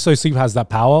think miso soup has that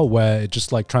power where it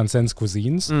just like transcends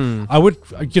cuisines. I would,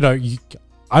 you know,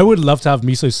 I would love to have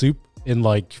miso soup in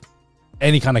like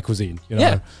any kind of cuisine. You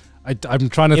know, I'm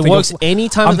trying to think. It works any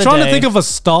time of the day. I'm trying to think of a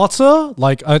starter,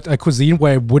 like a cuisine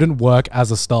where it wouldn't work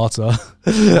as a starter,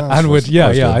 and would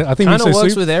I think kind of miso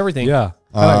works soup with everything. Yeah.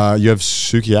 You have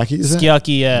sukiyaki, is it?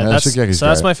 Sukiyaki, yeah.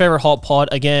 That's my favorite hot pot.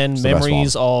 Again, it's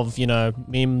memories of, you know,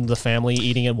 me and the family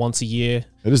eating it once a year.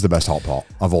 It is the best hot pot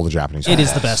of all the Japanese hot It is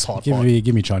pots. the best hot pot.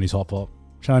 Give me Chinese hot pot.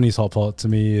 Chinese hot pot to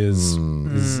me is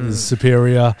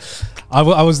superior. I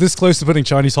was this close to putting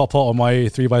Chinese hot pot on my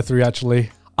 3x3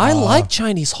 actually. I like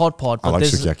Chinese hot pot, but I like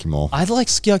sukiyaki more. I like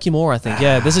sukiyaki more, I think.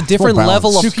 Yeah, there's a different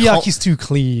level of... Sukiyaki's too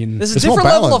clean. There's a different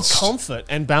level of comfort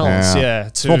and balance,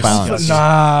 It's more balanced.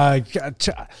 Nah,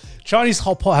 Chinese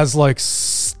hot pot has like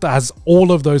has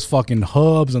all of those fucking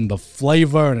herbs and the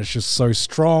flavor, and it's just so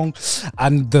strong,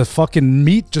 and the fucking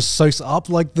meat just soaks up.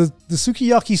 Like the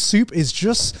sukiyaki soup is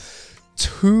just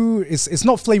too, it's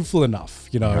not flavorful enough,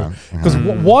 you know, because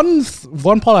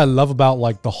one part I love about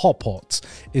like the hot pots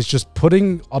is just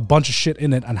putting a bunch of shit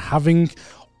in it and having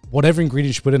whatever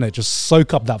ingredients you put in it just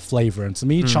soak up that flavor. And to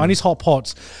me, Chinese hot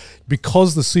pots,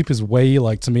 because the soup is way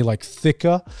like, to me, like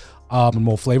thicker and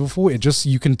more flavorful, it just,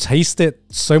 you can taste it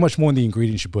so much more in the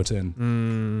ingredients you put in.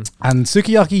 And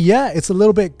sukiyaki, it's a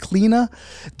little bit cleaner.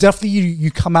 Definitely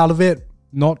you come out of it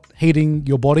not hating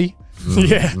your body.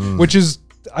 Which is,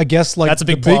 I guess, like that's a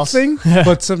big thing.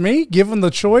 But to me, given the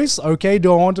choice, okay,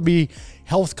 do I want to be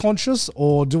health conscious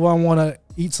or do I want to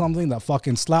eat something that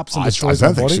fucking slaps and destroys my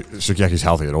body? I don't think sukiyaki's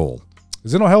healthy at all.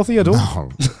 Is it not healthy at all?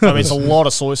 No. I mean, it's a lot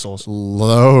of soy sauce.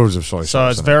 Loads of soy sauce. So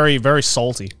it's very, very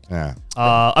salty. Yeah.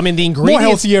 I mean, the ingredients... More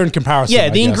healthier in comparison, Yeah,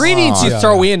 the ingredients you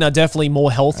throw in are definitely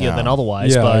more healthier than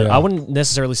otherwise, but I wouldn't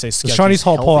necessarily say sukiyaki. The Chinese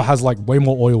hot pot has like way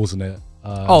more oils in it.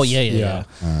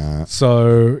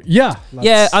 So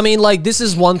I mean, like, this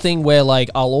is one thing where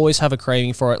like I'll always have a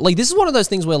craving for it. Like, this is one of those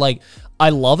things where like I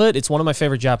love it. It's one of my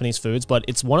favorite Japanese foods, but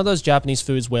it's one of those Japanese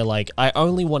foods where like I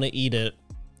only want to eat it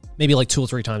maybe like 2 or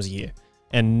 3 times a year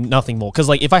and nothing more. Because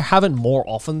like if I have it more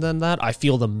often than that, I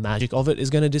feel the magic of it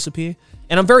is going to disappear.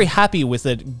 And I'm very happy with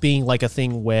it being like a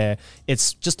thing where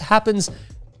it's just happens,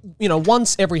 you know,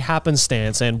 once every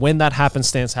happenstance, and when that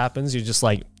happenstance happens, you're just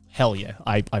like, hell yeah,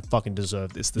 I fucking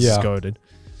deserve this. This is goated.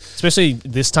 Especially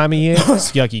this time of year,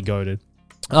 sukiyaki goated.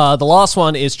 The last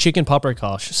one is chicken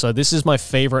paprikash. So this is my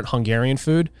favorite Hungarian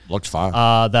food. Looks fire.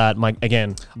 That my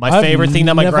favorite thing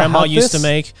that my grandma used to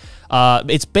make.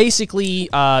 It's basically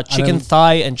chicken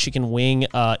thigh and chicken wing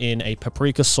in a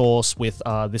paprika sauce with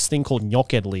this thing called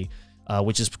gnocchedli,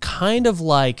 which is kind of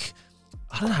like,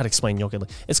 I don't know how to explain gnocchedli.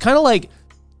 It's kind of like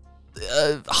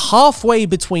halfway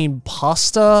between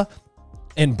pasta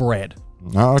and bread.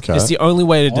 Oh, okay. It's the only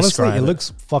way to describe it. It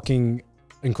looks fucking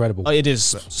incredible. It is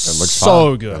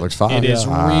so good. It looks fire. It is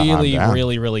really,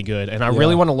 really, really good. And I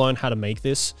really want to learn how to make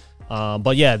this.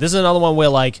 But yeah, this is another one where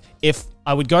like if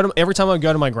I would go to every time I would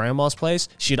go to my grandma's place,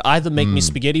 she'd either make me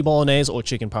spaghetti bolognese or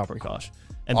chicken paprikash.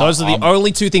 And those are the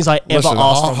only two things I ever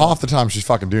asked for. Half the time she's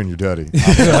fucking doing you dirty.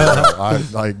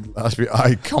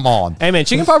 Come on. Hey man,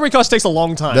 chicken paprikash takes a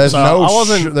long time.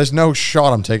 There's no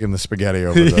shot I'm taking the spaghetti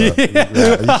over there. Are you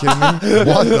kidding me?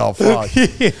 What the fuck?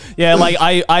 Yeah, like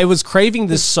I was craving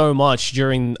this so much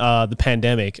during the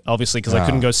pandemic, obviously because I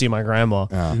couldn't go see my grandma,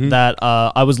 that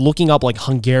I was looking up like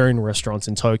Hungarian restaurants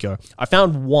in Tokyo. I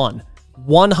found one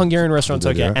Hungarian restaurant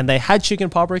in Tokyo, and they had chicken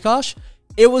paprikash.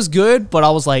 It was good, but I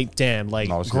was like, damn, like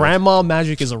grandma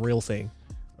magic is a real thing.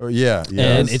 Yeah.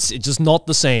 And it's just not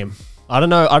the same. I don't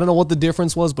know what the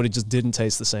difference was, but it just didn't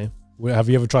taste the same. Have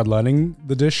you ever tried learning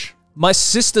the dish? My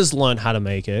sister's learned how to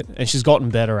make it, and she's gotten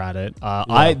better at it.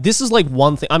 This is like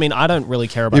one thing. I mean, I don't really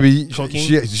care about cooking.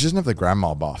 She doesn't have the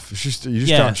grandma buff. She doesn't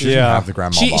have the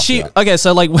grandma buff. Okay,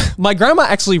 so like my grandma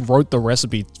actually wrote the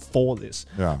recipe for this.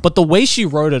 Yeah. But the way she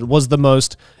wrote it was the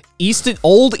most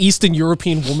old Eastern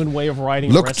European woman way of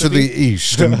writing. Look to the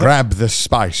east and grab the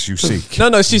spice you seek.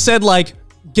 No, she said like,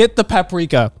 get the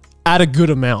paprika at a good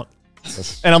amount.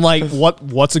 And I'm like,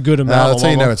 what's a good amount? That's how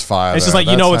you know it's fire. It's just like,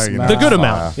 it's the good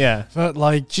amount. Yeah. But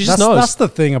like, she just knows. That's the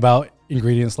thing about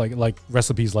ingredients like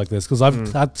recipes like this. Because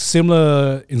I've had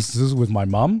similar instances with my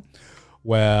mum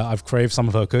where I've craved some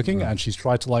of her cooking and she's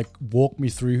tried to like walk me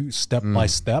through step by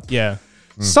step. Yeah.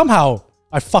 Somehow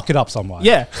I fuck it up somewhere.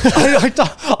 Yeah.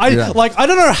 I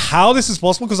don't know how this is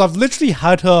possible because I've literally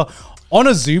had her on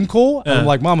a Zoom call and I'm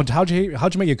like, Mom, how'd you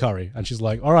make your curry? And she's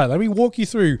like, all right, let me walk you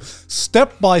through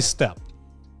step by step.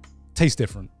 Tastes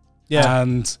different. Yeah.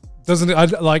 And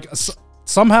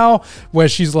somehow where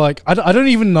she's like, I don't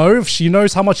even know if she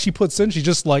knows how much she puts in. She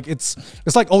just like, it's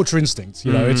like ultra instinct,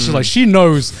 you know? It's just like, she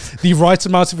knows the right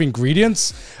amount of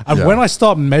ingredients. And when I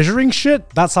start measuring shit,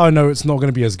 that's how I know it's not going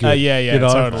to be as good. Yeah, you know?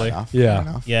 Totally.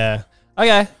 Yeah.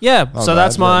 Okay, yeah. So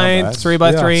that's my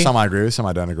 3x3. Some I agree with, some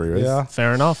I don't agree with. Yeah.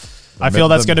 Fair enough. I feel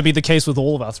that's going to be the case with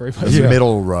all of our 3x3. The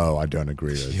middle row, I don't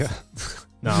agree with. Yeah.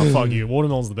 No, fuck you.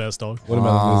 Watermelon's the best, dog.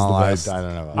 Watermelon is the best. I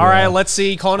don't know. All right, let's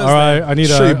see Connor's. All right, I need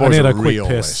a quick real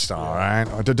piss. List, all right,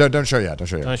 don't show you. Don't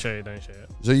show you.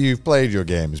 So you've played your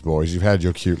games, boys. You've had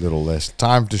your cute little list.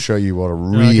 Time to show you what a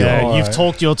real. Okay, you've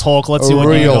talked your talk. Let's see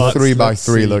what you got. A real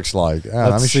 3x3 looks like.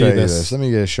 Let me show you this. Let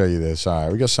me show you this. All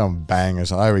right, we got some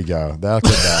bangers. There we go. Look at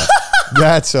that.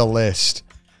 That's a list.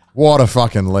 What a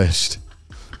fucking list.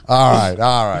 All right.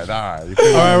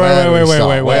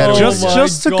 Wait.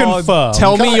 Just to confirm.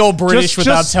 Tell me you're British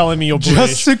without telling me you're British.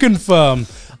 Just to confirm,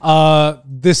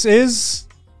 this is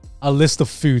a list of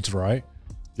foods, right?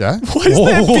 Yeah.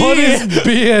 What is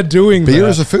beer doing Beer there?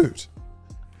 is a food.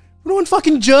 We're not in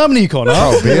fucking Germany, Connor.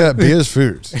 Oh, beer's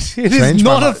food. It is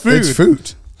not a food. It's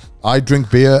food. I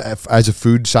drink beer as a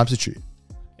food substitute.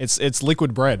 It's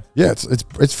liquid bread. Yeah,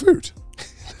 it's food.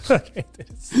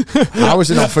 How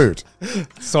is it not food?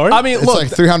 Sorry? I mean, it's like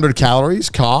 300 calories,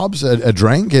 carbs, a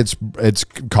drink. It's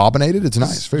carbonated. It's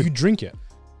nice food. You drink it.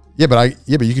 Yeah, but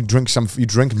you can drink you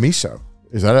drink miso.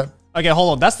 Is that it? Okay,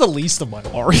 hold on. That's the least of my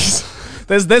worries.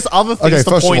 There's other things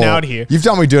to point out here. You've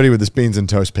done me dirty with this beans and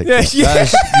toast picture. Yeah.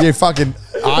 You fucking.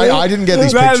 I didn't get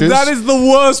these pictures. That is the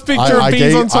worst picture of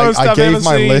beans on toast I've ever seen. I gave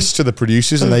my list to the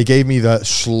producers, and they gave me the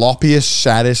sloppiest,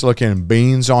 saddest looking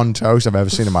beans on toast I've ever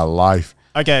seen in my life.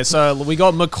 Okay, so we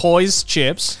got McCoy's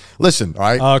chips. Listen,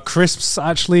 all right? Crisps,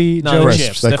 actually. No, Joe.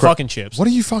 chips. They're fucking chips. What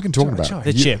are you fucking talking about?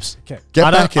 They're chips. Okay.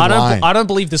 Get back in line. I don't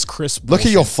believe this crisp. Look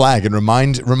at your flag and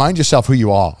remind yourself who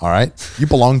you are, all right? You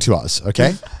belong to us,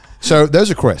 okay? So those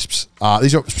are crisps.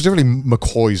 These are specifically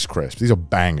McCoy's crisps. These are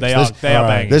bangers. They are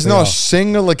bangers. There's not a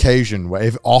single occasion where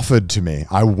if offered to me,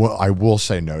 I will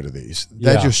say no to these.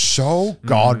 They're just so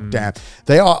goddamn.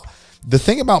 They are. The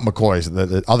thing about McCoy's that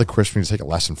the other crisps we need to take a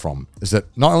lesson from is that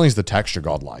not only is the texture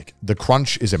godlike, the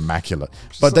crunch is immaculate,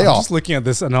 but I'm just looking at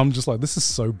this and I'm just like, this is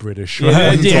so British.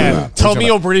 Yeah. Tell me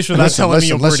you're British without telling me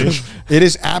you're British. It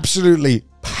is absolutely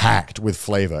packed with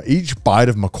flavor. Each bite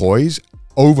of McCoy's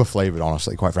over-flavored,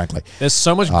 honestly, quite frankly. There's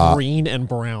so much green and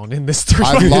brown in this.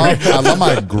 I love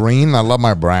my green. I love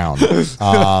my brown. And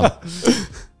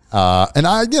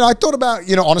I thought about,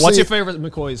 honestly. What's your favorite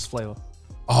McCoy's flavor?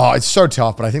 Oh, it's so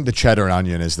tough, but I think the cheddar and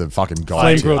onion is the fucking god.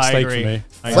 Flame grilled steak for me.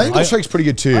 Flame grilled steak's pretty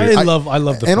good too. I love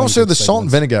the and also the salt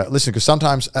and vinegar. Listen, because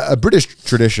sometimes a British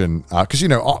tradition, because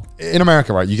in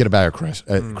America, right, you get a bag of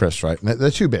crisps, right? And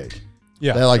they're too big.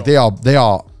 Yeah, they're like they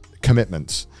are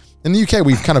commitments. In the UK,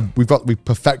 we've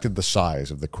perfected the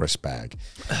size of the crisp bag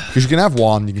because you can have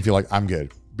one, you can feel like I'm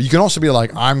good, but you can also be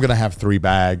like I'm gonna have 3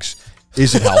 bags.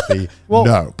 Is it healthy? Well,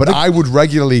 no. But I would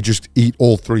regularly just eat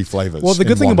all 3 flavors. Well, the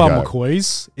good in thing one about go.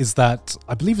 McCoy's is that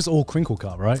I believe it's all crinkle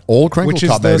cut, right? All crinkle Which is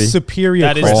cut, the baby. superior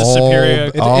That is crisp. the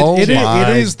superior. It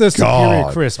is the superior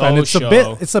God. crisp, and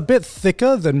Oh, it's a bit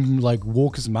thicker than like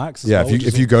Walker's Max. Yeah,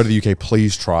 if you go to the UK,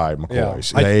 please try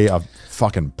McCoy's. Yeah. They are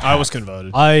fucking packed. I was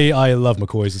converted. I love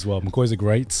McCoy's as well. McCoy's are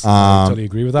great. I totally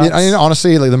agree with that. Yeah, I mean,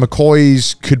 honestly, like the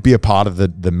McCoy's could be a part of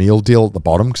the meal deal at the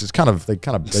bottom because it's they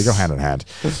go hand in hand.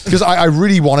 Because I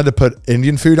really wanted to put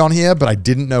Indian food on here, but I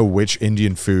didn't know which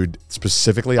Indian food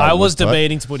specifically. I was would put.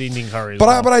 debating to put Indian curry. But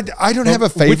I don't have a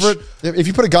favorite. If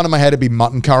you put a gun in my head, it'd be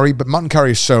mutton curry. But mutton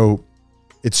curry is so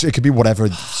it could be whatever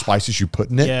spices you put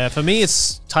in it. Yeah, for me,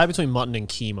 it's tied between mutton and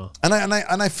keema. And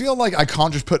I feel like I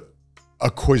can't just put a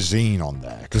cuisine on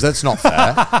there because that's not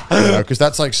fair. Because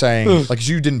that's like saying like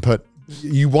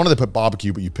you wanted to put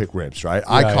barbecue, but you pick ribs, right?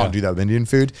 I can't do that with Indian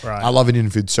food. Right. I love Indian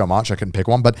food so much I couldn't pick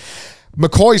one. But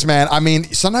McCoy's, man, I mean,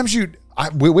 sometimes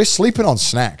we're sleeping on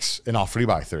snacks in our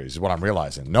 3x3s is what I'm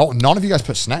realizing. No, none of you guys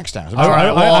put snacks down.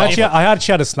 I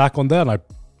actually had a snack on there and I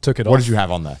took it off. What did you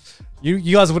have on there? You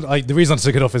guys would the reason I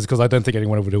took it off is because I don't think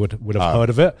anyone would have heard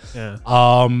of it.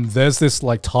 Yeah. There's this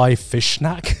like Thai fish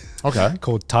snack. Okay.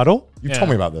 Called taro. You told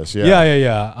me about this.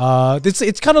 Yeah.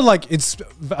 It's kind of like it's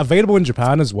available in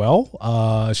Japan as well.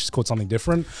 It's just called something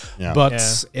different. Yeah. But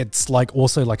it's like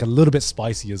also like a little bit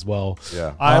spicy as well.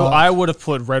 Yeah. I would have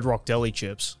put Red Rock Deli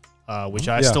chips, which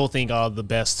I still think are the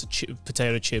best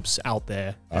potato chips out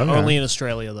there. Okay. Only in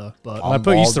Australia though. But I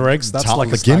put Easter eggs. That's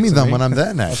like a snack give me to them me. when I'm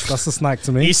there next. That's a snack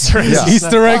to me. Easter eggs. Yeah.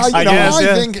 Easter eggs.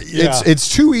 I think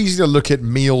it's too easy to look at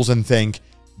meals and think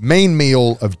main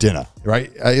meal of dinner,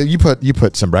 right? You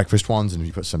put some breakfast ones and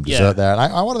you put some dessert there, and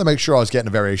I wanted to make sure I was getting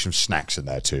a variation of snacks in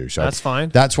there too. So that's fine.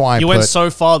 That's why you went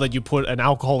so far that you put an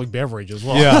alcoholic beverage as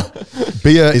well. Yeah.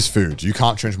 Beer is food. You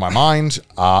can't change my mind.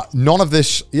 None of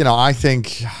this, I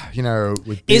think,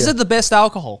 with beer, Is it the best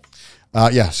alcohol?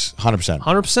 Yes, 100%.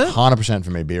 100%? 100%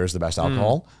 for me. Beer is the best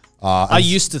alcohol. I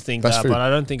used to think that, food. but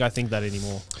I don't think I think that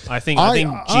anymore. I think I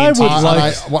GT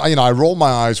would like- I roll my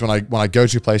eyes when I go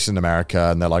to a place in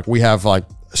America and they're like, we have like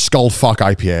skull fuck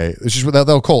IPA. It's just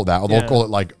they'll call it that, or they'll call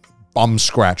it like bum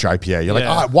scratch IPA. You're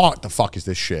like, what the fuck is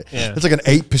this shit? Yeah. It's like an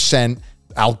 8%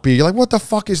 alt beer. You're like, what the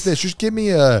fuck is this? Just give me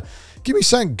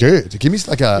something good. Give me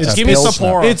like a give me Pilsner.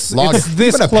 Sapporo. It's Lager.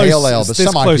 this Even a close, pale ale, it's but this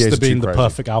some close IPAs to are being too the crazy.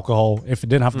 perfect alcohol. If it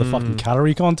didn't have the fucking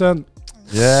calorie content.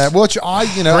 Yeah, which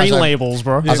green labels,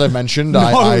 bro. As I mentioned,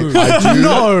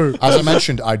 No. As I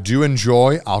mentioned, I do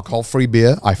enjoy alcohol-free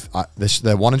beer.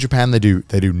 The one in Japan, they do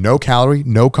no calorie,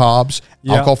 no carbs,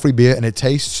 alcohol-free beer, and it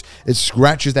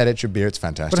scratches that itch of beer. It's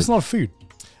fantastic. But it's not food.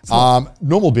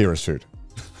 Normal beer is food.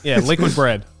 Yeah, liquid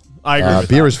bread. I agree with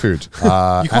beer that. is food.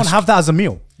 You can't have that as a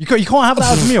meal. You can't have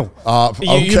that as a meal.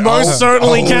 You most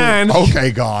certainly can. Okay,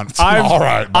 Garnt. All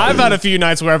right. I've had a few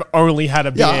nights where I've only had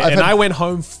a beer, I went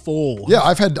home full. Yeah,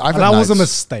 I've had That was a nights-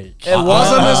 mistake. It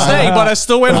was a mistake, but I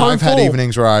still went home I've full. had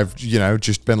evenings where I've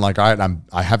just been like, all right,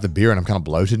 I have the beer and I'm kind of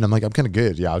bloated and I'm like, I'm kind of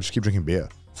good. Yeah, I'll just keep drinking beer.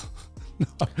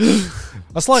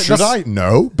 That's like Should I?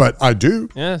 No, but I do.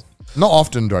 Yeah, Not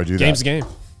often do I do game's that. game.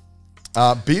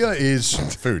 Beer is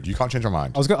food. You can't change your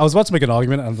mind. I was about to make an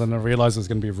argument and then I realized it was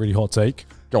going to be a really hot take.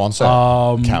 Go on, say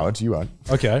it. Coward, you won't.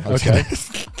 Okay.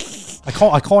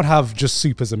 I can't have just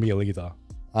soup as a meal either.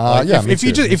 If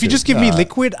you just give me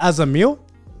liquid as a meal,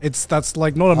 that's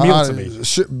like not a meal to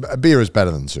me. Beer is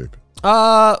better than soup.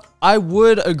 I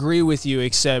would agree with you,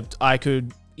 except I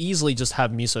could easily just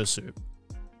have miso soup.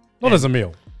 Not as a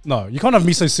meal. No, you can't have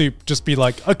miso soup. Just be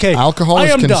like, okay, Alcohol I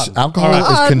is am done. alcohol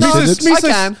is No, considered.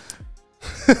 I can.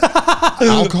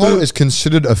 Alcohol is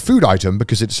considered a food item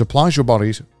because it supplies your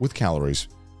bodies with calories.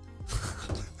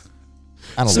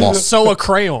 And a lot. So are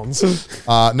crayons.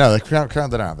 No, they don't have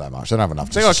that much. They don't have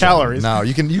enough. They got calories. No,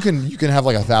 you can have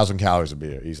like 1,000 calories of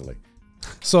beer easily.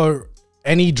 So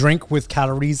any drink with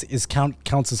calories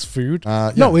counts as food?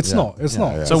 No, it's not. It's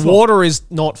not. yeah. So water is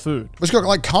not food. It's got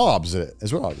like carbs in it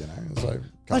as well. It's like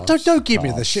Like, carbs, don't give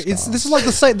me this carbs, shit. carbs. This is like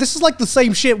the same. This is like the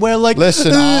same shit where like,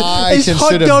 Listen, I is hot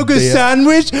consider dog a beer-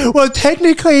 sandwich? Well,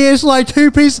 technically, it's like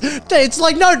 2 pieces. It's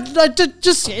like no,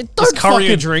 just don't It's curry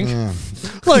fucking a drink.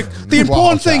 Look, the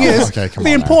important thing is, come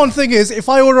the on important thing is, if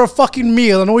I order a fucking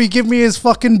meal and all you give me is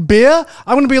fucking beer,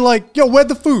 I'm gonna be like, yo, where's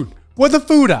the food? Where's the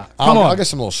food at? Come on. I'll get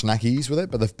some little snackies with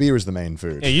it, but the beer is the main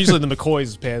food. Yeah, usually the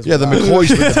McCoy's pairs. Yeah, the with that. McCoy's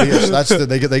with the beer. So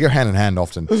they go hand in hand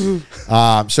often.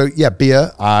 So yeah,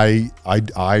 beer I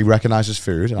recognize as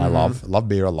food, and I love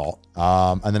beer a lot.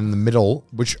 And then in the middle,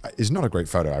 which is not a great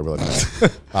photo, I really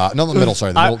don't. Not the middle,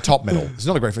 sorry, the top middle. It's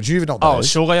not a great photo. Do you even know what that is?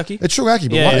 Shogayaki? It's Shogayaki,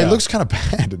 but it looks kind of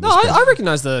bad. No, I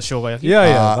recognize the Shogayaki.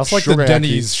 Yeah. That's like the Shogayaki.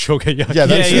 Denny's Shogayaki. Yeah,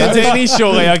 Denny's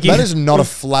Shogayaki. That is not a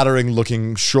flattering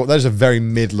looking short. That is a very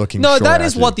mid looking. No, that Shogayaki.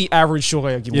 is what the average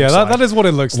Shogayaki looks Yeah, like. that is what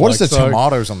it looks like. What is the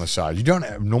tomatoes on the side? You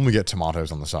don't normally get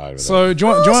tomatoes on the side. So do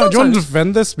you want to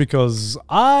defend this? Because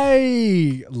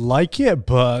I like it,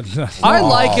 but I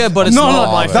like it, but it's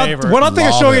not my favorite. When I think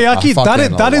of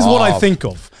Shogayaki, that is what I think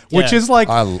of, which is like,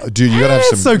 dude, you gotta have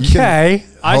some. It's okay.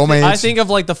 I think of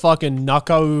like the fucking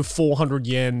Natto 400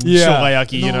 yen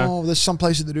Shogayaki. You know, there's some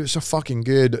places that do it so fucking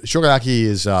good. Shogayaki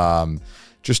is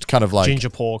just kind of like ginger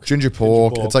pork.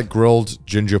 It's like grilled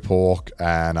ginger pork,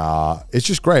 and it's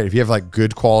just great if you have like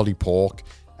good quality pork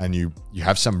and you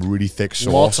have some really thick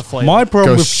sauce. Lots of flavor. My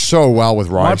problem goes so well with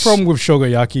rice. My problem with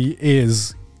Shogayaki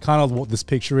is kind of what this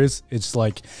picture is. It's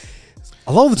like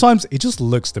a lot of the times it just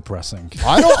looks depressing.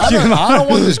 I don't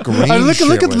want this green.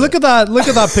 Look at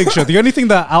that picture. The only thing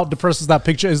that out depresses that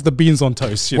picture is the beans on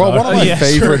toast. One of my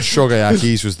favorite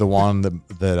Shogayakis was the one that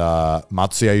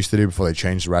Matsuya used to do before they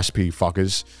changed the recipe.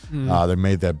 Fuckers, they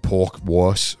made their pork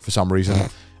worse for some reason,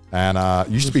 and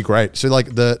it used to be great. So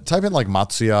like type in like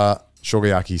Matsuya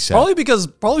Shogayaki set. Probably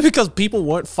because people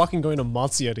weren't fucking going to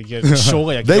Matsuya to get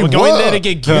Shogayaki. They were going there to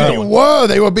get gyudon.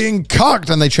 They were being cucked,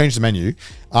 and they changed the menu.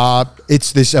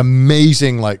 It's this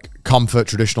amazing like comfort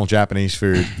traditional Japanese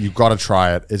food. You've got to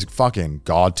try it. It's fucking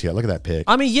god tier. Look at that pic.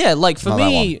 I mean, yeah, like for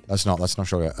me, that's not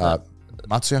Shogayaki.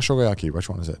 Matsuya Shogayaki. Which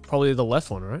one is it? Probably the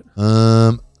left one, right?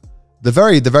 The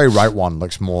very right one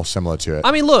looks more similar to it.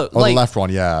 I mean, look, like the left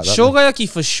one, yeah. Shogayaki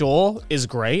for sure is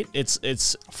great.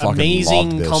 It's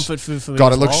amazing comfort food for me.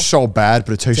 God, it looks so bad,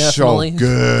 but it tastes so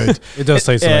good. It does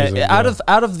taste amazing.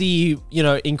 Out of the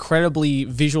incredibly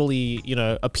visually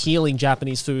appealing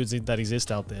Japanese foods that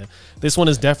exist out there, this one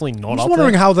is definitely not. I'm just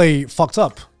wondering how they fucked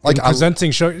up. Like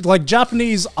presenting like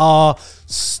Japanese are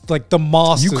like the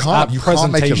masters at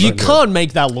presentation. You can't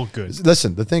make that look good.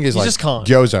 Listen, the thing is, like, just can't.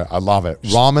 Gyoza, I love it.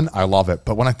 Ramen, I love it.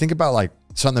 But when I think about like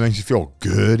something that makes you feel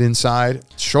good inside,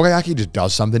 Shogayaki just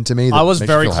does something to me. That I was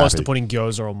makes very me feel close happy. to putting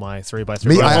gyoza on my 3x3.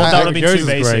 Me, I thought that would be too Gyoza's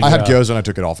basic. great. I had gyoza and I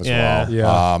took it off as well.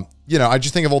 Yeah. I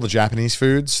just think of all the Japanese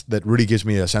foods that really gives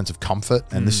me a sense of comfort,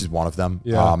 and this is one of them.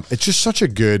 Yeah. It's just such a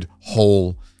good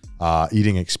whole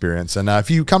eating experience, and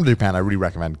if you come to Japan, I really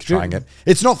recommend trying it.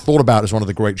 It's not thought about as one of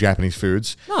the great Japanese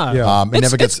foods. No, it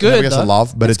never gets a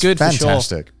love, but it's good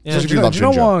fantastic. For sure. Yeah. Do you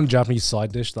know one Japanese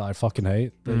side dish that I fucking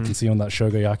hate that you can see on that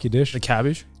Shogayaki dish? The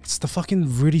cabbage. It's the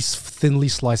fucking really thinly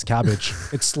sliced cabbage.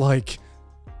 It's like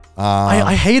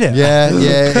I hate it. Yeah,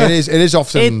 it is. It is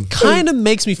often. It kind of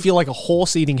makes me feel like a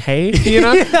horse eating hay. You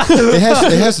know, it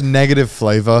has negative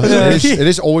flavor. It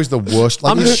is always the worst.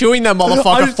 Like, I'm chewing that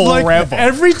motherfucker forever.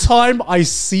 Every time I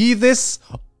see this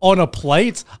on a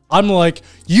plate, I'm like,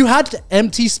 you had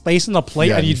empty space on the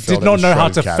plate and you did not know how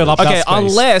to fill up that space.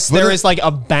 Unless there is like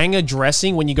a banger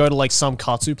dressing when you go to like some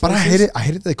katsu places. But I hate it. I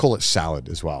hate it. They call it salad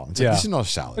as well. It's like, this is not a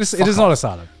salad. It is not a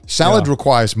salad. Salad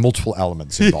requires multiple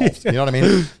elements involved. You know what I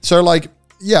mean? So like,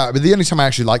 yeah, but the only time I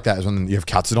actually like that is when you have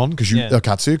katsudon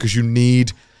because you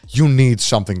need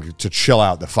something to chill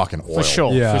out the fucking oil. For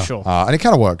sure. And it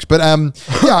kind of works. But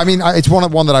yeah, I mean, it's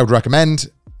one that I would recommend.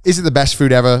 Is it the best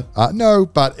food ever? No,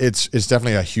 but it's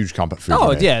definitely a huge comfort food.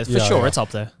 Oh yeah, for sure, it's up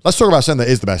there. Let's talk about something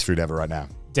that is the best food ever right now.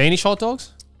 Danish hot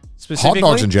dogs? Hot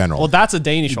dogs in general. Well, that's a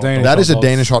Danish hot dog. That is a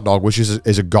Danish hot dog, which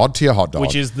is a god tier hot dog.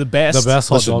 Which is the best. The best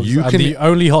hot dogs. The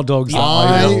only hot dogs that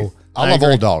I know. I love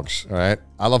all dogs, right?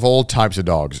 I love all types of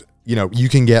dogs. You know, you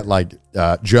can get like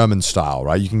German style,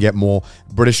 right? You can get more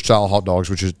British style hot dogs,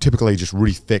 which is typically just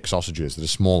really thick sausages that are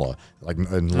smaller, like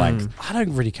in length. I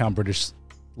don't really count British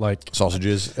like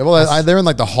sausages. Well, they're in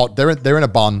like the hot. They're in a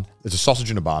bun. It's a sausage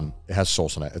in a bun. It has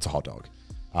sauce on it. It's a hot dog.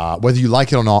 Whether you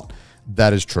like it or not,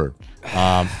 that is true.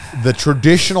 The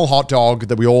traditional hot dog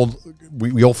that we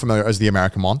all familiar as the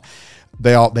American one.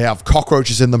 They have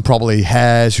cockroaches in them, probably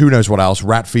hairs, who knows what else,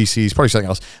 rat feces, probably something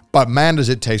else. But man, does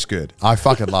it taste good. I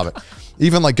fucking love it.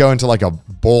 Even like going to like a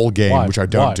ball game, which I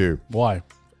don't do. Why?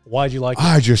 Why do you like it?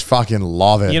 I just fucking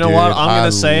love it. You know what? I'm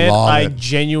going to say it. I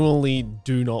genuinely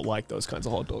do not like those kinds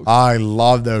of hot dogs. I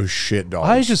love those shit dogs.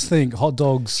 I just think hot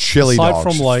dogs, chili aside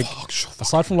dogs.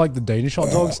 Aside from like the Danish hot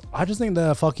dogs, I just think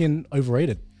they're fucking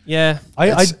overrated. Yeah.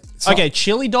 Okay,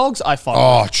 chili dogs, I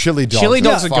fuck with. Chili dogs. Chili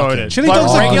dogs are goated. Chili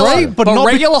dogs are great, but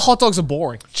regular hot dogs are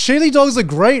boring. Chili dogs are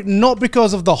great, not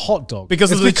because of the hot dog.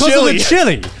 Because of the chili. It's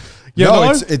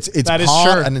that part, is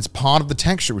true. and it's part of the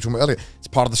texture, which we earlier. It's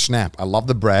part of the snap. I love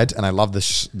the bread, and I love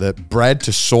the bread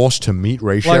to sauce to meat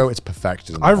ratio. It's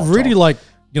perfected. I really like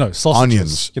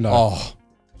sausages. Onions.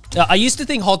 I used to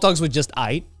think hot dogs were just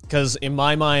 8. Because in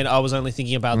my mind, I was only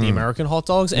thinking about the American hot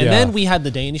dogs. And then we had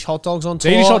the Danish hot dogs on tour.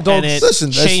 Danish hot dogs. And it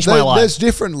Listen, changed my life. there's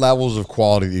different levels of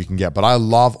quality that you can get, but I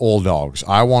love all dogs.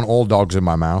 I want all dogs in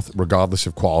my mouth, regardless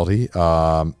of quality.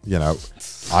 You know,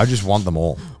 I just want them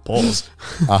all. Pause.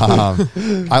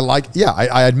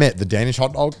 I admit the Danish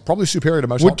hot dog probably superior to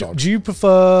most hot dogs. Do you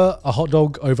prefer a hot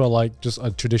dog over like just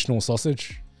a traditional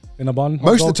sausage in a bun?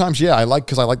 Most of the times, yeah,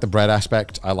 because I like the bread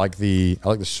aspect. I like the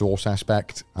sauce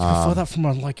aspect. I prefer that from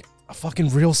a fucking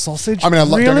real sausage. I mean,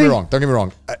 really? don't get me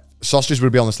wrong. Sausages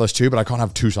would be on this list too, but I can't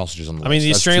have 2 sausages on the list. I mean, the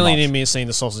That's too Australian much. in me is saying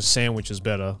the sausage sandwich is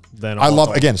better than a I hot love,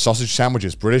 dog. again, sausage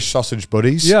sandwiches, British sausage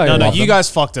buddies. Yeah, No, Love you them. guys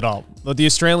fucked it up. But the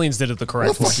Australians did it the What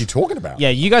correct the way. fuck are you talking about? Yeah,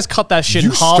 you guys cut that shit You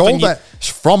in half. stole And that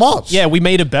from us. yeah, we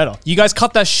made it better. You guys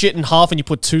cut that shit in half and you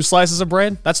put 2 slices of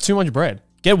bread. That's too much bread.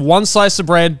 Get 1 slice of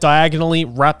bread diagonally,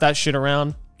 wrap that shit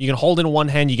around. You can hold it in one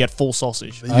hand, you get full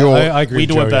sausage. I agree. We with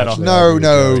do it Joey, better. actually. I agree with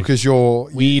No, Joey.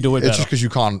 because We do it It's better. just because you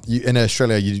can't. In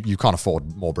Australia, you can't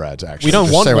afford more bread. Actually, We don't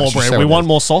Just want say what- more just say bread. We what it want is.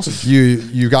 more sausage.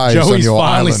 You guys on Joey's your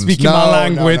finally islands. speaking my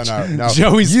language. No.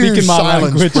 Joey's You speaking my silence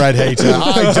language. bread hater.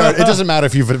 It doesn't matter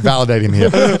if you validate him here.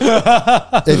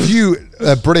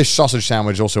 A British sausage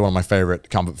sandwich is also one of my favorite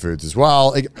comfort foods as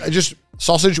well. Just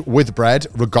sausage with bread,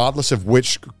 regardless of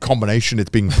which combination it's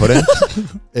being put in,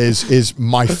 is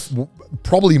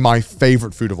probably my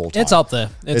favorite food of all time. It's up there.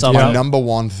 It's up my there. number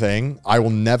one thing. I will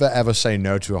never ever say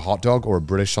no to a hot dog or a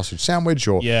British sausage sandwich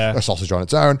or a sausage on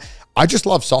its own. I just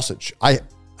love sausage.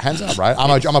 Hands up, right?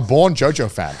 I'm a born JoJo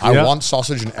fan. I want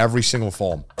sausage in every single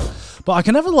form. But I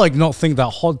can never not think that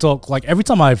hot dog, every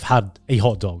time I've had a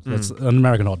hot dog, that's an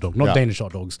American hot dog, not Danish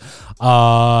hot dogs,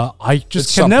 I just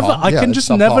It's can never, subpar. I Yeah, can it's just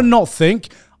subpar. never not think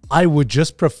I would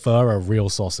just prefer a real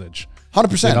sausage.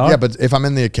 100%. You know? Yeah, but if I'm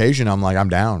in the occasion, I'm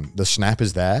down. The snap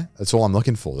is there. That's all I'm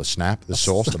looking for. The snap, the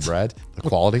sauce, the bread, the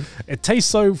quality. It tastes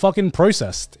so fucking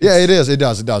processed. Yeah, it is. It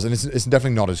does. And it's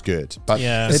definitely not as good. But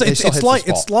Yeah. it still hits the spot.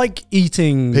 It's like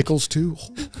eating pickles too.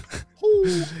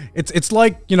 It's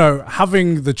like,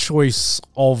 having the choice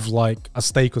of a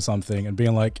steak or something and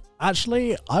being like,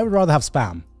 actually, I would rather have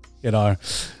Spam, Well,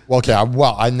 okay.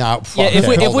 I now. Yeah, if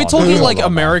we're talking Hold on,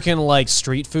 American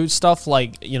street food stuff,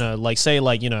 say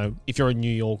if you're in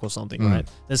New York or something, right?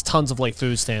 There's tons of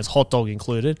food stands, hot dog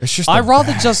included. It's just I'd the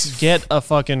rather best. just get a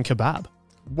fucking kebab.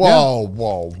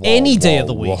 Whoa. Any day of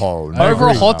the week. Whoa, Over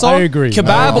a hot dog, I agree.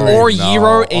 kebab No, or no.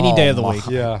 gyro any day of the Oh, week.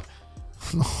 Yeah.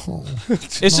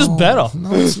 It's just better.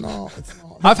 No, it's not.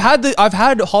 I've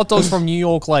had hot dogs from New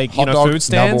York, Hot dog, food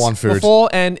stands number one food. before,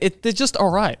 and they're just all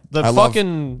right. The I love-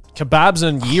 fucking kebabs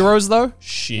and gyros though,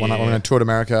 shit. When I toured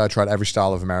America, I tried every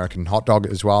style of American hot dog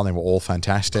as well, and they were all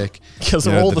fantastic. 'Cause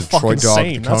they're all the fucking Detroit dog,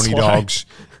 same, the that's Coney why. dogs,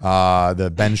 the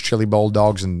Ben's Chili Bowl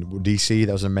dogs in DC.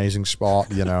 That was an amazing spot.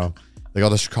 They got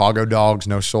the Chicago dogs,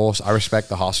 no sauce. I respect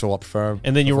the hustle. I prefer.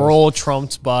 And then you were all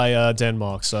trumped by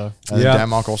Denmark, so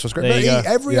Denmark also is great. There you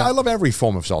But go. I love every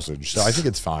form of sausage, so I think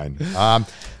it's fine.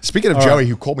 Speaking of Joey,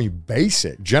 who called me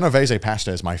basic, Genovese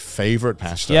pasta is my favorite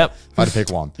pasta. Yep. If I had to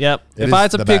pick one. Yep. It If is I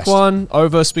had to the pick best. one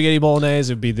over spaghetti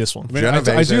bolognese, it'd be this one. I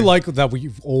Genovese. do like that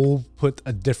we've all put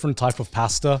a different type of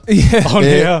pasta on Yeah.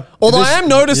 here. Although This- I am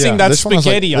noticing yeah, that's This one is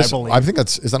like- spaghetti, this- I believe. I think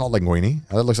is that not linguine?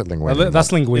 That looks like linguine. That's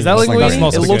linguine. Is that That's linguine? That's not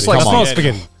It spaghetti. looks like That's not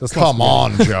spaghetti. spaghetti. That's not Come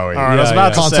spaghetti. on, Joey. All right, I was Yeah, about yeah.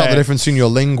 to Can't tell say. the difference between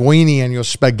your linguine and your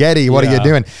spaghetti. What are you Yeah.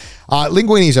 doing?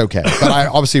 Linguine is okay, but I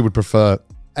obviously would prefer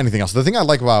anything else. The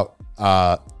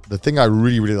thing I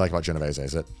really, really like about Genovese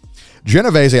is that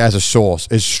Genovese as a sauce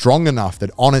is strong enough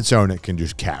that on its own it can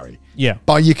just carry. Yeah.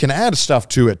 But you can add stuff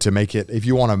to it to make it, if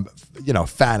you want to,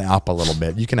 fan it up a little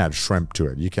bit. You can add shrimp to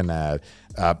it. You can add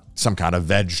some kind of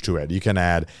veg to it. You can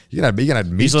add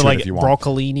meat These to are it like if you want.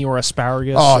 broccolini or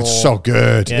asparagus. Oh, or- it's so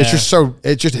good. Yeah.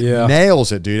 It just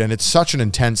nails it, dude. And it's such an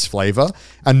intense flavor.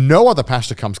 And no other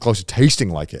pasta comes close to tasting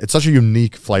like it. It's such a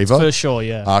unique flavor. For sure,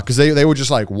 yeah. Because they were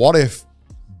just like, what if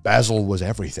basil was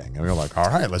everything? And we were like, all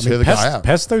right, let's hear the guy out.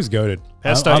 Pesto's goated.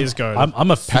 Pesto is goated.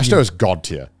 I'm a fiend. Pesto is god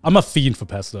tier. I'm a fiend for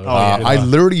pesto. I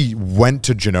literally went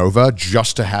to Genova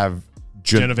just to have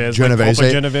Genovese, like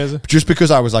proper Genovese. just because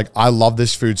I was like, I love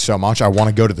this food so much. I want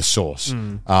to go to the source.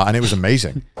 And it was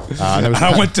amazing. And it was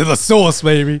I went to the source,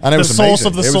 baby. And it The was sauce amazing.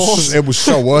 of the It was- sauce. It was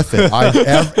so worth it.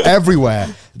 Everywhere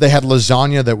they had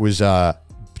lasagna that was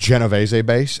Genovese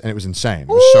base, and it was insane. It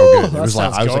was so good. It that was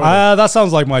like, sounds I was good. like, That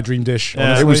sounds like my dream dish. Yeah.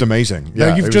 honestly. it was amazing. No,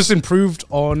 Yeah, you've it just was- improved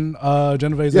on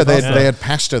Genovese. yeah. pasta. They had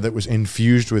pasta that was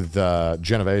infused with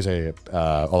Genovese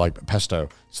or like pesto,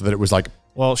 so that it was like.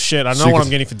 Well, shit, I know So you what could- I'm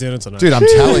getting for dinner tonight. Dude, I'm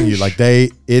telling you,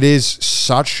 it is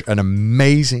such an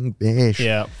amazing dish.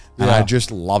 Yeah. And I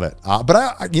just love it.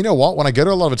 But you know what? When I go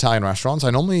to a lot of Italian restaurants,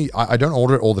 I don't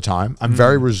order it all the time. I'm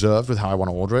very reserved with how I want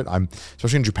to order it.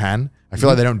 Especially in Japan. I feel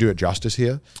like they don't do it justice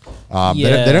here.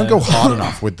 They don't go hard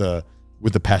enough with the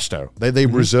pesto. They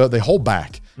reserve. They hold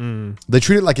back. They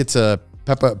treat it like it's a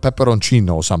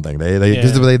pepperoncino or something. They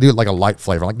do it like a light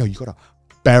flavor. I'm like, no, you gotta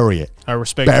bury it. I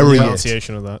respect the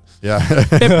pronunciation of that. Yeah.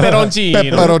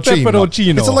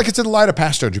 Pepperoncino. It's a lighter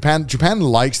pasta. Japan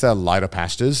likes their lighter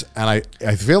pastas, and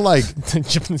I feel like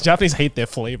the Japanese hate their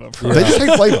flavor. Bro. They just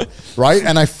hate flavor, right?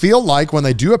 And I feel like when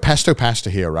they do a pesto pasta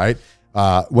here, right?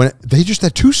 When they're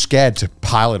too scared to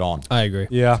pile it on. I agree.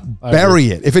 Yeah. Bury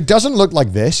it. If it doesn't look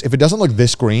like this, if it doesn't look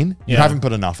this green, you haven't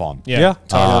put enough on. Yeah.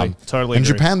 Totally. In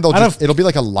Japan, it'll be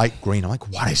like a light green. I'm like,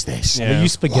 what is this? Yeah. They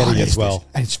use spaghetti as well.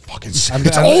 And it's fucking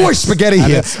it's always spaghetti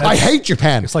here. I hate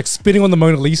Japan. It's like spitting on the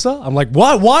Mona Lisa. I'm like,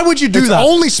 why would you do that?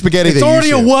 Only spaghetti. It's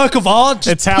already a work of art.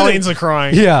 Italians are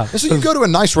crying. Yeah. So you go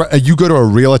to you go to a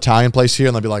real Italian place here,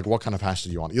 and they'll be like, what kind of pasta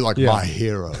do you want? You're like, my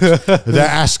heroes. They're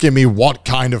asking me what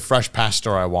kind of fresh pasta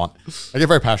I want. I get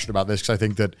very passionate about this because I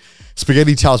think that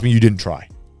spaghetti tells me you didn't try.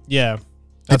 Yeah.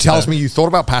 It tells me you thought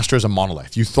about pasta as a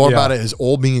monolith. You thought about it as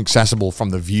all being accessible from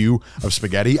the view of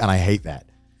spaghetti, and I hate that.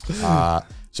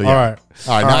 So yeah. All right.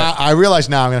 Now I realize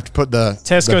now I'm gonna have to put the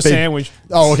Tesco sandwich.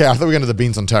 Oh, okay. I thought we were gonna do the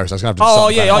beans on toast. I was gonna have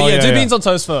to. Do beans on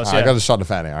toast first. I got to start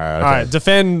defending. All right.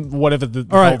 Defend whatever the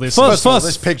right. this. First,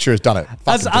 this picture has done it.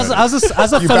 As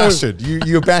a You fellow bastard.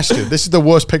 You bastard. This is the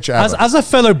worst picture ever. as a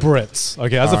fellow Brit.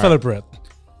 Okay, as a fellow Brit.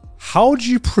 How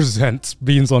do you present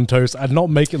beans on toast and not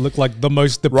make it look like the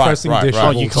most depressing dish? Right.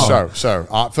 Oh, you can't. So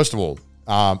first of all,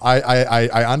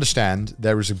 I understand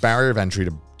there is a barrier of entry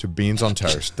to beans on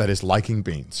toast that is liking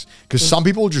beans, because some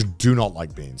people just do not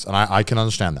like beans, and I can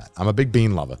understand that. I'm a big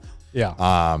bean lover.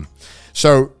 Yeah.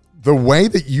 So the way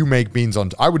that you make beans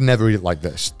on, I would never eat it like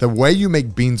this. The way you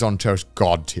make beans on toast,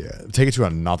 God tier. Take it to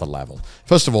another level.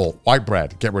 First of all, white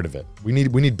bread, get rid of it. We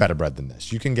need better bread than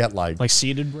this. You can get like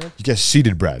seeded bread. You get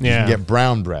seeded bread. Yeah. You can get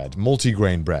brown bread,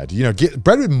 multigrain bread. You know, get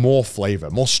bread with more flavor,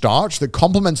 more starch that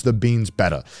complements the beans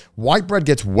better. White bread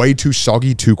gets way too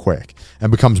soggy too quick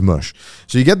and becomes mush.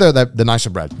 So you get the nicer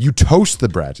bread. You toast the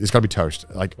bread. It's got to be toast.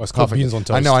 Like it's called beans on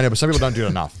toast. I know, but some people don't do it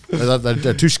enough.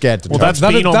 They're too scared to toast. That's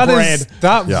bean on bread.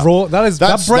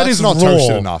 That bread is not raw.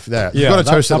 toasted enough. Yeah, you've got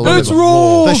to toast it a little bit. It's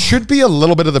raw. There should be a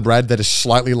little bit of the bread that is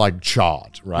slightly like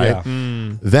charred, right?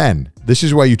 Yeah. Then this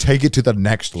is where you take it to the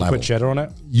next level. Put cheddar on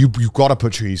it. You've got to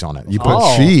put cheese on it. You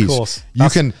put cheese. Of course. You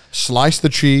can slice the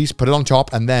cheese, put it on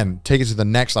top, and then take it to the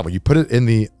next level. You put it in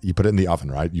the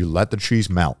oven, right? You let the cheese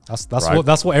melt.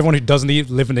 That's what everyone who doesn't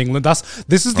live in England.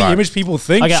 This is the image people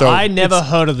think. Okay, I never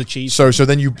heard of the cheese. So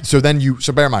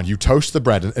bear in mind, you toast the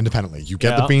bread independently. You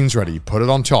get the beans ready. You put it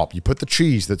on top. You put the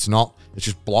cheese it's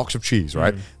just blocks of cheese,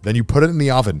 right? Then you put it in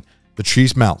the oven. The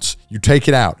cheese melts. You take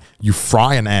it out. You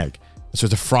fry an egg. So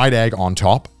it's a fried egg on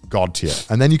top, God tier.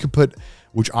 And then you can put,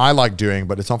 which I like doing,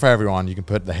 but it's not for everyone, you can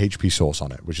put the HP sauce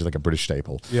on it, which is like a British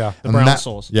staple. Yeah. The brown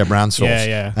sauce. Yeah, brown sauce.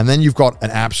 Yeah. And then you've got an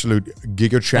absolute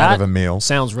giga chat of a meal.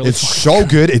 Sounds really It's so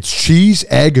good. It's cheese,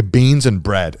 egg, beans, and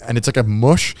bread. And it's like a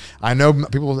mush. I know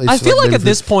people... I feel like at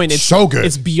this point, it's so good.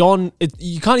 It's beyond...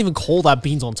 you can't even call that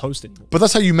beans on toast anymore. But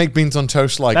that's how you make beans on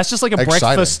toast, like... That's just like a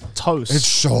breakfast toast. It's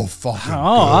so fucking good.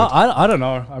 I don't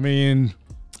know. I mean...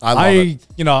 I love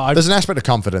it. There's an aspect of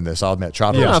comfort in this, I'll admit.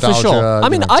 Childhood Yeah, for nostalgia. sure. I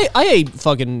mean, I ate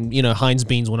fucking, Heinz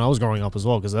beans when I was growing up as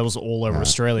well, because that was all over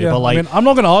Australia. Yeah, but like, I'm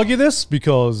not going to argue this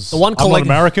because I'm not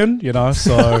American,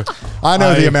 so... I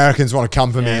know the Americans want to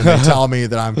come for me and they tell me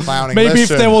that I'm clowning. Maybe if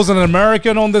there was an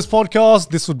American on this podcast,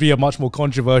 this would be a much more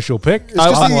controversial pick.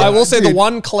 I will say the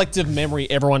one collective memory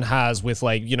everyone has with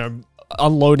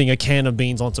unloading a can of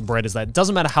beans onto bread is that it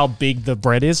doesn't matter how big the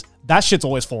bread is, that shit's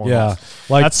always falling off.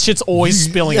 Like that shit's always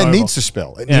spilling over. It needs to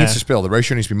spill. It needs to spill. The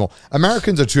ratio needs to be more.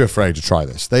 Americans are too afraid to try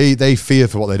this. They fear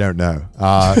for what they don't know.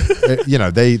 They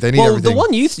need everything. The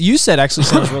one you said actually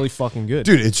sounds really fucking good.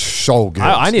 Dude, it's so good.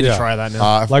 I need to try that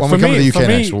now. When we come to the UK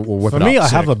next, we'll whip it up. For me, I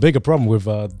have a bigger problem with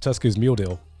Tesco's meal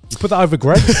deal. You put that over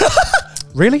Greg?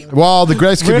 Really? Well, the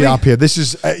Greggs could be up here. This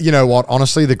is, you know what?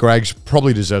 Honestly, the Greggs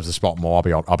probably deserves the spot more.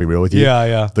 I'll be real with you.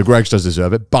 Yeah. The Greggs does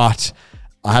deserve it, but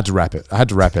I had to wrap it.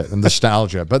 And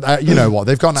nostalgia. But you know what?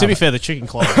 They've got. To be fair, the Chicken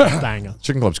Club is a banger.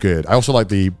 Chicken Club's good. I also like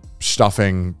the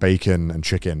stuffing, bacon, and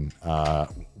chicken.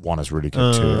 One is really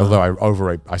good too.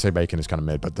 Although I say bacon is kind of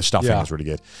mid, but the stuffing is really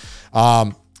good.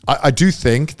 I do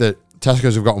think that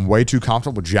Tesco's have gotten way too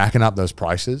comfortable with jacking up those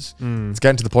prices. It's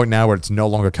getting to the point now where it's no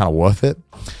longer kind of worth it.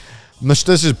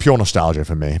 This is pure nostalgia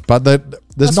for me, but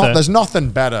there's nothing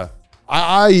better.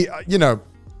 I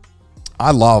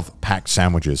love packed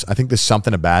sandwiches. I think there's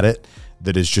something about it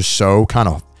that is just so kind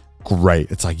of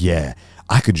great. It's like, yeah,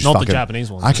 I could just Not fucking, the Japanese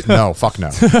ones. No, fuck no.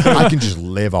 I can just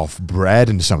live off bread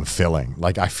and some filling.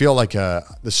 Like, I feel like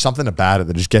there's something about it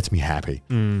that just gets me happy.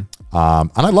 And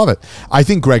I love it. I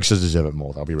think Greg does deserve it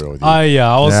more. I'll be real with you.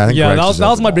 That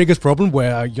was my biggest problem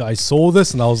where I saw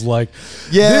this and I was like,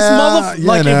 if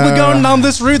we're going down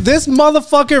this route, this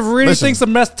motherfucker really thinks the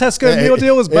Tesco meal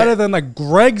deal is better than like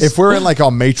Greg's. If we're in like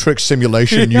our Matrix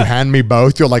simulation, you hand me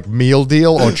both your like meal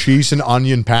deal or cheese and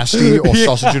onion pasty or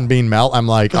sausage and bean melt. I'm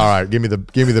like, all right, give me the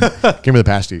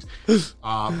pasties.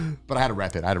 But I had to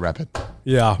wrap it.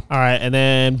 Yeah. All right, and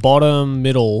then bottom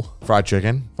middle Fried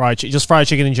chicken. Just fried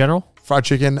chicken in general. Fried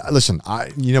chicken. Listen,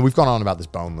 we've gone on about this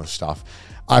boneless stuff.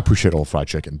 I appreciate all fried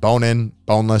chicken. Bone in,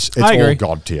 boneless. It's all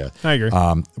god tier. I agree.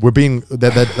 We're being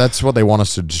that's what they want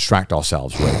us to distract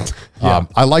ourselves with.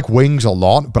 I like wings a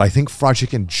lot, but I think fried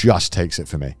chicken just takes it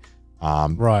for me.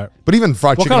 Right. But even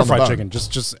fried what chicken. What kind of fried chicken?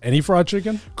 Just any fried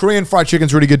chicken? Korean fried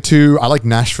chicken's really good too. I like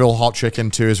Nashville hot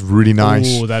chicken too. It's really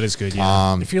nice. Oh, that is good.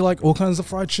 Yeah. If you like all kinds of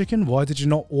fried chicken, why did you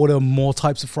not order more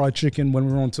types of fried chicken when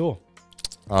we were on tour?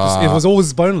 It was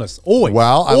always boneless. Always.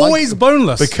 Well, always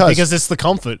boneless. Because it's the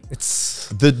comfort. It's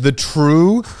the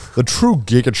true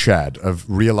giga chad of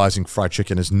realizing fried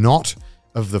chicken is not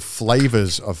of the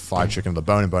flavors of fried chicken, the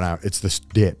bone in, bone out. It's the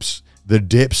dips. The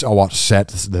dips are what set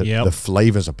the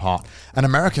flavors apart. And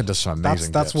America does some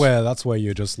amazing dips. That's where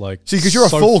you're just like... See, because you're a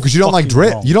fool, because you don't like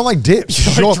drip. You don't like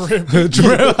dips. You have no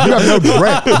drip.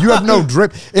 You have no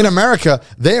drip. In America,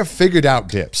 they have figured out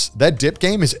dips. Their dip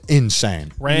game is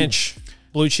insane. Ranch,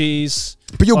 blue cheese...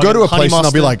 But you'll go to a place and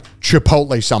they'll be like,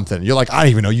 Chipotle something. You're like, I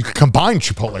don't even know. You could combine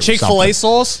Chipotle with Chick-fil-A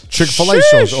sauce? Chick-fil-A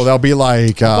sauce. Or they'll be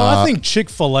like... I think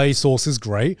Chick-fil-A sauce is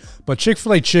great, but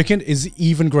Chick-fil-A chicken is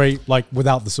even great like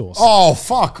without the sauce. Oh,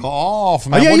 fuck off,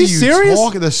 man. Are you serious?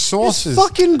 The sauces. It's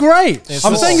fucking great.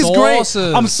 I'm saying it's great.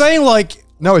 I'm saying like...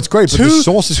 No, it's great, but the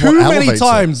sauce is what elevates it. Too many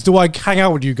times do I hang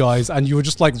out with you guys and you were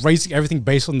just like rating everything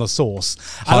based on the sauce.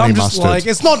 And I'm just like,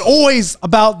 it's not always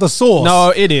about the sauce.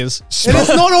 No, it is. It is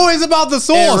not always about the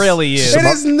sauce. It really is. It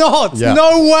is not. Yeah.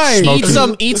 No way.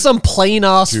 Eat some plain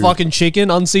ass fucking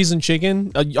chicken, unseasoned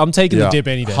chicken. I'm taking the dip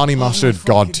any day. Honey mustard,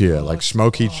 god tier. Like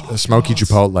smoky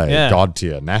chipotle, god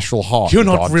tier. Nashville hot. You're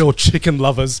not real chicken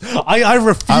lovers. I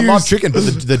refuse. I love chicken, but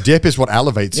the dip is what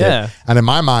elevates it. And in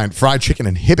my mind, fried chicken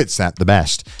inhibits that the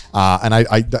best. And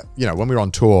I when we were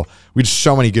on tour, we had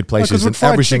so many good places, and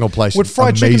every single place with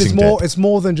fried chicken is dip. it's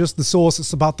more than just the sauce.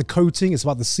 It's about the coating. It's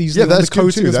about the seasoning. Yeah, that's the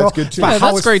coating good too. That's good too. About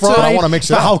how it's great fried, too. I want to mix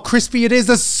it up. How crispy it is.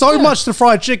 There's so much to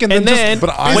fried chicken. And then,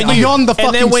 beyond the fucking sauce.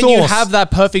 And then when you have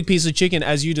that perfect piece of chicken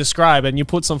as you describe, and you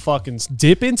put some fucking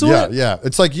dip into it. Yeah.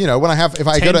 It's like if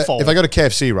I go to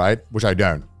KFC, right, which I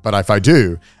don't. But if I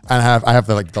do, and I have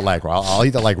the leg, right, I'll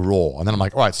eat the leg raw, and then I'm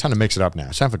like, all right, it's time to mix it up now.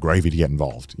 It's time for gravy to get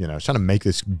involved. It's time to make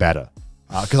this better,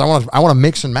 because I want to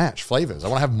mix and match flavors. I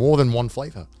want to have more than one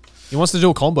flavor. He wants to do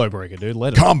a combo breaker, dude.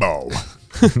 Let him. Combo.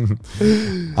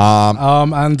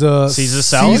 Caesar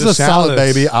salad. Caesar salad,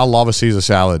 baby. I love a Caesar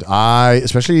salad.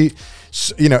 Especially,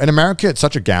 in America, it's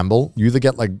such a gamble. You either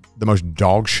get like the most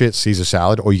dog shit Caesar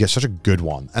salad, or you get such a good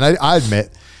one. And I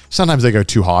admit, sometimes they go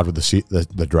too hard with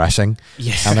the dressing,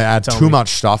 and they add too much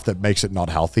stuff that makes it not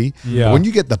healthy. Yeah. But when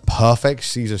you get the perfect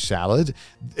Caesar salad,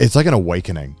 it's like an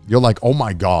awakening. You're like, oh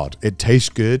my God, it tastes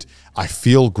good. I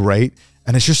feel great.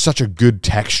 And it's just such a good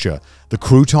texture. The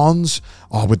croutons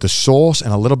with the sauce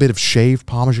and a little bit of shaved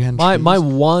Parmesan cheese. My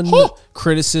one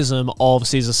criticism of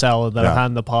Caesar salad that I've had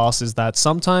in the past is that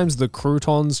sometimes the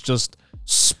croutons just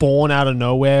spawn out of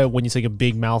nowhere when you take a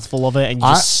big mouthful of it and you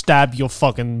just stab your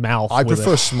fucking mouth. I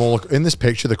prefer smaller. In this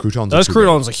picture, the croutons. Those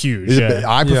croutons are huge.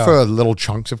 I prefer little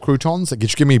chunks of croutons that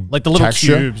just give me like the little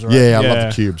texture. cubes. Right? Yeah, I love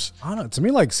the cubes. I don't know. To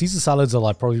me, like Caesar salads are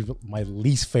like probably my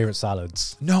least favorite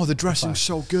salads. No, the dressing's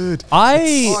so good.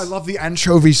 I love the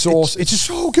anchovy sauce. It's just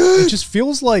so good. It just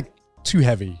feels like too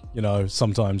heavy,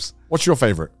 sometimes. What's your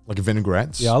favorite? Like a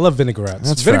vinaigrettes? Yeah, I love vinaigrettes.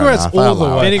 That's vinaigrettes all the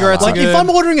way. Vinaigrettes like are good. if I'm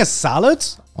ordering a salad,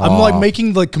 I'm like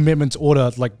making the commitment to order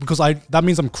because that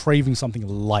means I'm craving something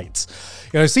light.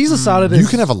 Caesar salad is... You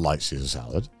can have a light Caesar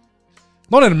salad.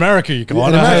 Not in America, you can. In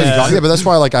America, you can't. Yeah, but that's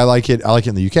why I like it. I like it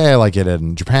in the UK. I like it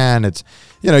in Japan. It's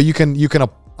you can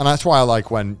and that's why I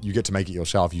like when you get to make it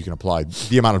yourself. You can apply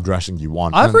the amount of dressing you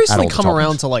want. I've recently come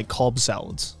around to like Cobb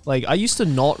salads. Like I used to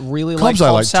not really like Cobbs I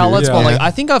Cobb like salads, too. but Yeah.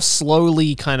 I think I've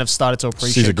slowly kind of started to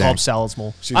appreciate Caesar gang. Cobb salads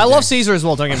more. Caesar I love gang. Caesar as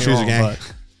well. Don't get me Caesar wrong. gang.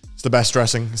 But It's the best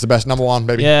dressing. It's the best number one,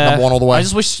 baby. yeah, Number one all the way. I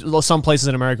just wish some places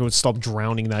in America would stop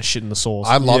drowning that shit in the sauce.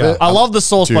 I love it. I love the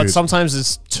sauce, but Dude. sometimes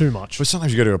it's too much. But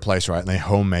sometimes you go to a place, right, and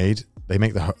they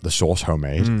make the sauce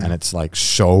homemade, and it's like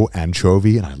so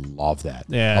anchovy, and I love that.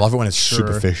 Yeah, I love it when it's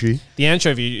super fishy. The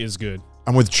anchovy is good.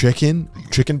 and with chicken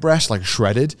breast like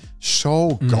shredded,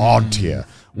 so god tier.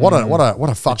 What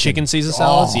a fucking Chicken Caesar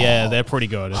salads? Yeah, they're pretty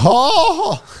good.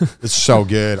 Oh, it's so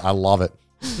good. I love it.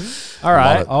 All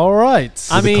right. All right.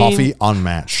 I mean, the coffee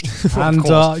unmatched. And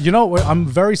you know, I'm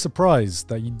very surprised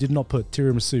that you did not put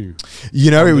tiramisu.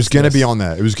 You know, it was going to be on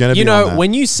there. It was going to be on there.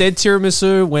 When you said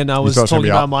tiramisu, when I was talking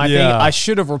about my thing, I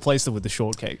should have replaced it with the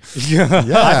shortcake.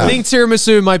 I think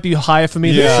tiramisu might be higher for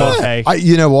me than shortcake.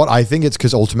 You know what? I think it's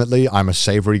because ultimately I'm a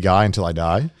savory guy until I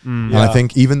die. And I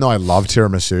think even though I love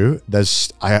tiramisu,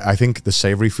 I think the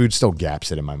savory food still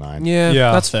gaps it in my mind.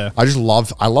 Yeah, that's fair. I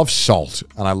love salt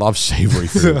and I love savory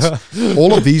foods.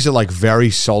 All of these are like very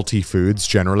salty foods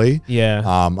generally.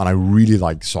 Yeah. And I really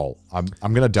like salt. I'm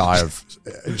going to die of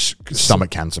stomach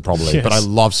cancer probably, but I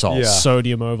love salt. Yeah.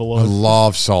 Sodium overload. I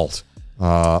love salt.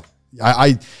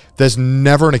 There's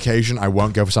never an occasion I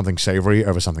won't go for something savory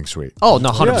over something sweet. Oh,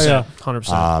 no, 100%.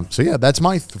 100%. So yeah, that's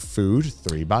my food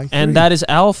 3x3. And that is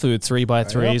our food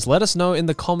 3x3s. Let us know in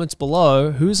the comments below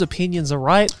whose opinions are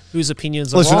right, whose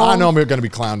opinions are wrong. I know I'm going to be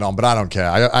clowned on, but I don't care.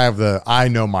 I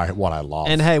know what I love.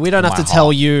 And hey, we don't have to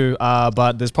tell you,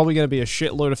 but there's probably going to be a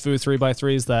shitload of food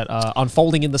 3x3s that are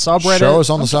unfolding in the subreddit. Show us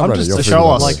on the subreddit. Show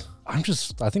us. Like,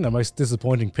 I think the most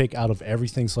disappointing pick out of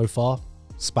everything so far,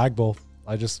 spag bol.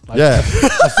 I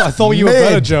thought you were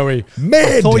better, Joey.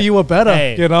 I thought you were better.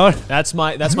 Hey, you know, that's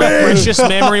my precious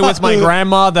memory with my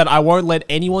grandma that I won't let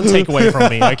anyone take away from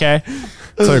me. Okay.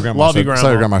 Sorry, Grandma. Love you, Grandma.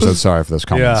 Sorry, Grandma said sorry for this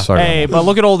comment. Yeah. Sorry, hey, but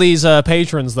look at all these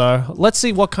patrons, though. Let's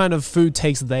see what kind of food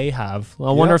takes they have.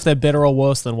 I wonder if they're better or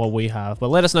worse than what we have. But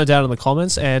let us know down in the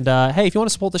comments. And hey, if you want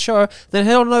to support the show, then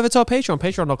head on over to our Patreon,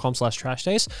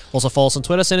 patreon.com/trashtaste. Also follow us on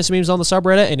Twitter, send us memes on the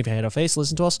subreddit, and if you hate our face,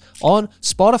 listen to us on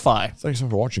Spotify. Thanks for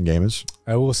watching, gamers.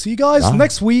 I will see you guys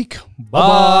next week.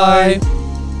 Bye. Bye.